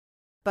it,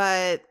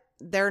 but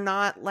they're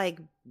not like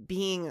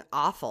being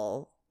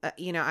awful.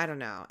 You know, I don't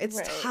know.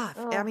 It's tough.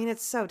 Oh. I mean,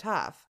 it's so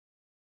tough.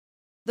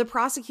 The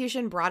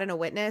prosecution brought in a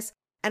witness,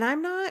 and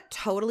I'm not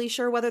totally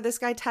sure whether this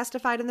guy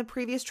testified in the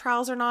previous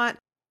trials or not,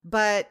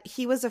 but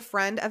he was a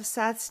friend of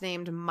Seth's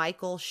named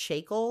Michael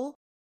Shackle,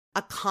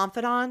 a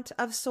confidant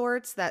of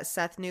sorts that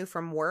Seth knew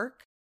from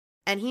work.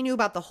 And he knew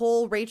about the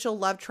whole Rachel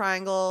love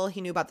triangle. He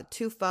knew about the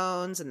 2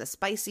 phones and the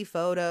spicy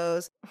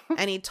photos.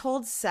 And he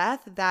told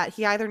Seth that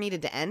he either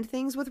needed to end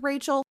things with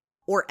Rachel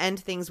or end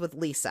things with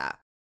Lisa.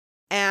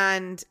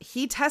 And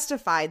he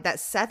testified that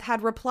Seth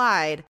had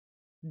replied,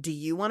 "Do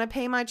you want to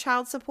pay my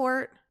child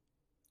support?"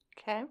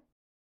 okay.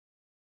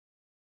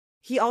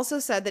 He also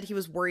said that he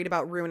was worried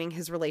about ruining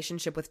his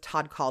relationship with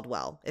Todd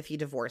Caldwell if he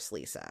divorced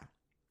Lisa.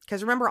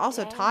 Because remember,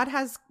 also, Todd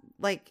has,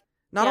 like,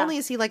 not only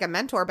is he, like, a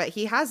mentor, but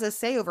he has a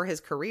say over his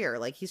career.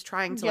 Like, he's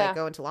trying to, like,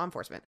 go into law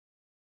enforcement.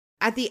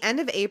 At the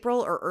end of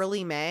April or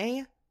early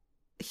May,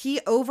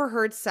 he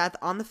overheard Seth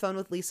on the phone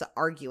with Lisa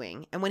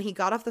arguing. And when he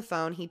got off the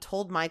phone, he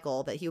told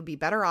Michael that he would be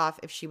better off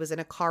if she was in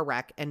a car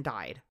wreck and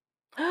died.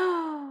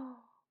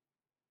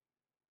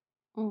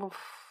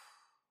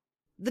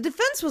 The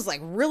defense was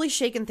like really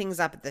shaking things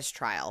up at this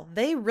trial.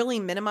 They really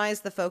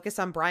minimized the focus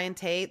on Brian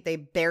Tate. They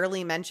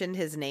barely mentioned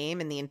his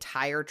name in the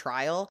entire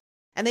trial.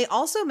 And they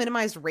also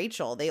minimized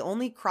Rachel. They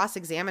only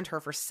cross-examined her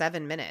for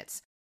 7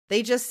 minutes.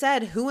 They just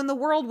said who in the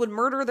world would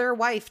murder their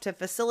wife to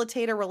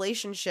facilitate a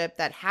relationship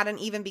that hadn't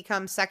even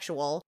become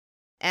sexual.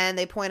 And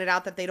they pointed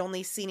out that they'd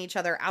only seen each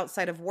other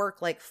outside of work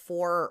like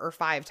 4 or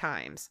 5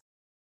 times.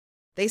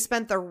 They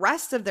spent the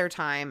rest of their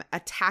time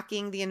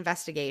attacking the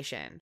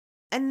investigation.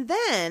 And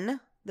then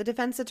the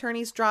defense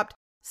attorneys dropped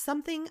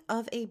something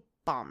of a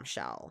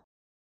bombshell.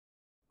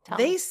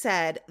 They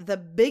said the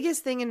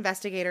biggest thing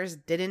investigators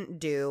didn't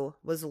do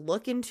was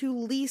look into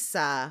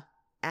Lisa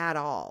at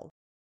all.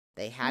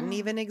 They hadn't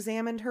even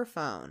examined her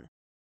phone.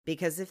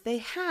 Because if they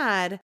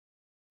had,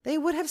 they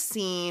would have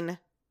seen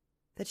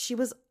that she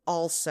was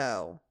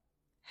also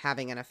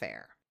having an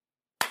affair.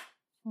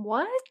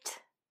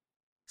 What?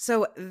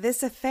 So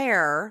this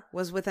affair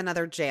was with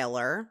another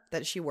jailer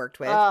that she worked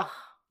with,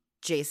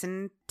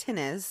 Jason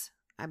Tinnes,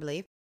 I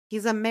believe.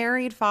 He's a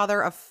married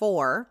father of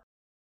 4.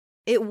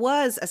 It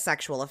was a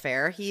sexual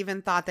affair. He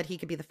even thought that he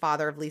could be the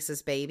father of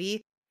Lisa's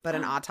baby, but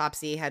an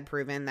autopsy had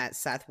proven that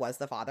Seth was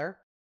the father.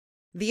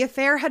 The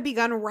affair had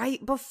begun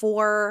right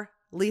before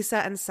Lisa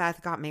and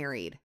Seth got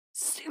married.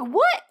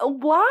 What?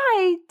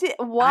 Why did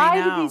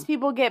these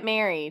people get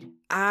married?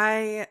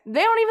 They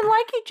don't even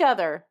like each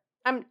other.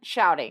 I'm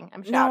shouting.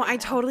 No, I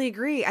totally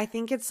agree. I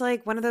think it's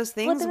like one of those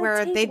things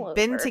where they'd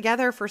been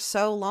together for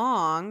so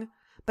long.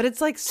 But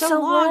it's like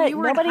so long. What? You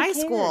were in high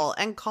school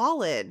and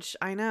college.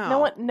 I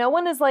know. No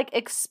one is like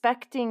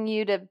expecting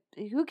you to.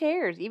 Who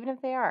cares? Even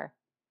if they are.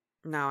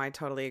 No, I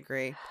totally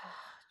agree.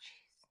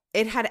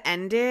 It had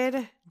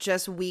ended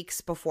just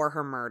weeks before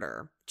her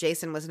murder.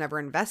 Jason was never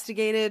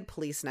investigated.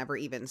 Police never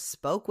even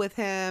spoke with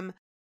him.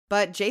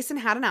 But Jason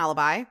had an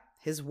alibi,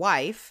 his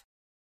wife,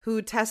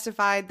 who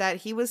testified that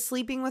he was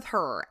sleeping with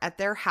her at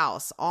their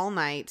house all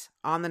night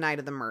on the night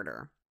of the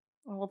murder.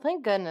 Well,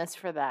 thank goodness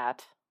for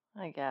that,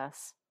 I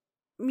guess.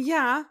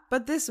 Yeah,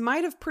 but this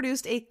might have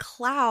produced a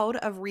cloud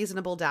of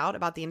reasonable doubt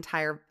about the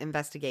entire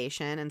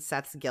investigation and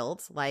Seth's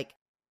guilt. Like,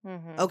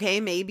 okay,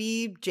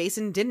 maybe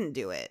Jason didn't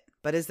do it,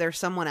 but is there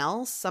someone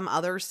else, some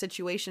other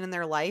situation in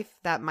their life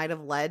that might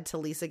have led to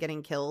Lisa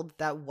getting killed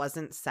that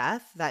wasn't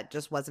Seth, that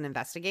just wasn't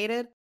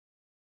investigated?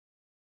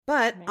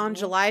 But on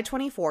July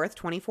 24th,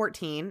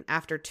 2014,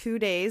 after 2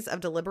 days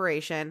of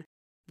deliberation,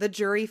 the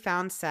jury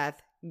found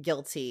Seth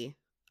guilty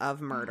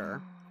of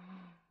murder.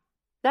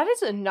 That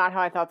is not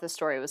how I thought this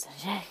story was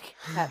ending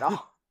at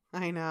all.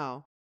 I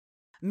know.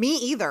 Me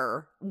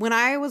either. When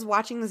I was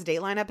watching this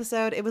Dateline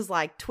episode, it was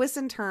like twists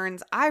and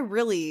turns. I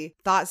really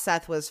thought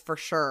Seth was for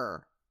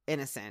sure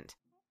innocent.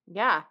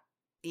 Yeah.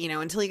 You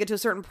know, until you get to a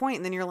certain point,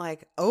 and then you're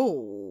like,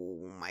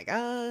 oh my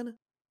God.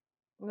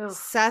 Ugh.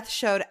 Seth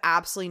showed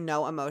absolutely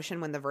no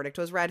emotion when the verdict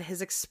was read.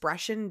 His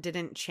expression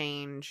didn't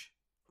change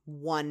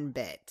one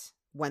bit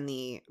when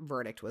the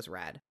verdict was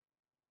read.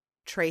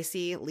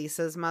 Tracy,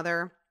 Lisa's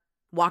mother,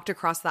 walked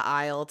across the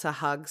aisle to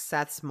hug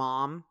Seth's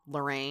mom,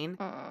 Lorraine,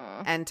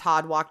 and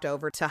Todd walked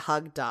over to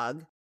hug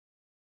Doug.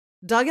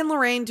 Doug and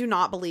Lorraine do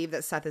not believe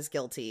that Seth is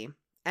guilty.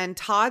 And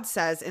Todd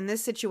says, in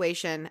this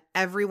situation,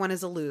 everyone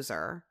is a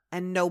loser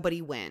and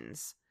nobody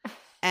wins.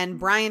 And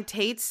Brian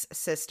Tate's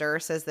sister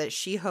says that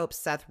she hopes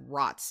Seth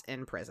rots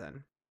in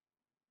prison.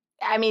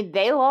 I mean,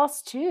 they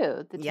lost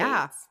too, the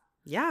Yeah. Tates.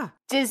 Yeah.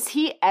 Does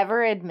he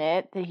ever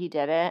admit that he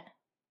did it?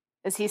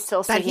 Is he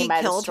still That sticking he by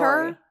the killed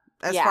story? her?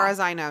 As far as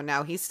I know,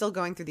 no. He's still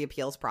going through the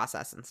appeals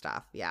process and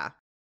stuff. Yeah,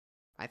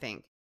 I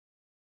think.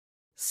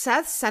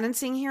 Seth's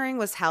sentencing hearing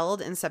was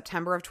held in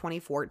September of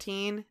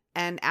 2014,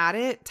 and at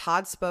it,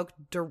 Todd spoke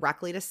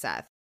directly to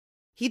Seth.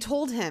 He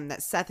told him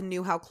that Seth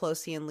knew how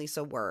close he and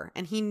Lisa were,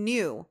 and he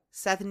knew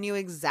Seth knew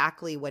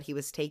exactly what he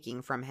was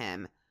taking from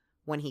him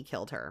when he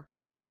killed her.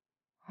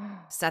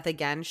 Seth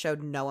again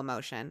showed no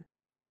emotion.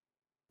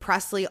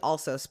 Presley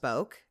also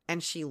spoke,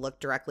 and she looked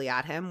directly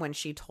at him when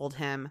she told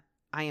him,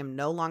 I am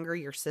no longer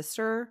your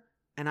sister,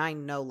 and I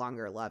no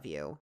longer love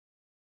you.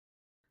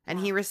 And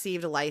he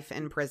received life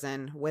in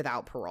prison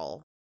without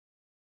parole.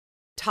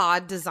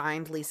 Todd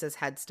designed Lisa's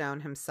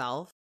headstone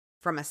himself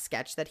from a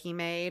sketch that he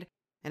made,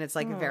 and it's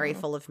like very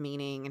full of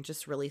meaning and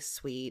just really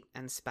sweet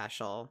and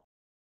special.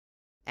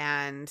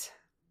 And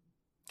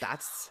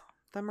that's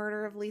the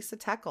murder of Lisa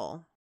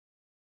Teckle.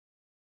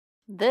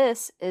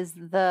 This is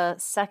the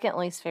second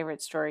least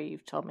favorite story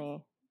you've told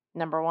me.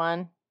 Number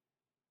one.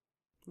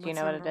 Do you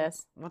know what it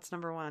is? What's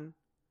number one?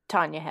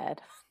 Tanya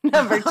Head.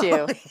 Number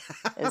two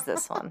is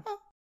this one.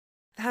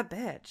 That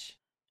bitch.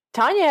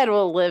 Tanya Head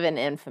will live in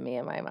infamy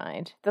in my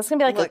mind. That's going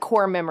to be like a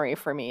core memory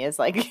for me, is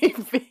like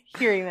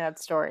hearing that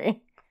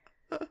story.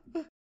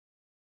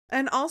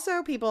 And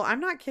also, people,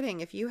 I'm not kidding.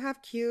 If you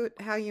have cute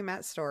how you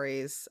met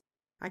stories,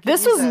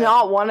 this was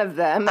not one of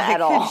them at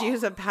all. I could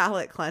use a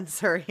palate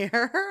cleanser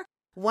here.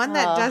 One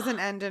that doesn't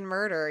end in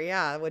murder.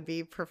 Yeah, would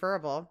be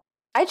preferable.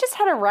 I just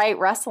had to write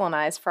Russell and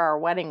I's for our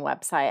wedding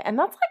website. And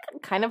that's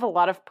like kind of a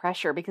lot of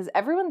pressure because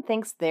everyone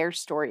thinks their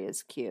story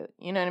is cute.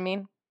 You know what I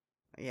mean?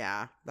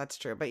 Yeah, that's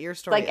true. But your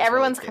story like is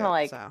everyone's really kind of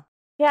like, so.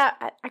 Yeah,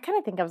 I kind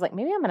of think I was like,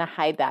 maybe I'm going to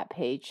hide that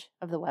page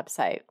of the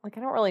website. Like,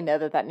 I don't really know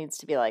that needs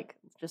to be like,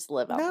 just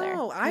live out there.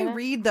 No, I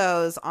read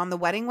those on the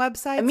wedding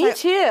website. Me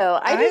too.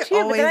 I do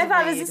too. But then I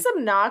thought, read. is this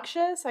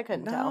obnoxious? I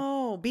couldn't tell.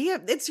 No,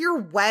 it's your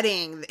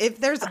wedding. If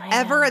there's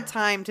ever a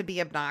time to be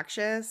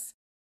obnoxious,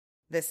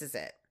 this is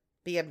it.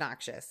 Be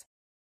obnoxious.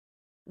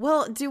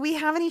 Well, do we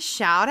have any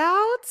shout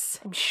outs?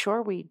 I'm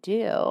sure we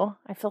do.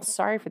 I feel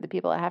sorry for the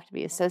people that have to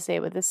be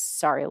associated with this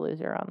sorry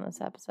loser on this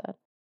episode.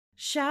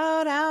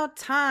 Shout out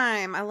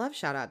time. I love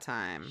shout out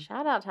time.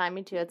 Shout out time.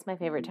 Me too. It's my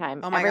favorite time.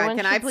 Oh my God.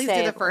 Can I please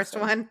do the first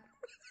one?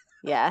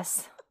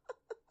 Yes.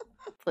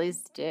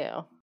 Please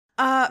do.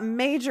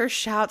 Major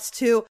shouts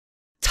to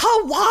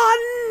Tawanda.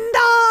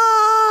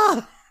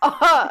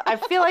 I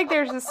feel like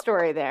there's a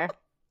story there.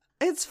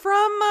 It's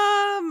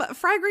from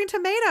Fried Green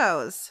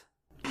Tomatoes.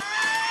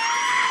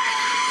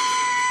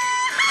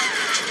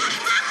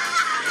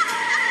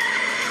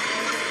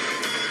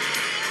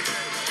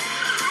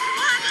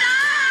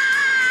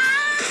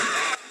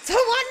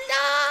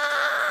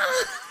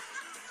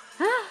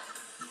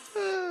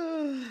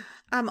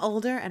 I'm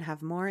older and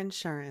have more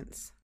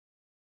insurance.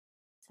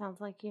 Sounds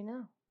like you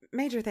know.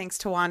 Major thanks,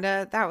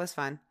 Tawanda. That was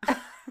fun.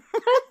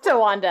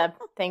 Tawanda,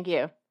 thank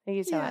you. Thank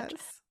you so much.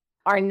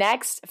 Our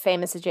next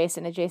famous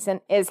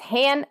adjacent is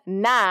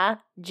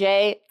Hannah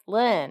J.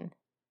 Lynn.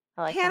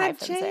 I like Hannah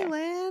J.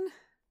 Lynn.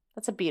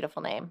 That's a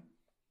beautiful name.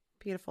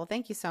 Beautiful.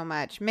 Thank you so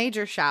much.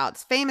 Major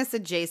shouts. Famous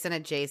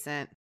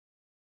adjacent.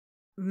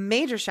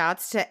 Major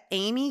shouts to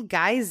Amy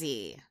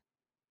Geisy.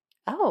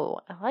 Oh,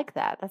 I like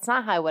that. That's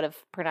not how I would have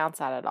pronounced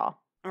that at all.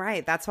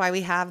 Right. That's why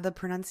we have the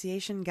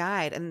pronunciation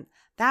guide. And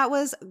that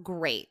was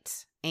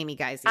great, Amy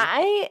Geisy.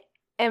 I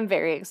am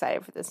very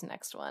excited for this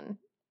next one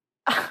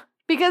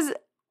because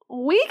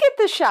we get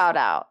the shout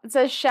out. It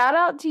says, shout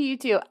out to you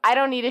two. I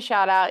don't need a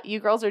shout out. You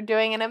girls are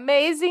doing an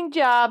amazing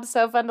job.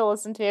 So fun to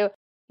listen to.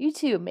 You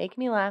two make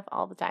me laugh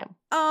all the time.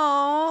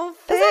 Oh,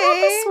 thanks. Is that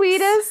not the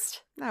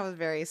sweetest? That was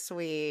very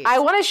sweet. I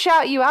want to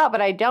shout you out,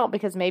 but I don't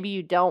because maybe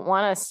you don't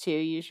want us to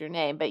use your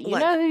name. But you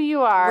know who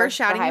you are. We're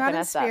shouting you out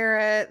in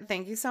spirit.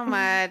 Thank you so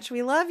much.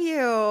 We love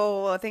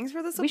you. Thanks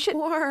for the support. We should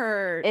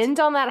end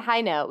on that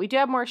high note. We do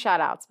have more shout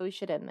outs, but we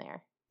should end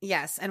there.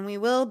 Yes, and we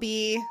will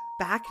be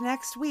back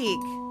next week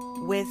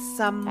with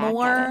some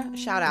more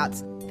shout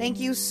outs. Thank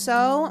you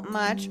so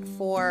much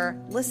for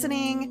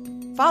listening.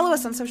 Follow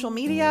us on social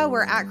media.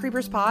 We're at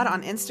CreepersPod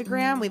on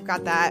Instagram. We've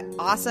got that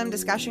awesome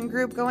discussion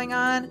group going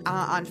on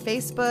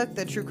Facebook,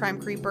 the True Crime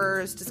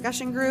Creepers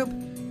discussion group.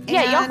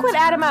 Yeah, y'all quit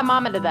adding my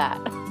mama to that.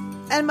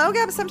 And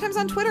Mogab sometimes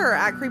on Twitter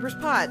at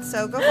CreepersPod.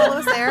 So go follow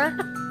us there.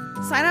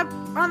 Sign up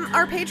on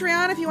our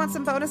Patreon if you want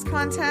some bonus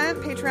content.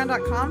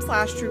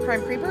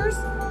 Patreon.com/TrueCrimeCreepers.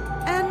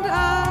 And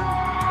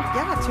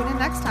tune in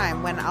next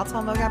time when I'll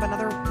tell Mogab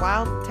another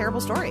wild,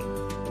 terrible story.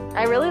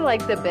 I really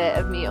like the bit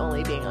of me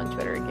only being on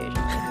Twitter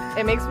occasionally.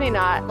 It makes me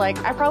not,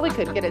 I probably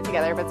could get it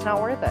together, but it's not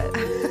worth it.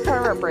 It's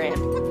part of our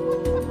brand.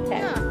 Okay.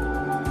 Yeah.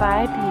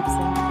 Bye, peeps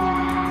and